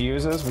down. That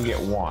fuses. We get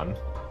 1.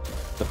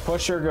 The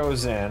pusher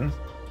goes in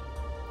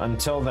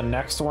until the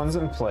next one's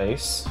in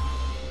place.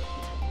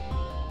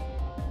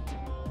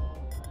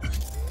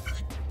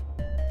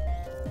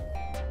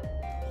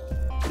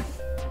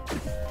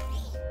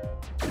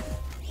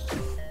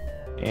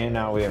 And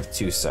now we have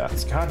 2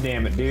 sets. God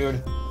damn it, dude.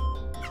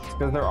 It's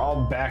because they're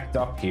all backed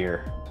up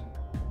here.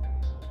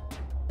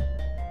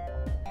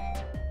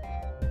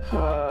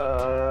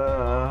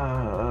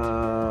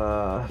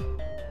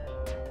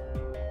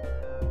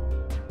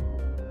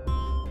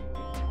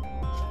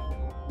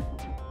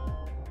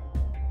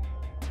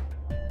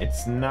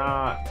 It's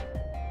not...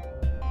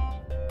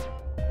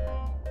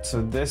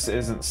 So this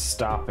isn't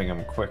stopping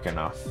them quick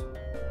enough.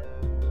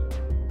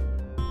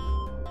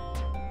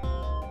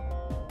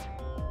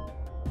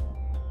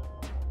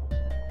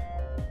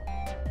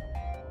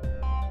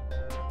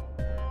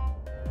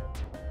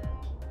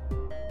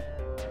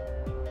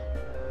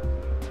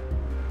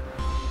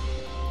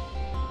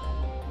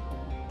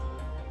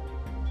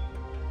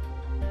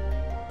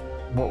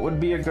 What would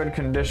be a good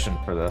condition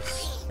for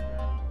this?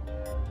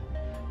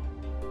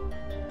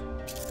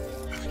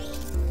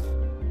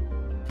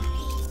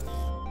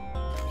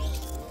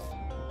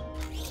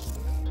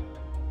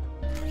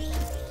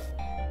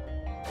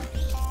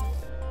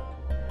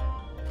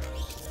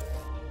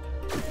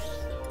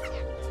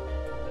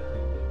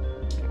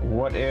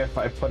 What if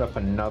I put up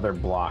another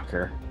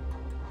blocker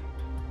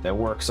that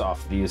works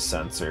off these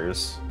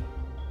sensors?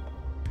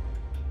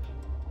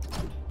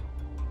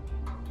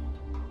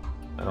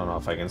 I don't know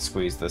if I can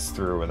squeeze this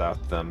through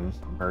without them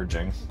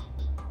merging.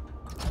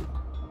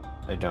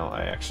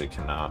 I actually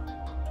cannot.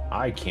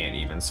 I can't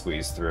even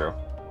squeeze through.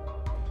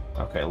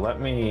 Okay, let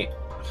me...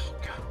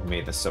 God, we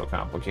made this so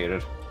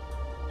complicated.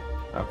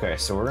 Okay,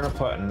 so we're gonna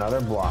put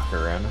another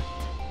blocker in.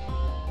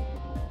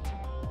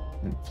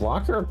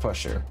 Blocker or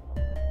pusher?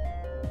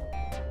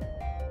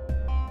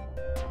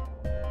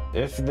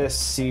 If this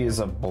sees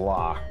a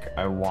block,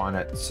 I want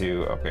it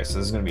to... Okay, so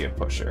this is gonna be a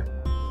pusher.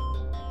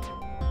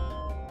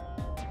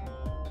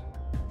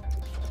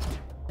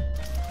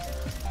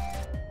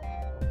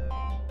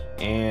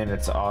 And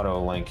it's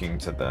auto-linking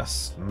to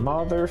this.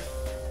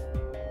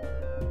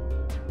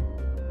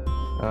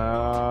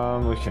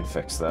 We can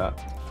fix that.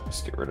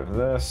 Just get rid of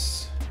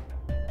this.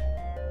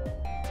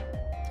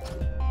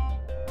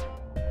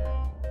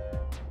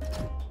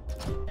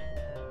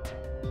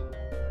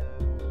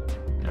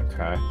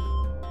 Okay.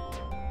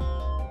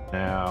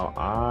 Now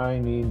I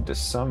need to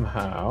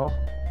somehow...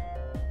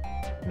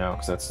 No,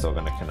 because that's still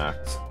gonna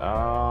connect.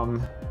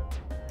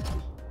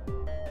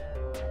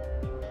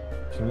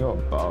 Can you go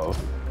above,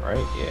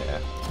 right? Yeah.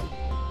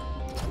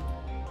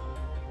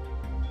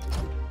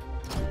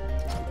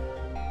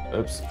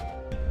 Oops.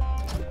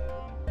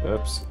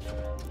 Oops.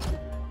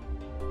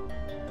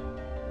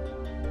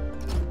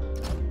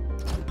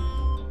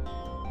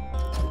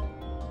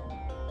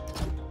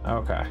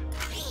 Okay.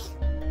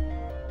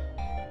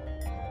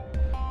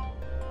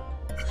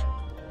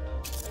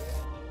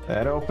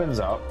 That opens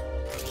up.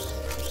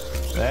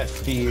 That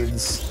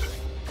feeds.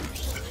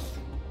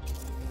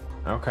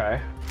 Okay.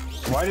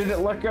 Why did it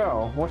let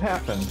go? What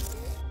happened?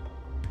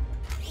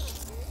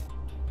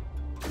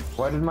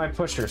 Why did my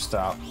pusher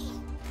stop?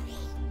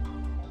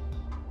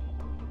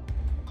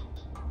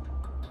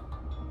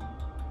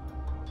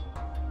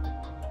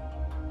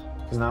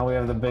 Because now we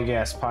have the big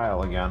ass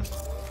pile again.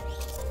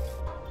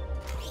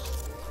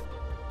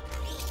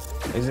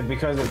 Is it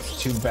because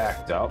it's too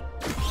backed up?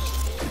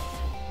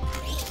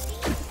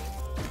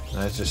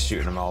 And it's just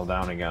shooting them all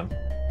down again.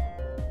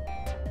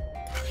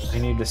 I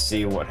need to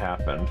see what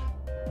happened.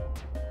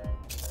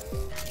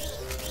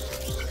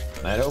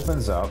 That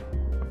opens up.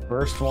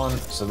 First one,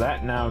 so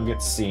that now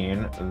gets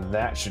seen.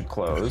 That should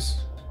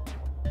close.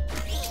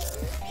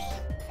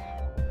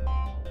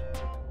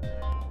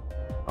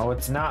 Oh,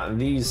 it's not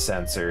these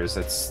sensors,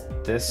 it's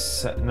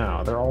this.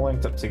 No, they're all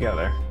linked up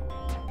together.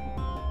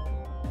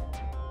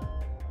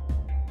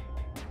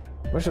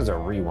 Wish there's a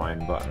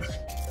rewind button.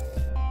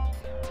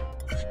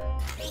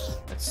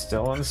 It's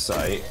still in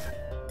sight.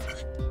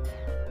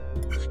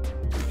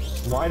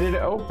 Why did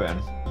it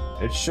open?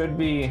 It should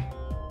be...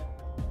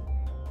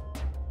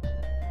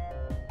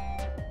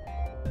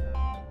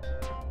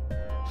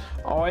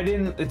 Oh, I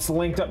didn't... It's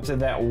linked up to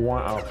that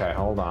one... Okay,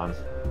 hold on.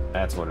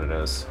 That's what it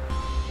is.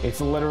 It's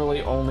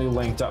literally only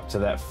linked up to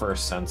that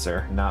first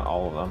sensor, not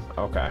all of them.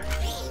 Okay.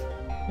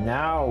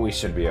 Now we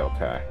should be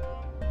okay.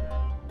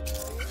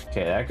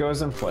 Okay, that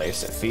goes in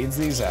place. It feeds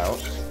these out.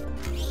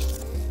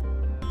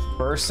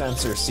 First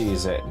sensor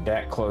sees it.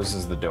 That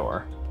closes the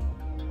door.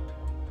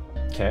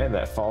 Okay,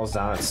 that falls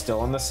down. It's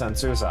still in the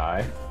sensor's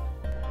eye.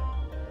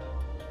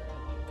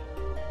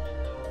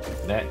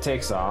 That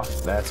takes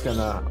off. That's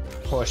gonna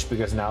push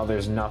because now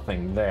there's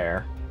nothing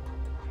there.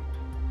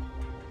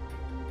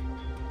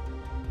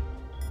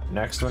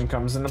 Next one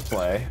comes into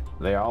play.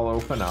 They all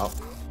open up.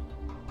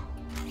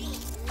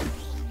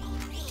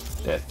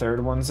 That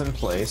third one's in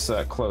place, so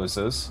that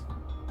closes.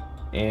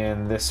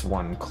 And this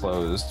one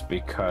closed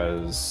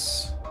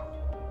because...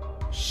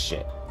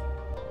 Shit.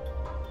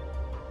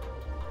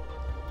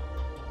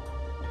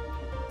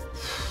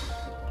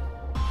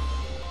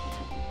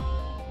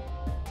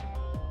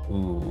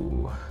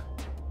 Ooh.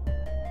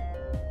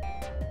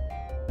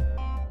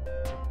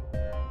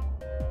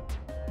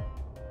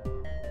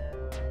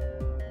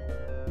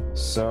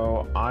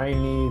 So I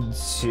need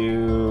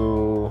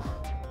to...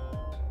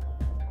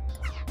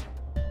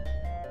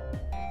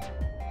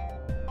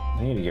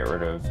 I need to get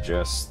rid of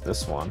just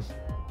this one,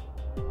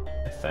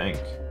 I think.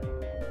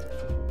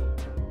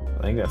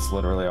 I think that's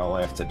literally all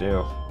I have to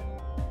do.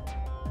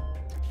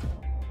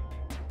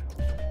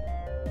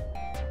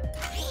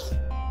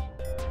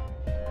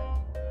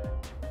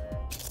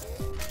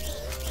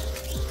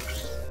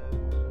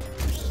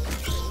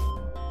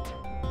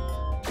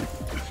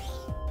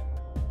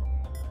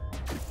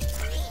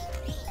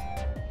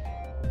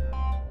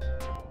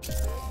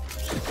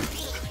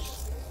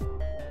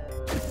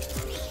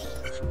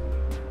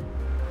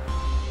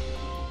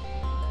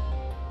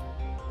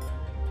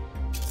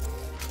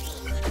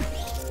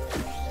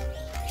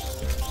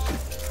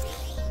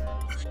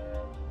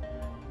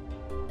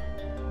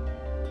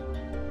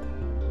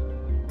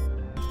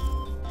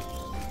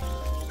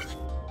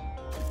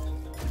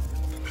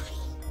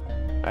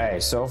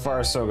 Hey, so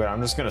far so good.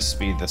 I'm just gonna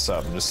speed this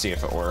up and just see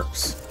if it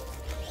works.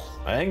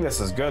 I think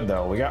this is good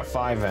though. We got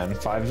 5 in,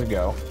 5 to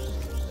go.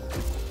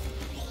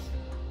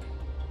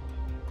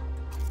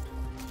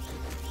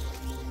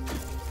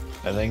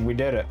 I think we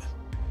did it.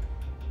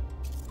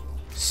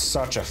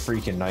 Such a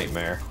freaking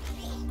nightmare.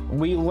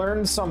 We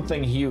learned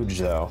something huge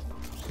though.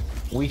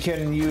 We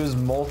can use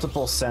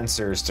multiple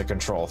sensors to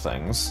control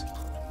things.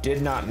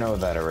 Did not know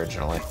that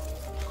originally.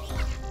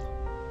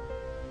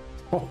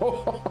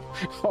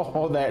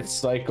 Oh, that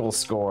cycle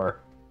score.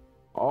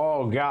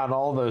 Oh god,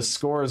 all those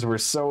scores were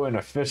so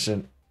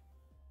inefficient.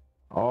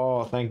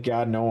 Oh, thank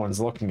god no one's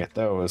looking at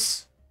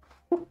those.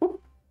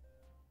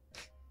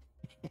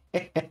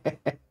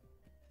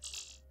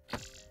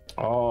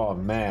 Oh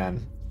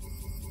man.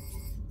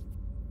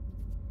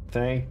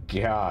 Thank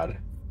god.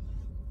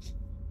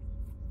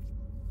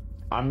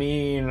 I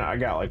mean, I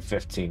got like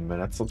 15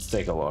 minutes. Let's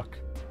take a look.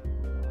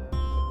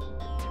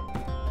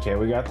 Okay,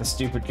 we got the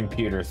stupid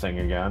computer thing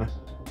again.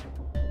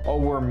 Oh,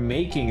 we're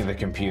making the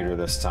computer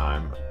this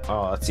time.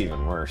 Oh, that's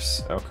even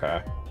worse.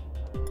 Okay.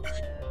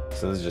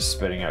 So this is just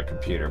spitting out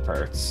computer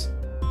parts.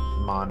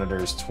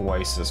 Monitors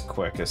twice as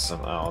quick as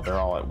some... Oh, they're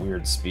all at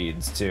weird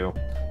speeds, too.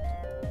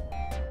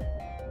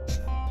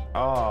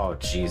 Oh,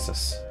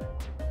 Jesus.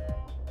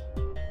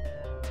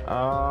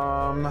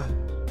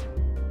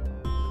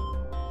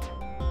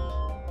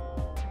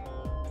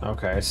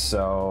 Okay,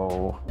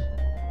 so...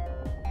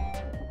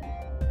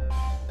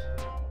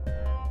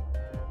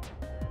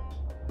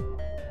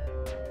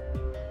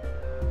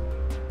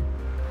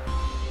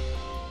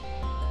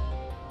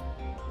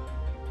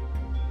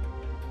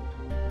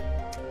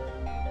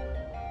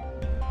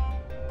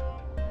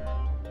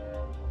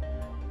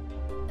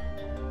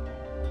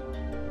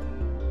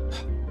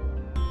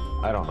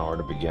 I don't know where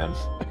to begin.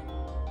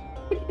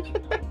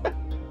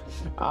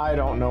 I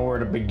don't know where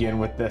to begin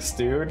with this,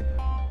 dude.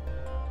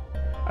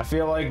 I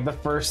feel like the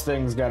first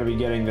thing's got to be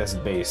getting this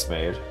base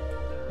made.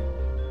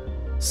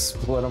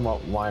 Split them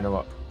up, line them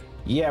up.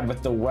 Yeah,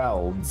 but the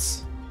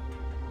welds.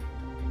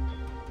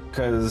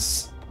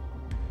 Because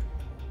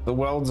the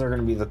welds are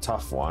going to be the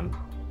tough one.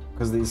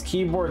 Because these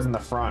keyboards in the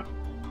front,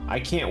 I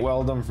can't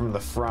weld them from the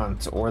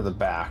front or the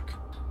back.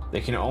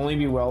 They can only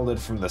be welded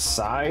from the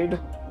side,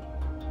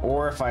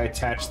 or if I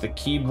attach the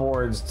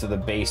keyboards to the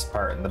base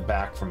part in the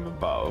back from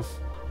above.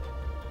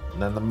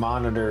 And then the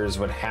monitors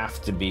would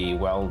have to be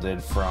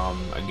welded from,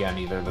 again,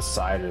 either the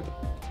side or the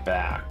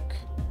back.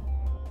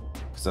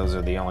 Because those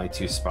are the only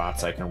two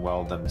spots I can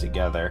weld them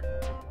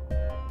together.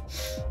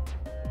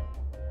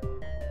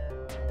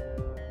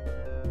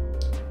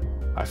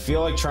 I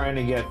feel like trying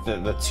to get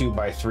the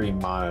 2x3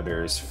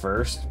 monitors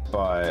first,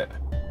 but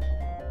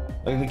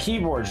like the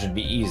keyboard should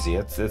be easy.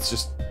 It's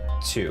just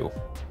 2.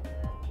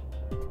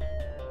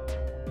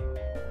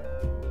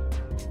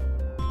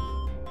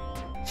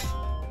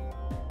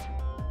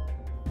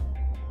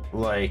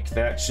 Like,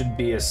 that should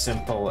be as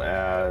simple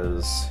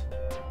as...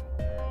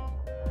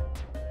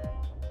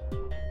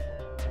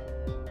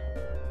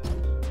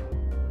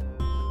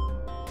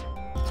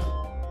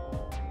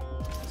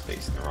 It's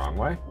facing the wrong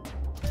way.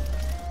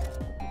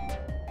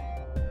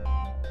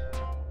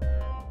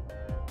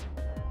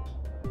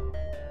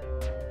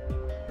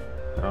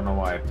 I don't know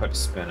why I put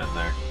spin in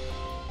there.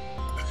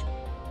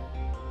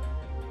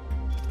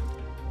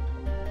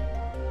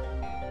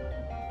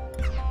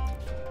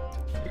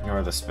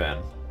 Ignore the spin.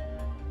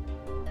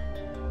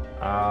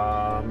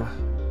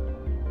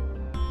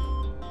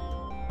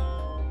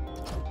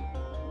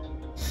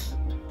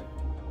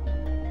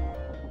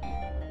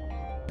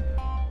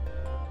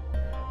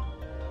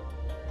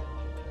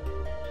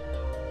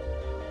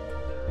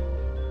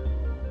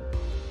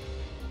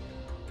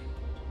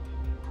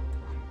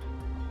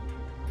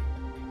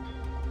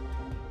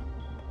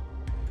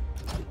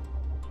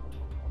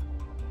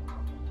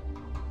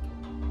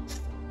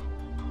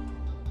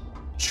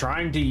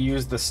 Trying to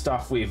use the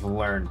stuff we've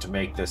learned to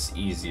make this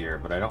easier,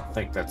 but I don't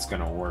think that's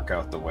going to work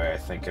out the way I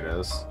think it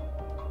is.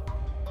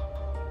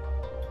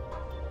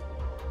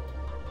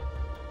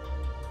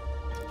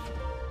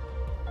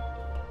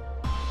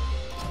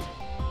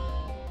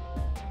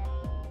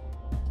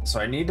 So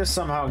I need to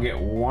somehow get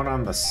one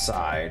on the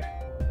side.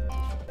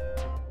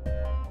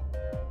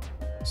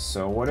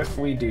 So what if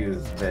we do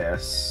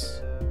this?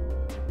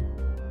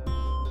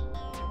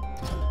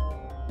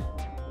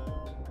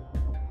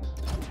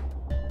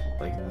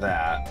 Like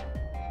that.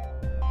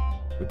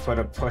 We put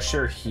a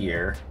pusher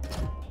here.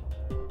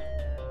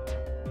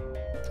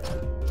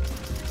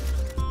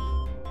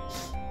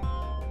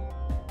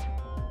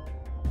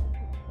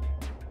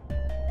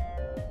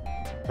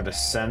 Put a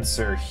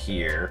sensor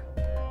here.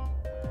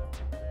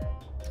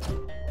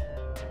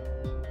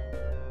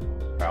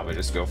 Probably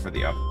just go for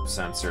the up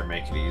sensor,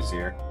 make it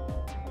easier.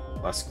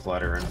 Less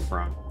clutter in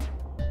front.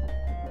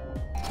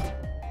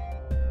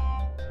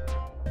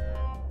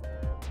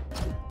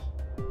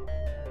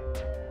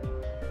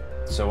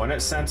 So when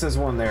it senses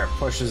one there, it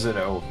pushes it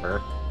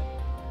over.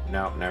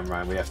 No, never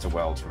mind. We have to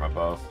weld from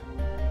above.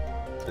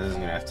 This is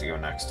going to have to go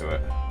next to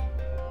it.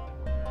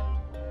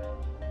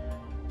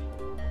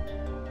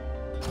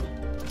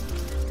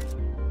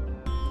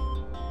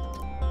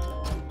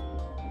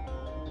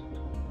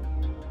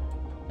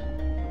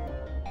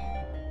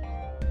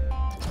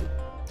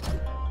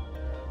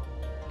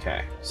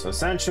 Okay, so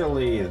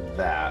essentially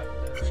that.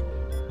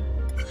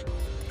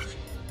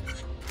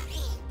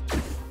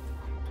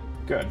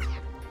 Good.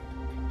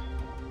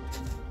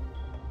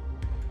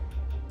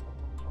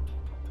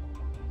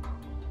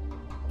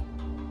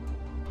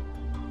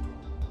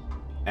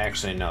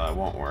 Actually, no, that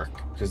won't work,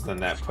 because then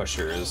that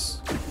pusher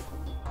is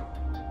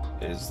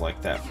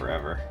like that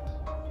forever.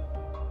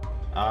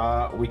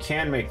 We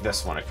can make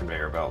this one a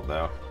conveyor belt,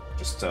 though.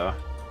 Just,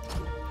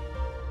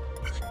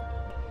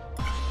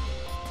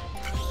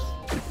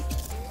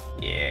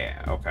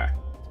 yeah, okay.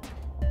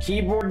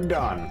 Keyboard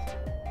done.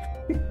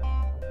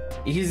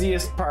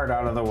 Easiest part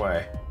out of the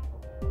way.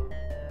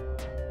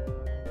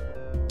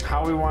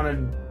 How we want to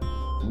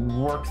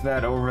work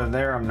that over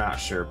there, I'm not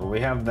sure, but we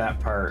have that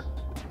part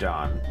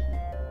done.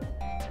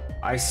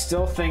 I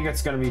still think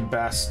it's going to be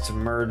best to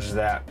merge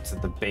that to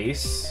the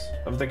base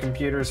of the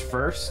computers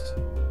first.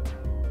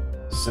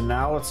 So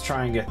now let's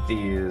try and get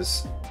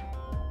these.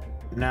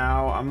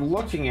 Now, I'm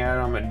looking at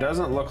them. It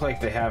doesn't look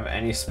like they have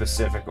any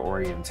specific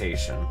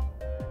orientation.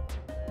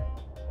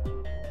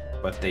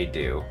 But they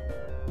do.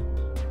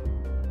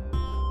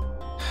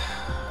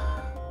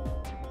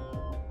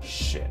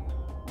 Shit.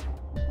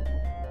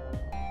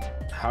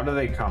 How do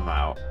they come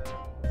out?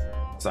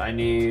 So I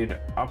need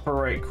upper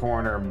right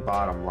corner,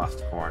 bottom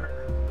left corner.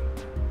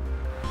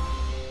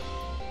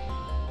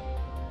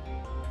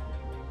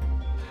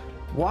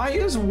 Why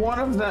is one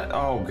of the...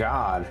 Oh,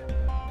 God.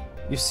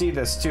 You see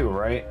this too,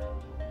 right?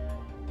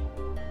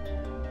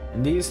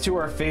 These two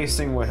are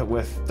facing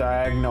with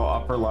diagonal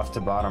upper left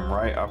to bottom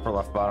right, upper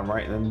left, bottom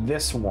right, and then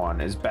this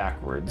one is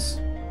backwards.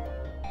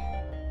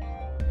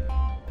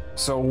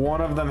 So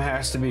one of them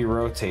has to be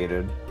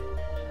rotated.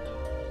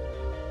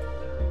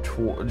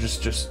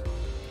 Just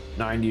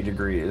 90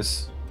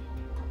 degrees.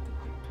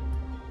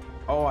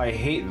 Oh, I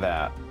hate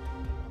that.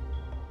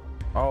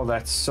 Oh,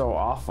 that's so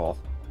awful.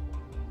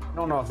 I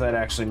don't know if that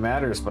actually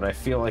matters, but I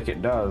feel like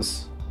it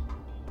does.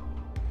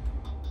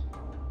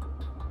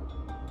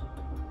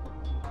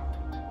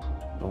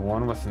 The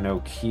one with no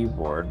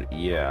keyboard,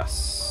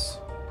 yes.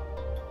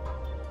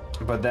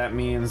 But that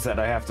means that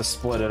I have to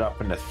split it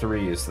up into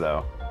threes,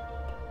 though.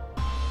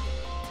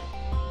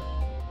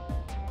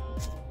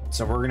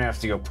 So we're gonna have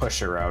to go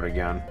pusher out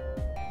again.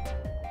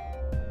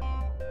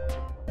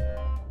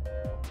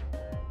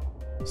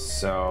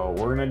 So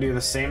we're gonna do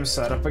the same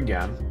setup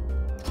again.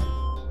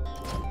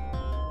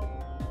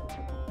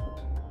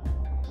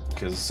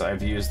 Because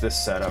I've used this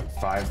setup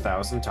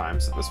 5,000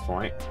 times at this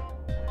point.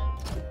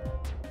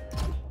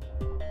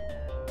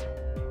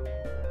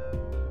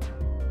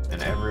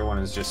 And everyone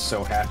is just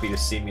so happy to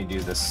see me do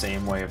the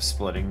same way of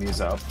splitting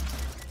these up.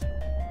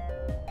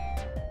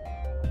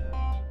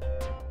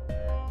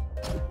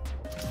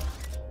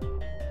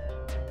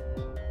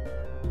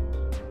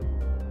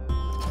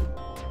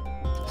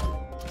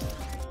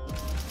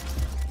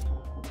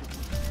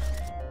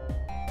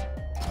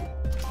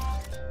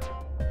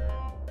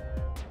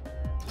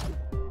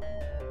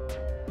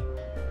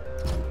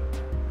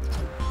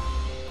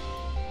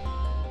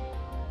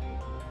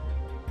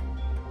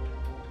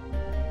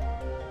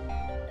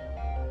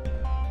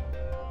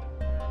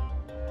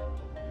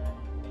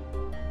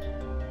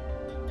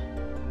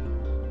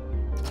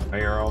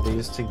 Fire all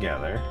these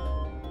together.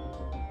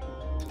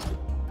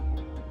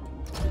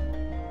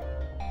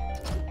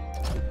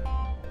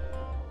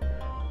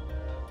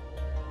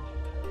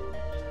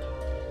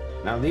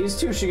 Now these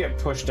two should get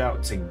pushed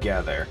out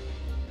together.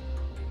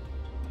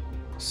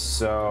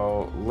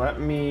 So let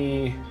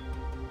me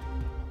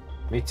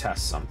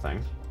test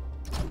something.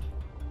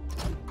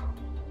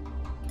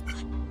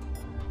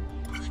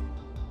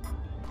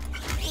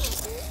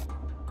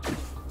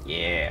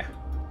 Yeah.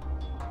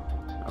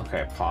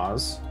 Okay,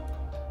 pause.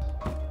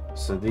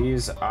 So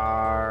these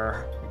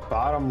are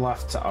bottom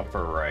left to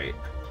upper right.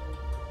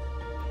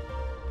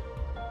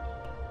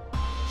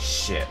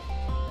 Shit.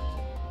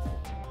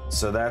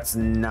 So that's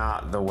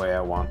not the way I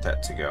want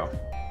that to go.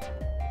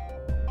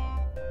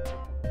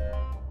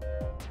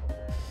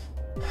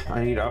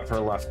 I need upper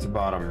left to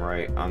bottom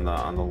right on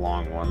the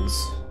long ones.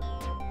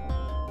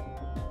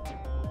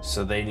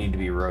 So they need to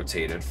be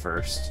rotated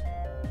first.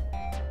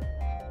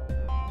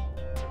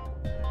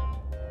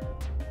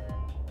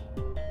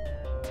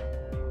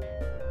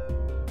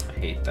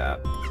 Hate that.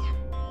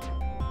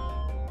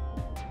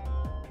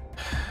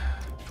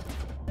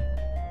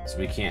 So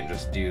we can't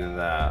just do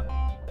that.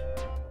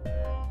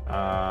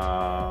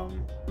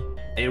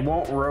 It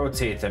won't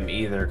rotate them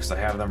either because I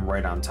have them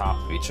right on top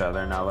of each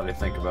other now that I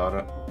think about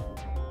it.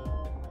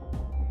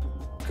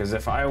 Because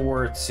if I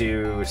were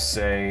to,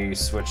 say,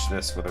 switch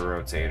this with a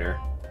rotator.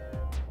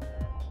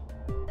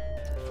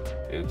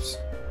 Oops.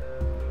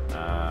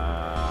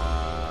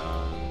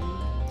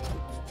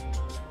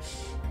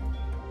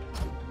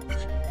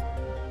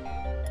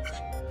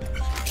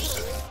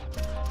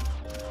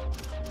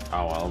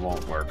 Oh, well, it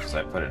won't work because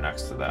I put it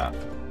next to that.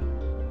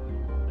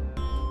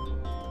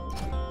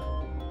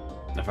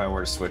 If I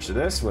were to switch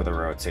this with a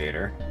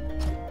rotator,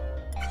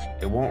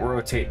 it won't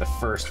rotate the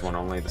first one,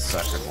 only the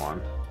second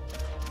one.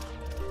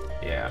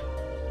 Yeah.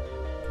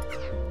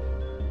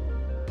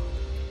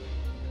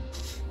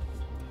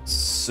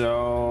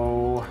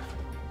 So...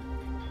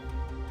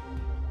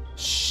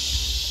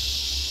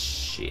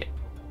 Shit.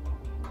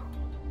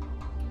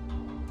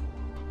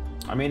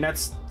 I mean,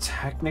 that's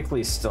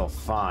technically still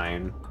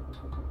fine.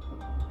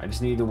 I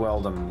just need to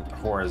weld them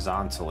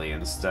horizontally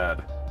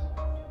instead.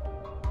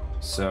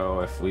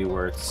 So if we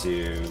were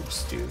to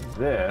just do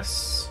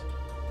this...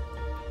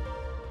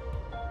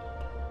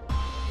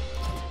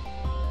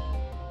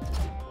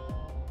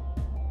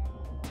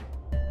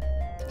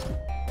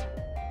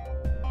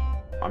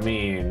 I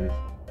mean,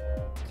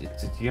 do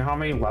you know how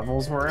many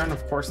levels we're in?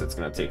 Of course it's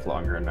going to take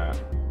longer than that.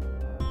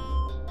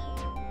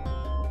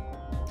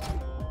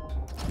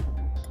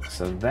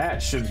 So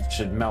that should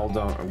weld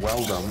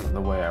them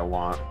the way I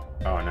want.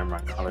 Oh, never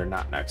mind. Now they're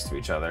not next to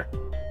each other.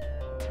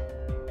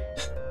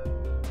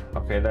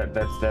 Okay,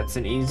 that's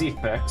an easy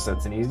fix.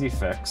 That's an easy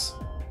fix.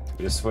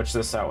 You just switch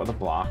this out with a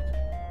block.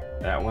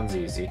 That one's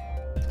easy.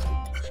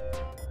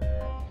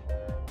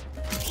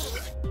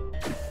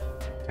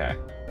 Okay.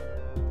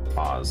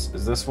 Pause.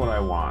 Is this what I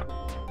want?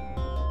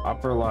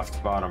 Upper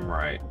left, bottom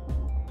right.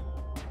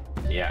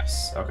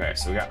 Yes. Okay,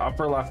 so we got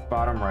upper left,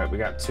 bottom right. We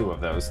got 2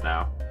 of those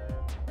now.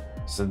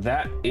 So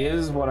that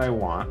is what I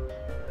want.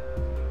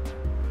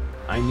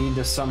 I need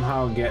to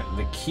somehow get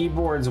the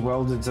keyboards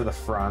welded to the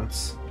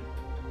front.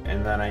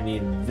 And then I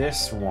need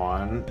this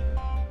one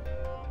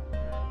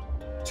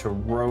to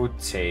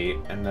rotate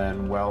and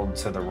then weld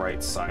to the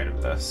right side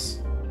of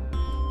this.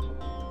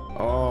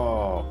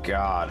 Oh,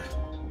 God.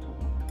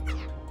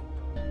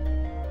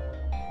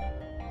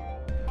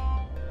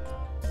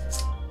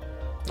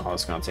 Oh,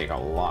 it's gonna take a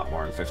lot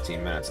more than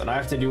 15 minutes. And I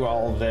have to do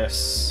all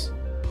this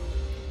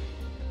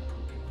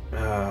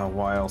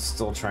while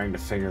still trying to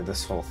figure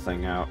this whole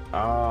thing out.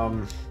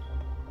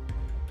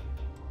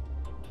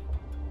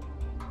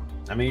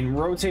 I mean,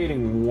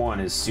 rotating 1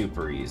 is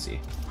super easy.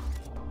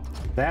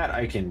 That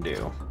I can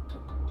do.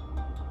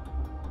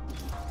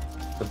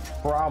 The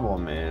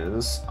problem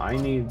is, I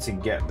need to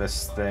get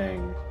this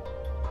thing...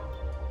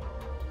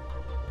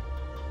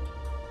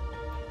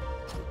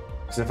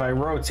 Because if I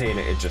rotate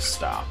it, it just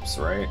stops,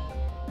 right?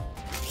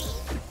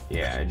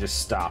 Yeah, it just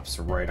stops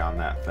right on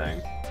that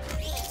thing.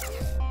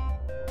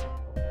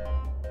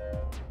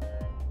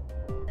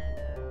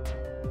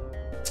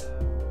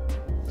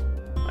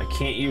 I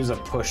can't use a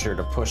pusher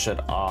to push it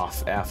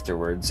off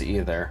afterwards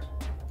either.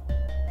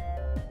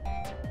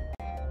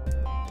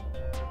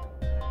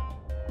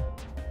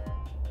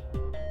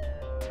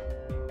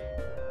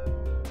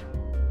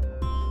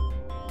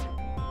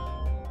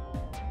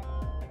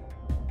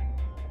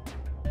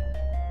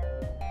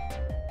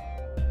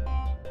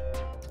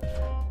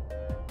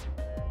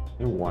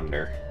 I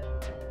wonder.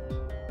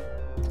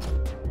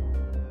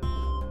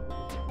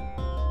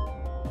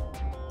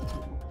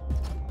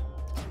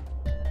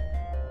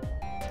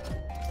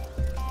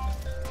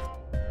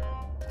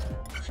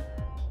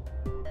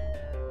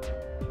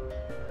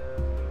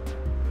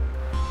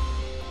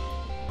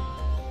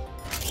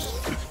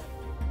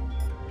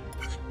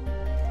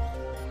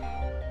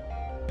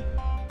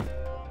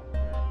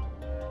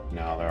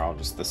 No, they're all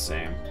just the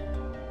same.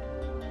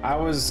 I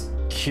was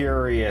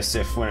curious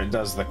if when it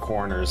does the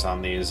corners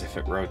on these, if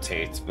it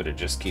rotates, but it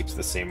just keeps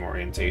the same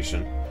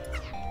orientation.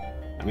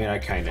 I mean, I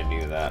kind of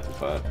knew that,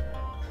 but...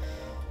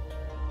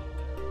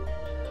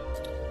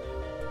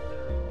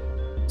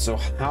 So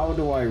how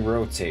do I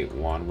rotate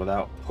one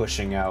without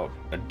pushing out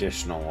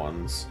additional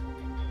ones?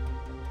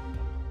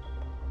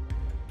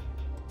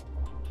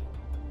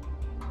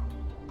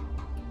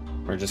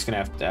 We're just gonna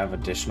have to have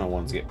additional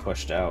ones get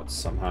pushed out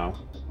somehow.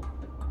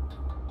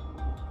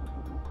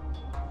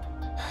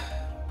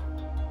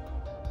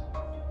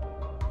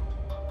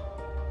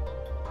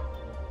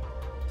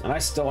 And I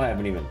still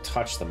haven't even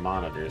touched the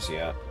monitors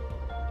yet.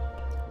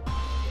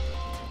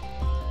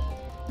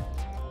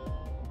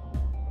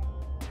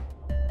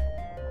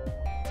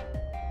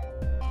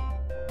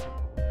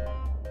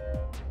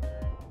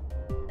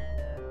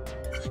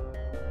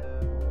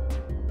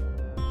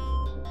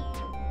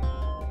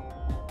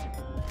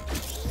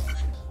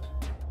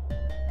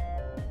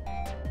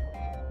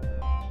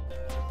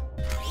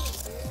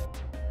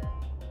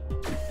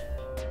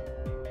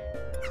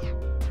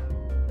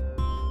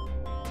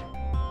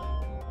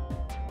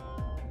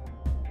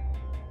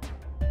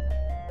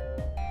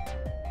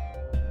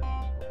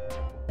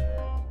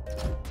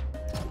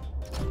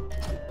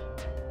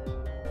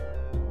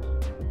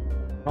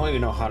 I don't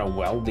even know how to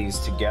weld these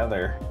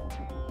together,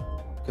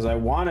 because I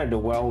wanted to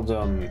weld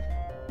them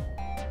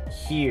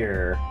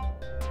here,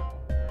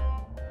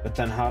 but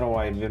then how do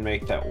I even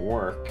make that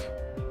work?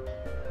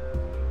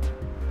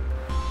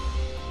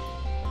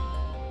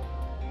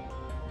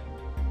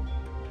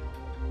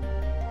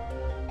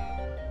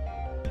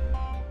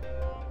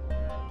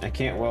 I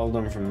can't weld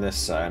them from this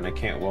side, and I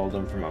can't weld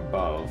them from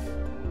above,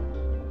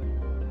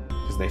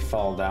 because they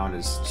fall down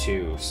as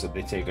 2, so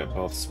they take up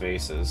both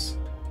spaces.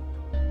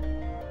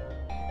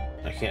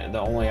 I can't, the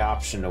only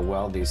option to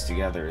weld these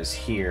together is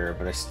here,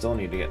 but I still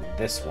need to get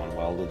this one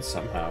welded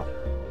somehow.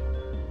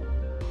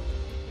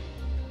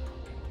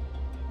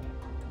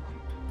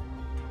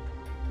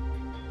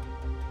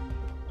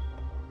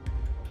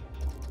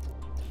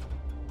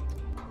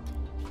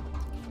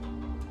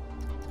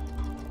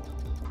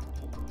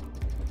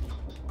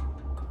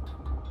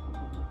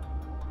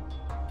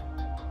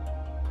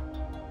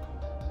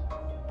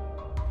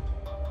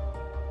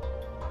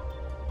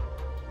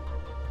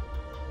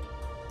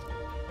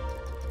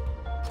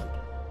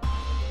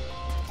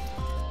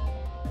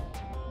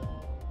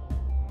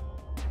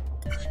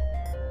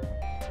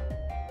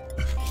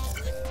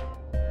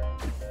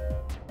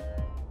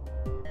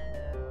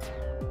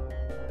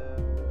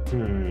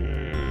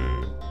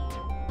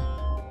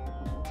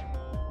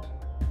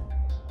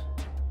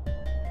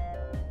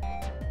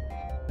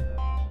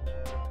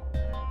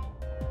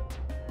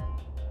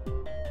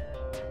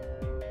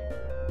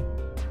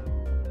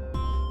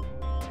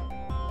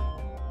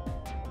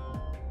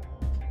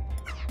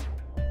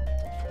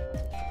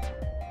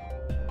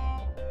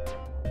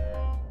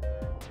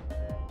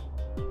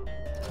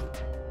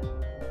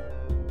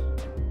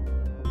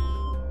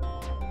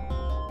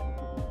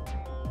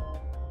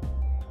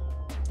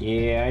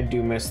 Yeah, I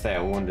do miss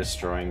that one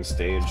destroying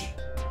stage.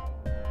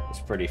 It's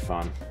pretty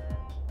fun.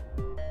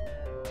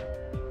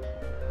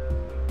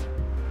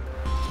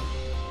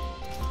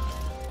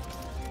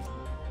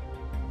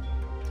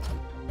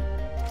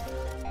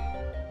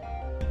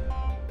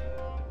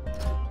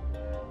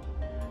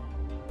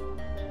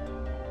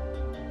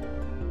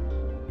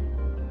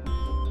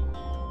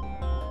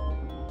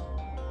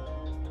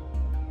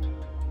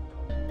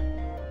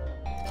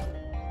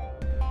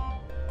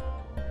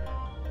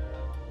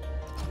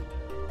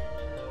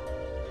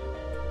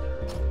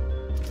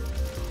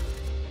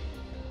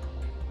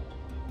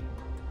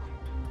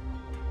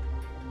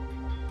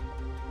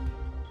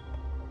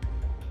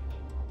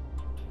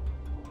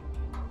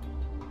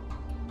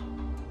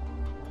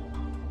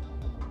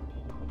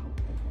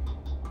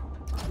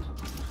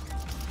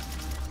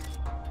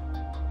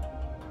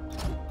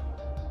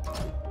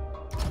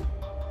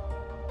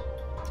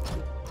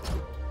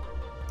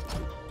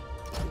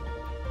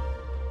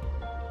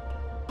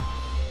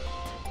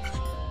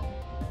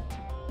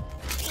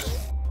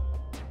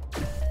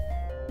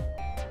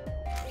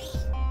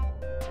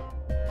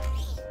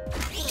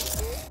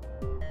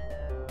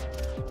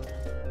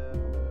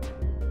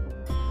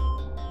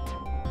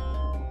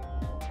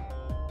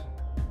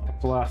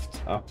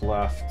 Up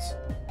left,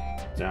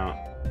 down.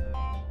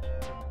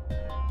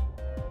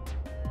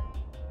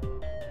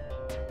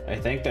 I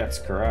think that's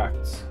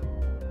correct.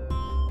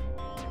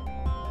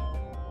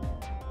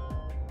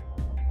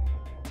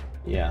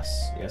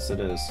 Yes it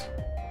is.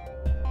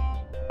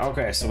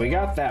 Okay, so we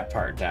got that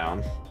part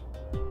down.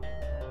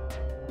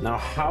 Now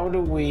how do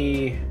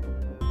we...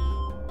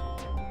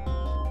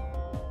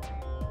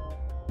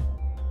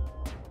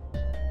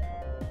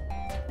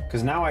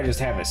 Because now I just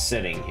have it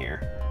sitting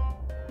here.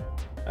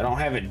 I don't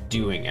have it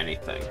doing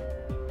anything.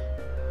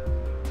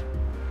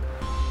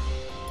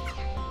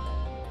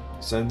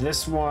 So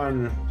this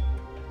one...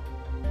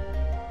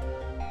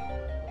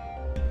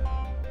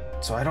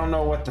 So I don't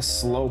know what the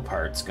slow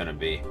part's gonna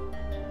be.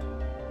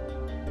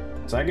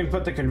 So I can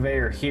put the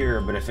conveyor here,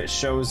 but if it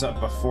shows up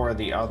before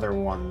the other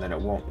one, then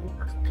it won't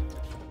work.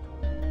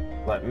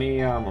 Let me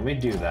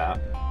do that.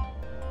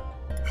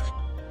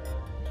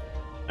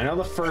 I know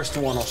the first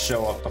one will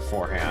show up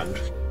beforehand.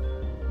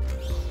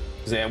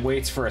 Because it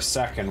waits for a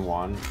second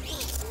one.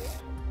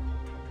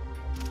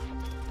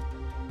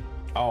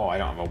 Oh, I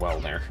don't have a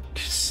welder.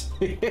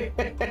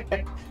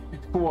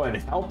 Would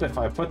help if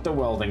I put the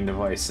welding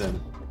device in.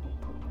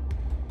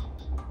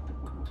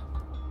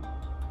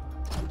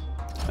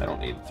 I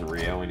don't need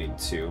 3, I only need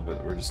 2,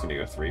 but we're just gonna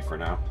go 3 for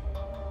now.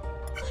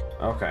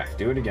 Okay,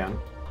 do it again.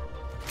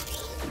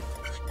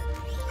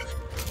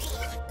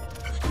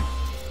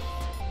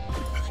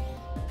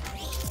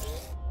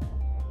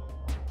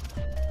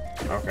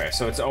 Okay,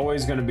 so it's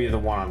always going to be the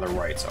one on the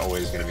right. It's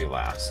always going to be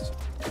last.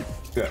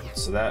 Good.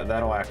 So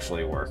that'll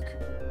actually work.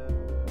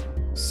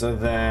 So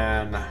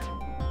then...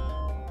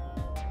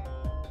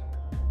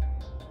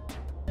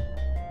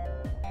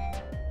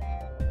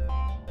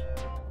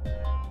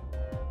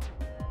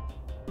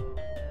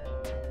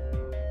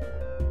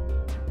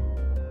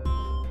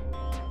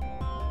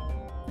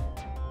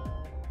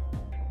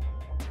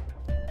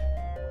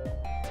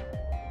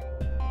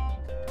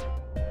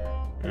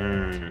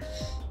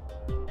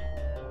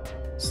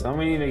 So then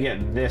we need to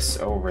get this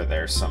over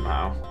there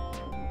somehow.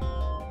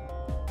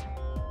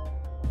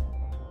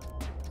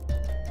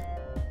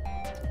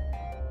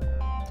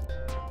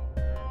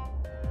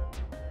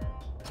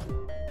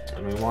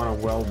 And we want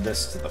to weld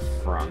this to the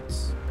front.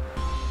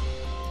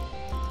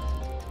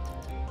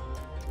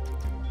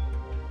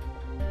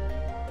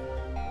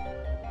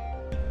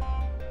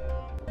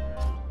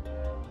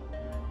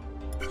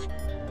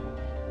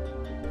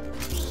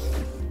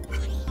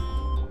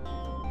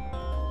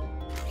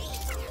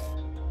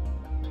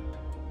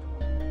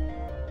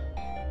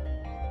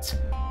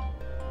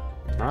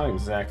 Not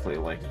exactly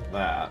like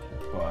that,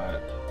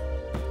 but...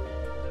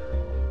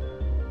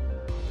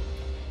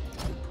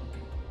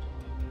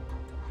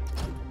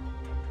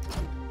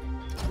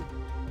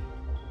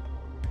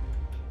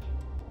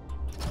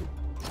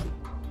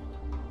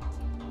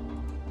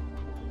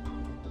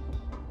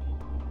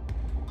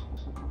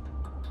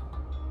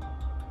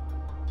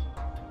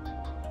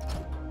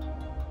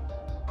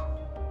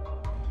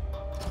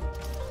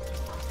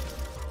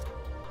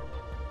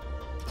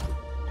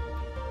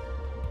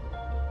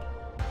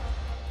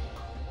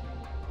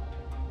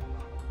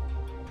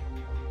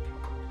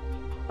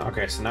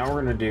 Okay, so now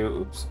we're gonna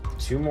do,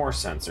 2 more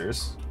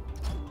sensors.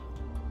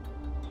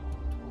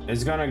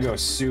 It's gonna go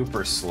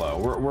super slow.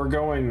 We're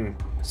going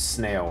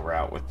snail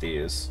route with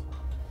these.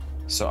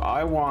 So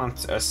I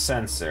want a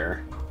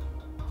sensor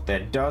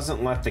that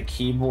doesn't let the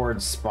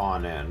keyboard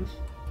spawn in.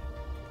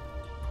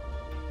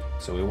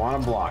 So we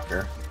want a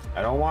blocker.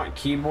 I don't want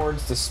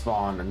keyboards to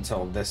spawn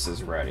until this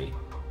is ready.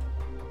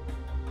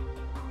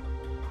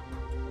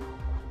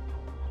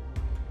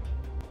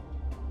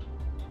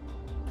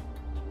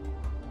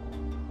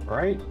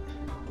 Right?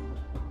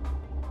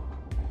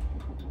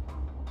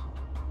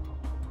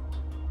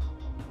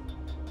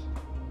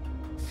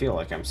 I feel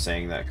like I'm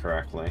saying that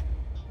correctly.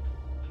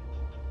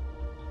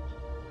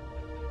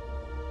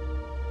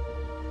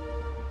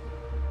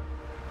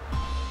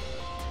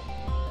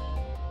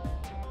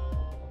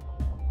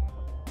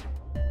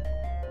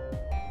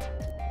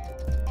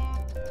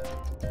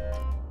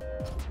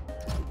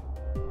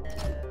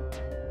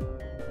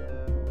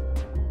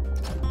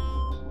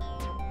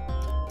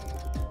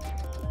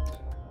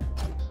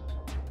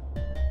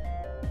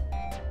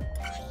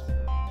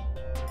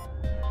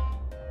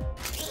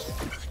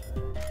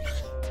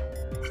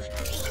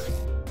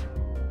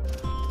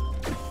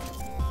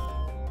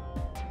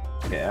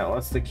 Okay, that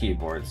lets the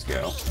keyboards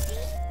go.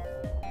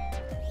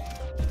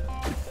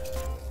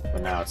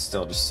 But now it's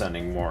still just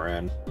sending more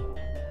in.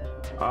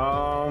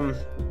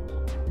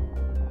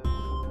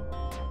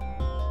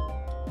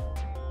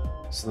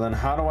 So then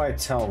how do I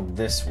tell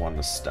this one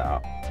to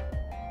stop?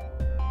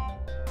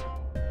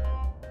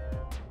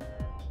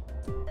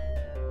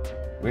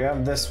 We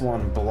have this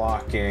one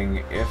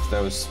blocking if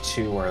those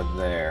two are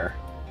there.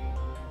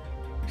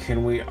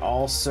 Can we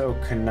also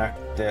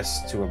connect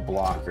this to a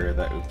blocker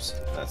that, oops,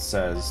 that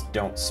says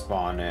don't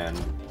spawn in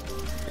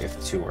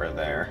if two are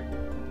there?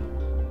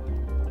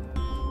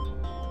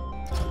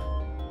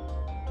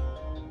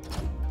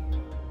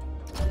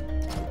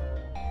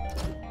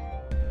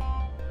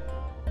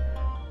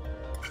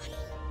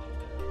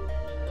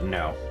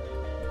 No.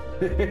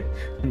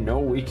 No,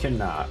 we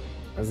cannot.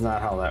 That's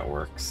not how that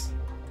works.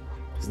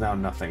 Because now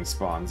nothing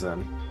spawns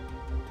in.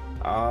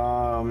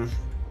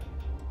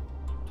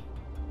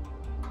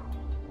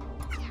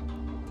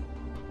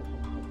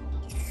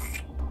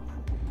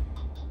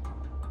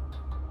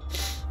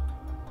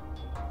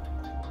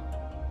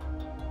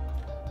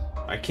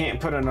 I can't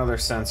put another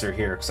sensor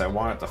here because I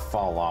want it to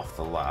fall off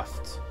the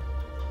left.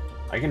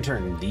 I can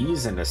turn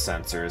these into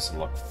sensors and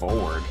look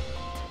forward.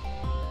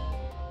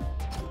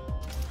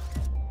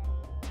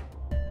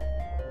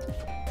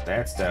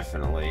 That's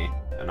definitely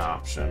an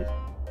option.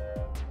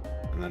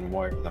 And then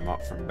wire them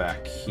up from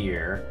back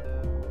here.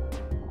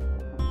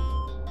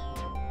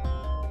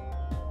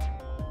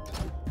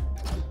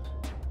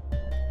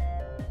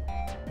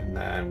 And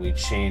then we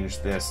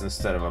change this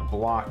instead of a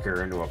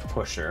blocker into a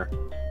pusher.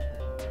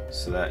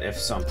 So that if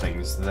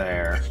something's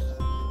there,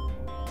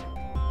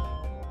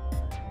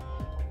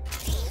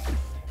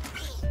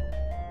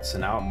 so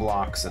now it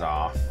blocks it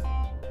off,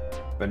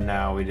 but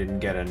now we didn't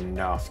get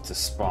enough to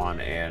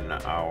spawn in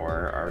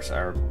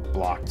our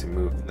block to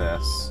move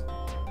this.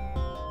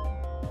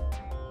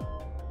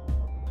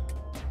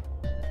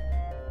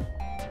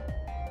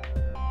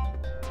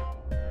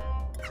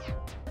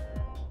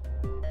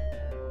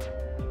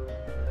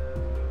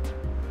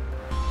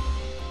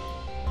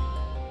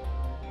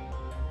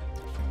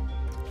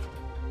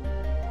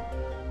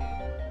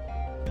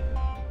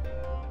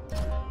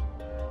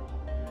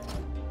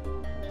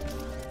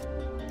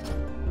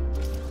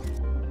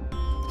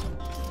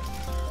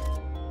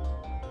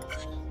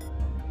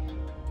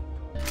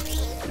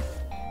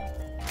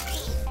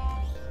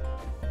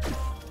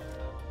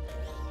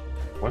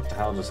 What the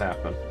hell just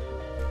happened?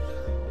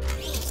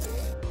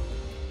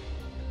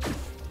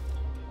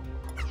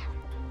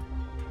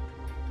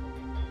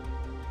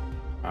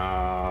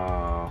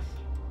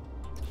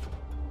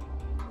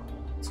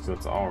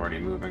 It's already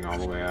moving all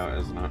the way out,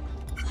 isn't it?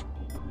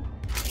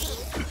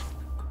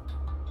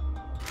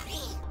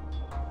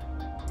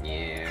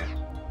 Yeah.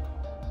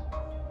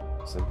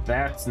 So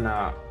that's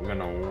not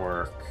gonna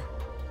work.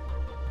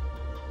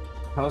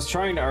 I was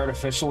trying to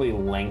artificially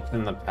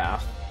lengthen the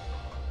path.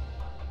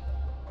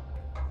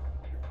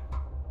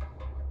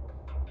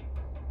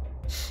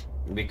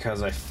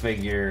 Because I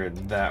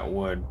figured that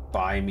would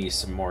buy me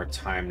some more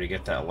time to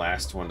get that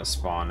last one to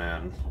spawn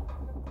in.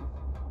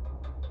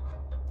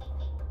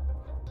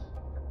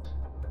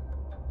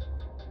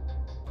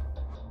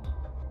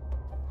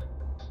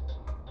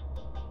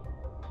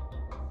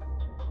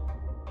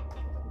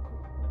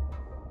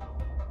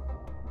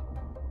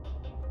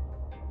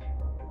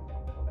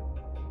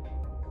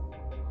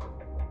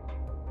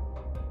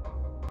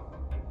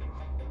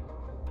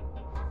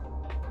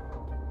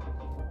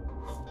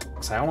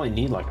 I only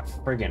need like a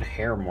friggin'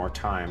 hair more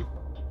time.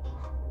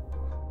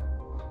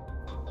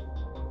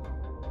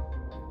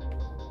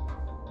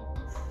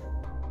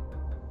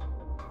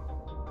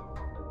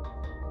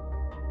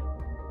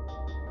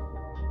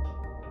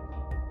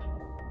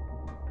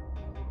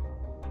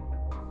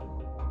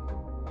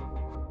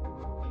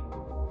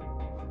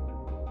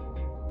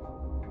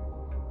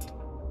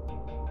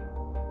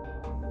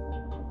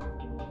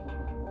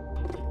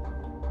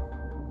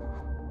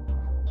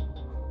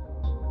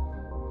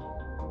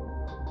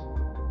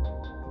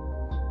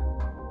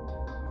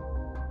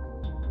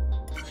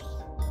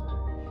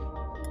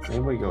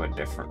 Maybe we go a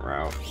different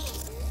route.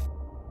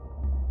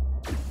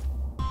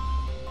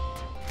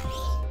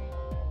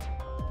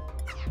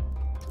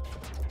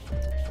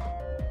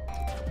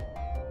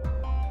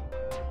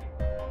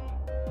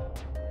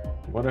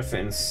 What if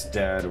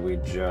instead we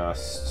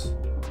just...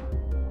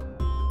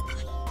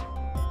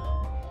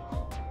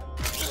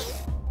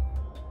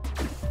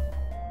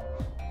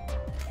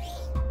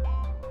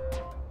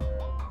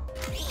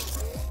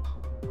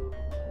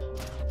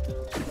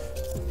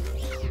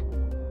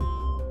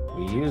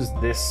 use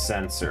this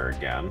sensor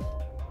again.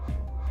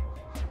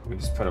 We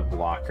just put a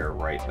blocker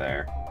right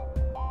there.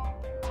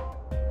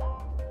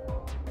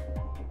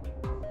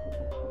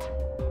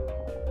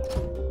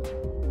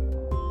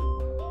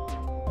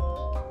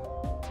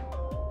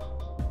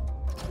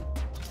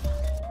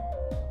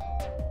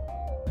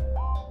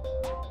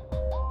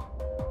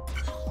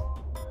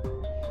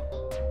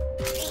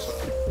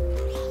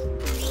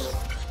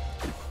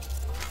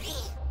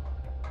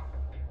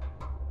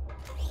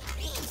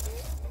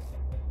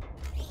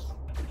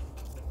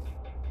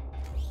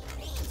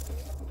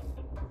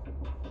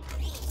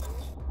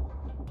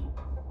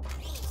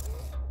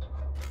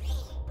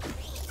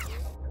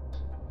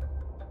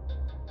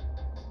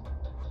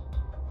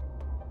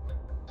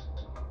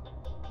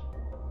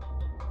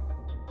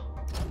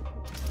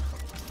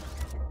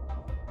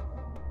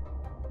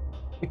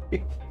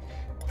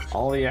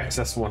 All the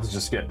excess ones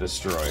just get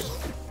destroyed.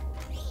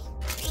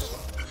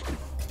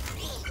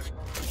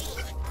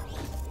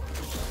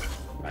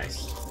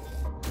 Nice.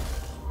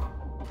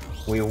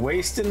 We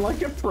wasted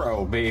like a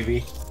pro,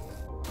 baby.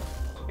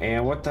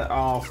 And what the...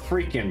 Oh,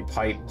 freaking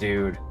pipe,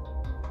 dude.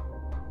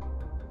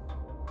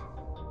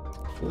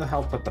 Who the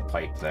hell put the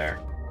pipe there?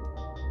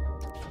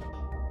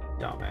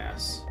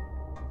 Dumbass.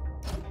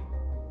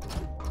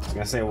 I was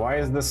gonna say, why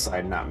is this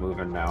side not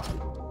moving now?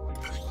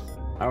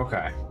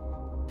 Okay.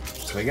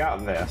 So we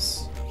got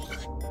this.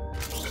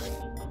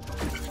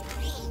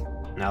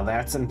 Now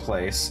that's in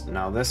place.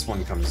 Now this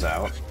one comes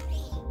out.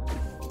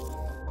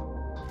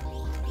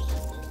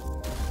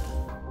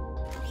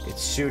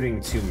 It's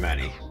shooting too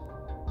many.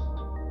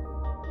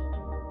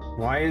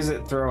 Why is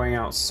it throwing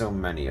out so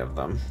many of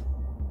them?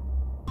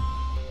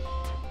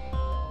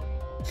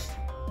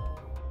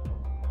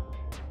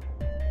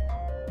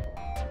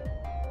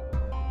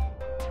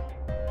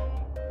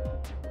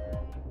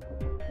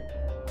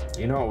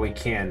 You know what we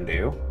can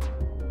do?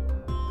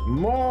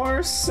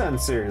 More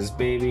sensors,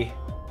 baby.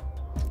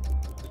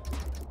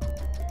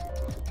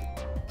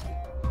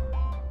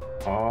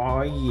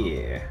 Oh,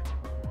 yeah.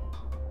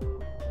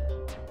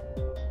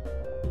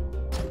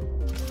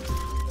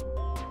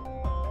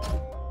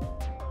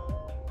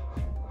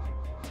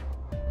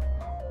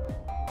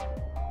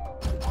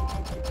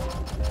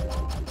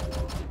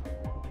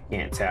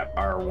 Can't tap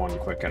R1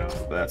 quick enough,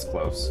 but that's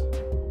close.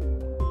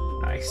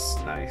 Nice,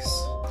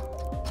 nice.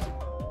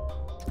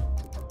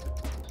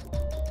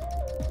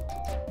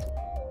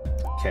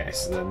 Okay,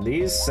 so then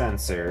these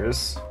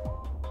sensors,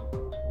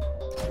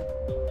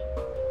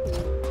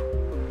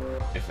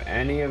 if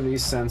any of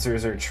these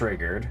sensors are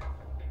triggered,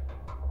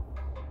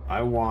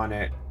 I want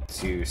it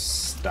to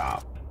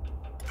stop.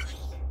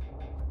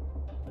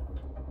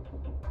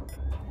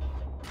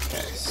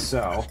 Okay,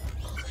 so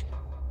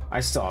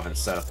I still haven't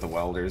set up the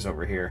welders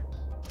over here.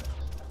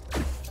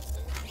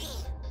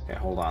 Okay,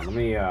 hold on.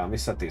 Let me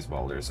set these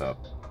welders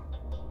up.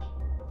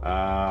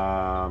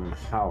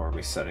 How are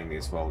we setting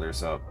these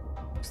welders up?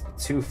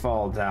 The two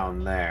fall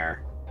down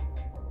there,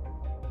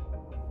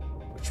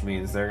 which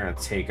means they're gonna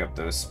take up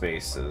those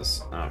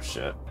spaces. Oh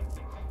shit.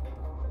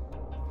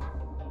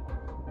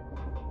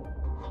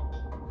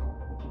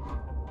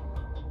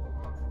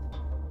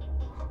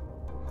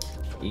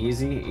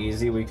 Easy,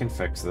 easy, we can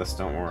fix this,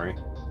 don't worry.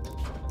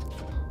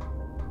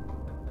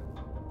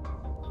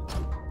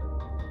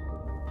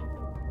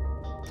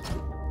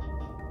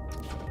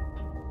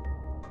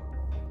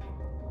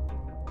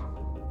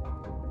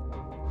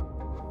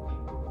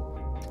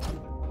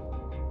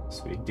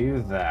 So we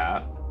do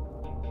that.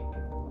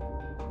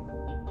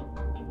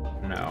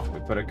 No, we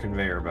put a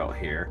conveyor belt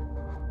here.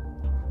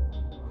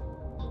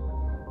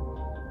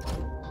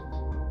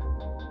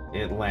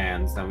 It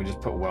lands, then we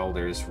just put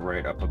welders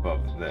right up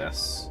above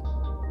this.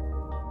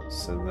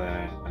 So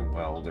then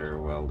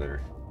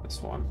welder,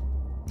 this one.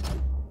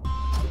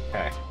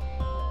 Okay.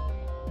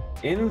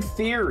 In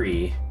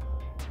theory,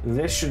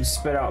 this should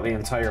spit out the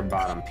entire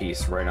bottom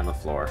piece right on the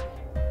floor.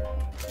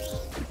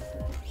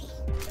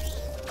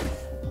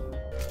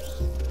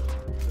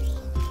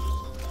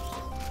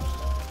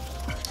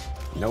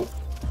 Nope.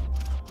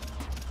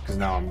 Because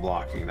now I'm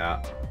blocking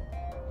that.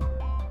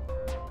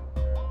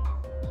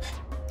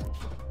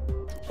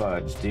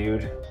 Fudge,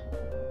 dude.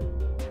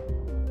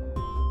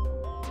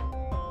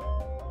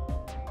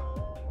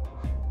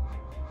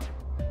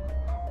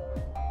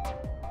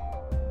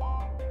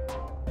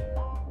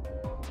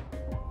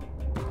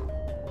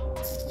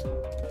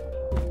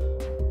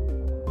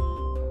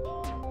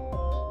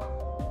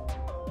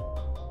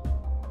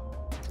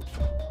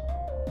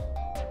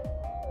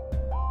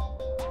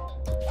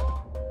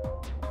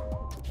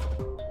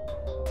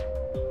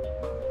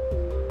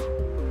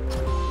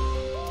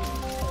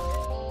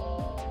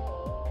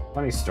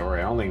 Funny story,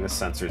 I don't think this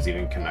sensor's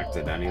even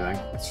connected to anything.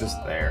 It's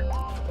just there.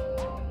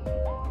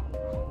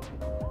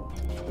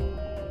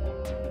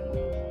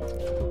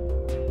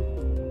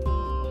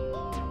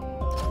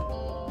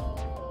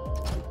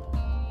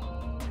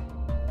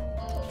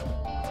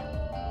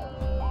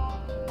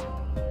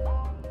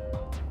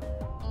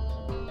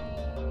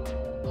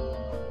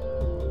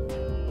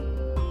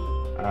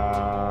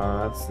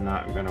 That's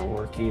not gonna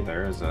work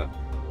either, is it?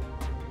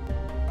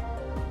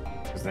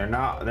 They're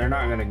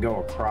not going to go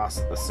across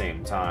at the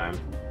same time.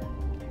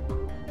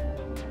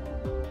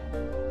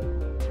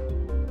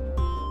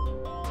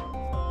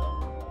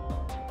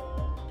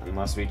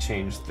 Unless we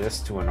change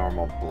this to a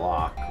normal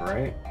block,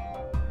 right?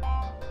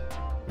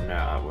 No,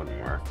 that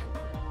wouldn't work.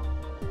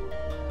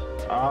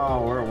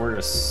 Oh,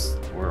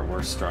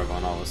 we're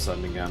struggling all of a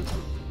sudden again.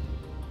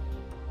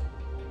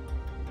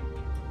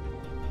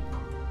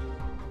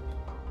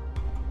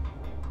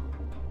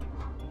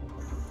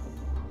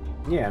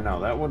 Yeah, no,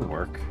 that would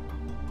work.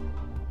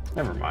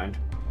 Never mind.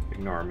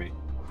 Ignore me.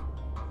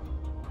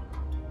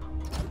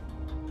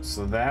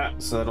 So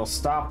it'll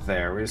stop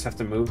there. We just have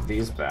to move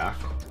these back.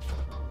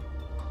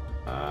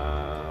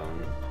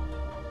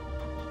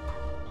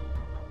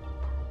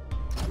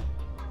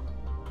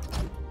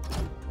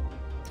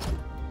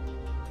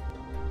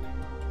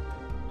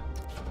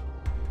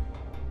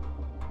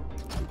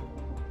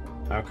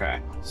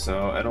 Okay,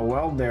 so it'll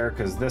weld there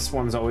because this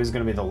one's always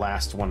going to be the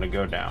last one to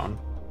go down.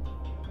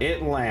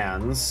 It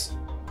lands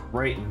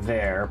right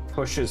there,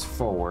 pushes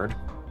forward.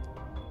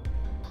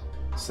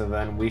 So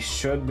then we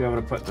should be able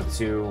to put the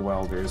two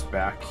welders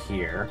back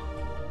here.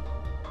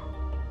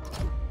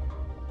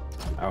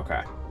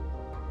 Okay.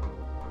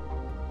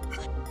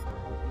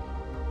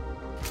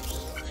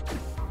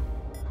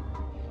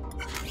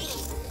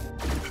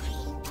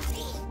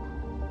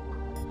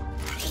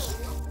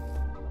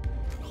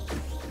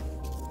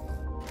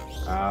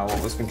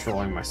 What was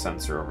controlling my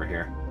sensor over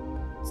here?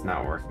 It's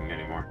not working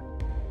anymore.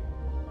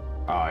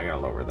 Oh, I gotta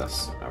lower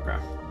this. Okay.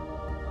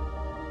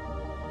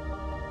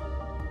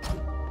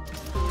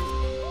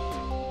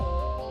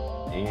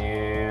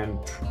 And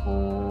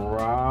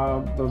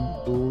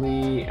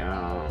probably...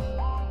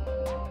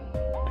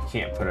 I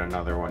can't put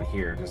another one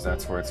here because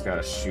that's where it's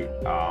gotta shoot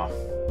off.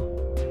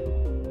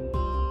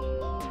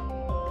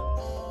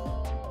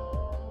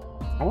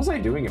 How was I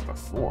doing it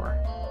before?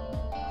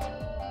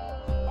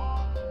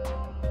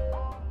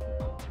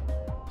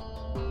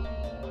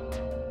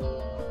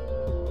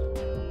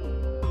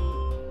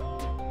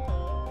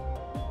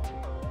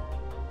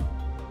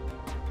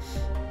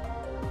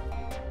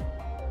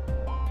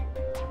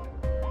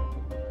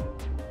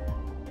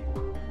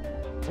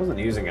 I wasn't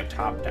using a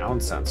top-down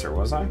sensor,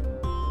 was I?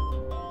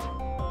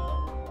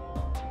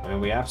 I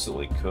mean, we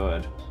absolutely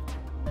could.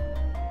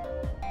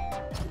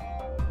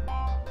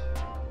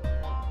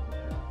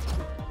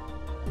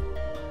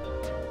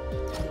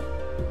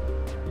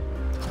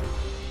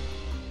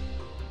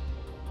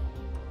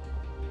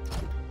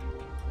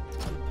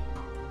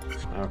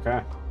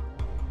 Okay.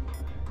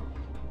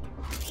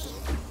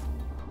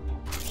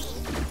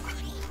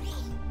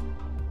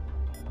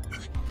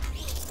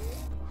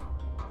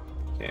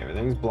 Okay,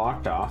 everything's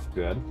blocked off.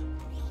 Good.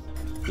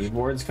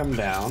 Keyboards come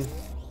down.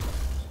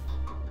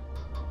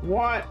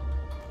 What?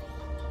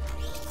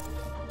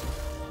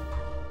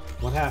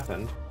 What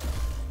happened?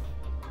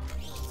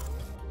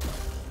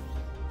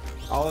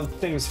 All the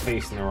things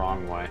facing the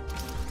wrong way.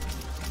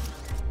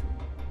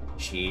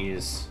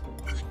 Jeez.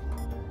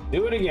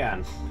 Do it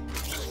again.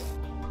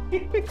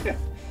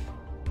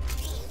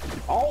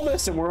 All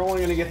this and we're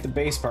only gonna get the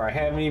base bar. I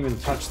haven't even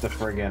touched the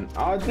friggin'...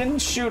 Oh, it didn't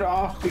shoot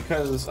off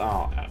because...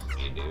 Oh, F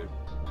me, dude.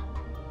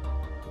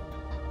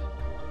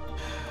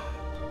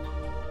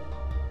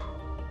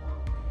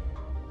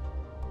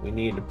 We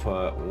need to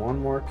put one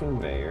more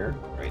conveyor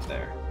right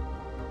there.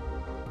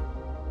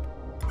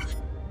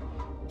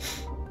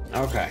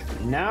 Okay,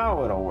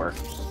 now it'll work.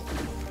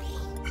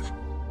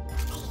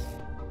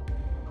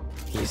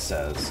 He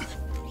says.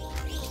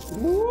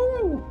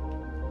 Woo!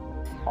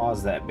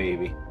 Pause that,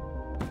 baby.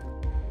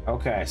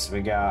 Okay, so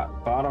we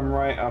got bottom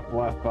right, up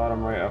left,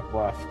 bottom right, up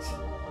left.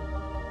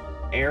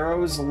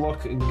 Arrows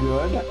look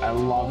good. I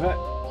love it.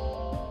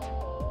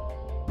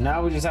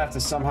 Now we just have to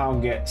somehow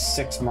get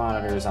 6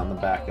 monitors on the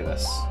back of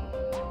this.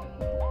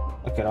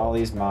 Look at all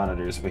these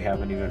monitors we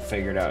haven't even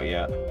figured out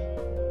yet.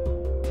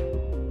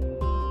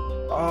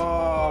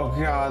 Oh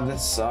god,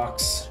 this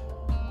sucks.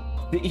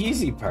 The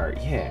easy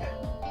part, yeah.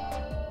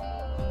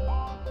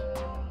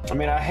 I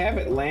mean, I have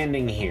it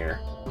landing here.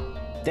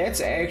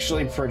 That's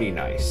actually pretty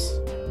nice.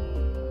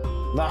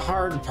 The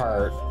hard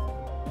part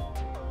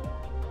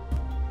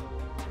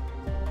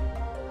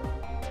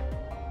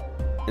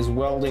is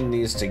welding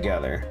these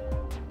together.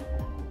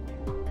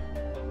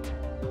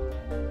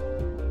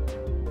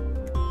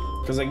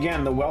 Because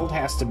again, the weld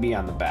has to be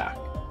on the back.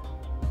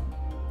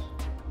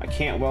 I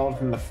can't weld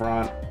from the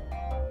front.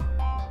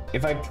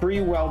 If I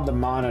pre-weld the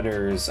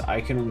monitors, I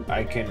can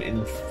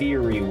in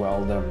theory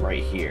weld them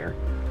right here.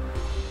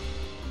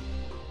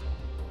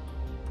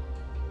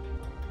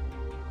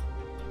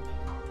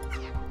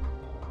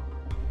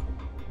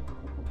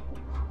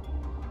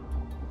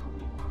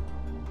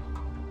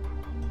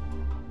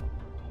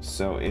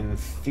 So in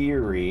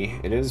theory,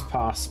 it is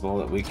possible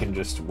that we can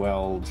just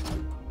weld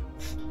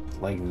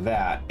like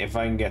that if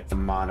I can get the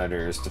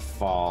monitors to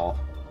fall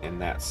in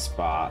that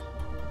spot.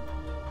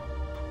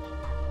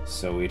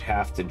 So we'd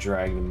have to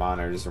drag the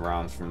monitors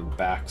around from the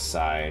back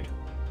side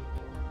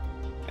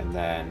and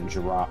then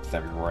drop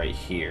them right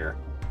here.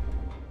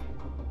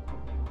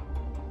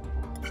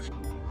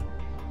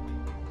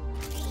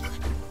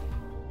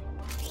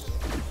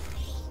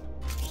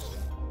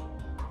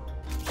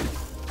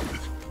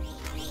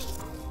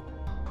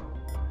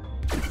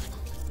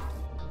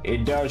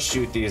 It does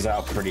shoot these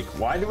out pretty...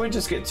 Why did we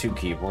just get 2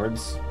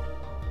 keyboards?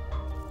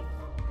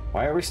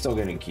 Why are we still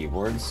getting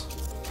keyboards?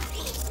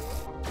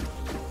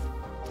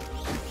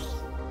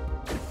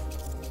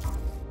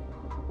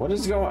 What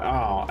is going...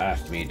 Oh,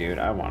 F me, dude.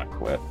 I want to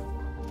quit.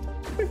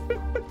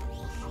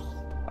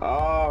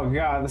 Oh,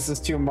 God. This is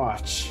too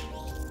much.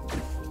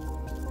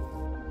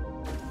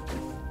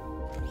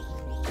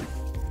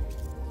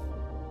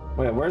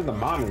 Wait, where did the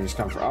monitors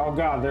come from? Oh,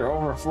 God. They're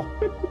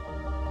overflowing.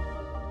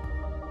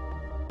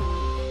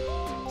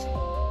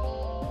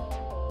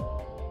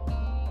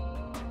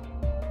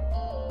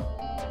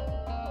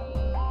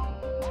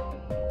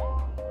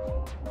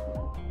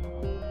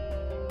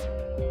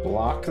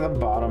 Block the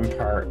bottom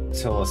part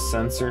till a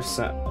sensor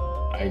set.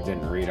 I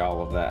didn't read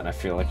all of that, and I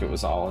feel like it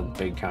was all a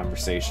big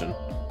conversation.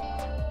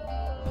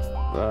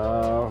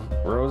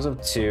 Rows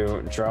of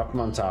 2, drop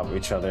them on top of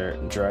each other,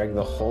 drag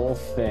the whole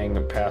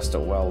thing past a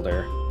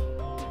welder.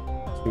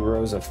 2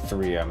 rows of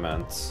 3, I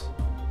meant.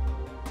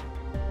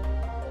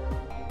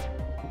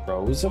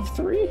 Rows of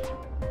 3?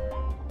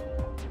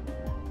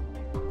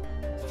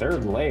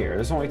 Third layer?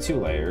 There's only 2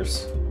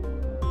 layers.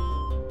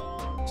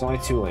 There's only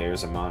 2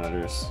 layers of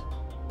monitors.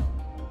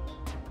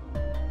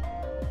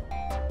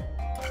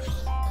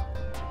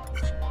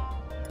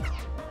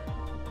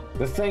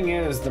 The thing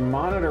is, the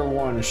monitor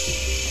one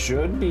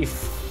should be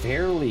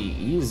fairly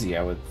easy,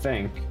 I would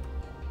think.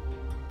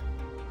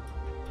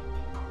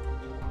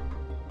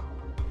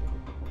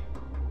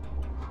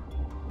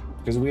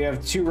 Because we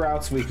have 2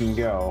 routes we can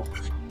go.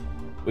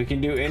 We can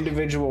do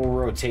individual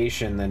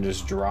rotation, then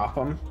just drop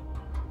them.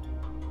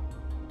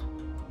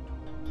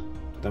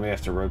 Then we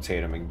have to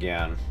rotate them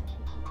again.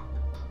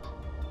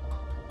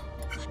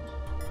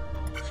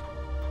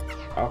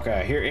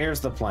 Okay,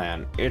 here's the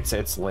plan.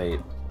 It's late.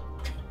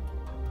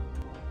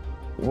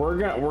 We're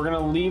gonna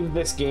leave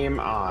this game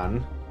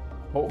on.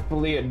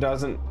 Hopefully it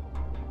doesn't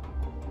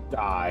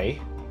die.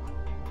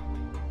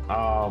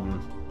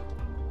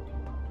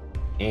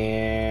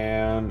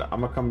 And I'm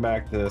gonna come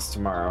back to this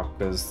tomorrow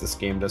because this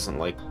game doesn't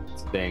like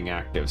staying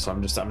active. So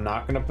I'm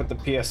not gonna put the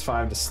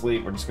PS5 to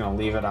sleep. We're just gonna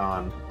leave it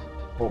on.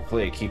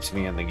 Hopefully it keeps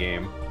me in the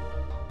game.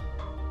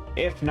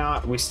 If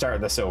not, we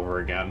start this over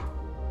again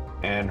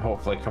and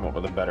hopefully come up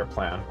with a better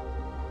plan.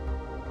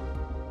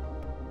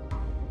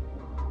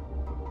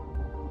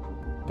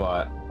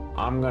 But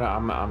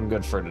I'm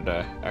good for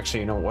today.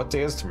 Actually, you know what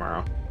day is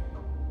tomorrow?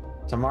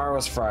 Tomorrow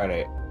is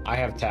Friday. I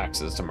have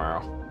taxes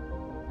tomorrow.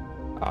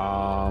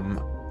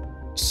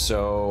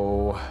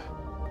 So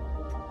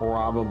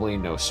probably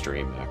no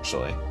stream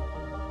actually.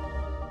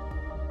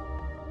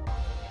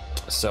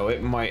 So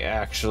it might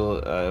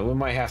actually we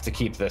might have to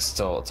keep this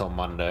till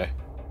Monday,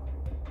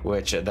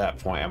 which at that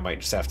point I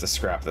might just have to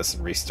scrap this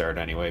and restart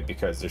anyway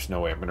because there's no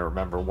way I'm gonna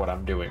remember what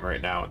I'm doing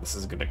right now, and this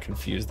is gonna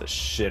confuse the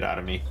shit out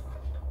of me.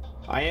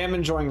 I am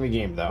enjoying the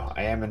game though.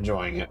 I am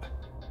enjoying it.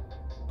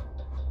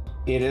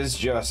 It is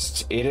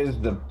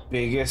the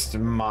biggest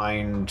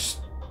mind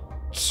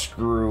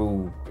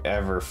screw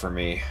ever for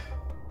me.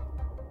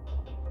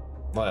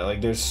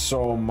 Like there's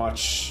so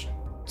much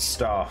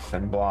stuff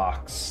and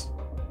blocks.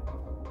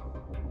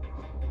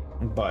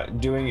 But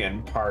doing it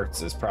in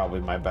parts is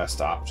probably my best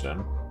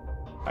option.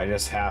 I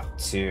just have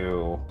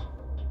to...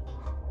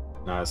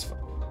 Not as fun.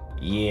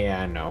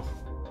 Yeah, I know.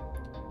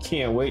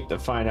 Can't wait to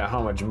find out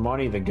how much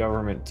money the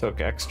government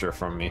took extra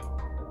from me.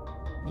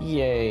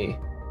 Yay.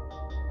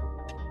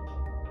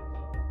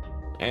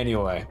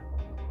 Anyway,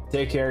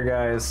 take care,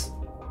 guys.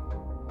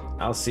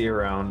 I'll see you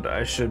around.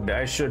 I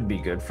should be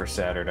good for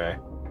Saturday.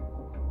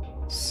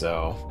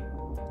 So,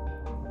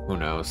 who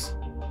knows?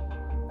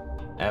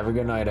 Have a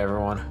good night,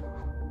 everyone.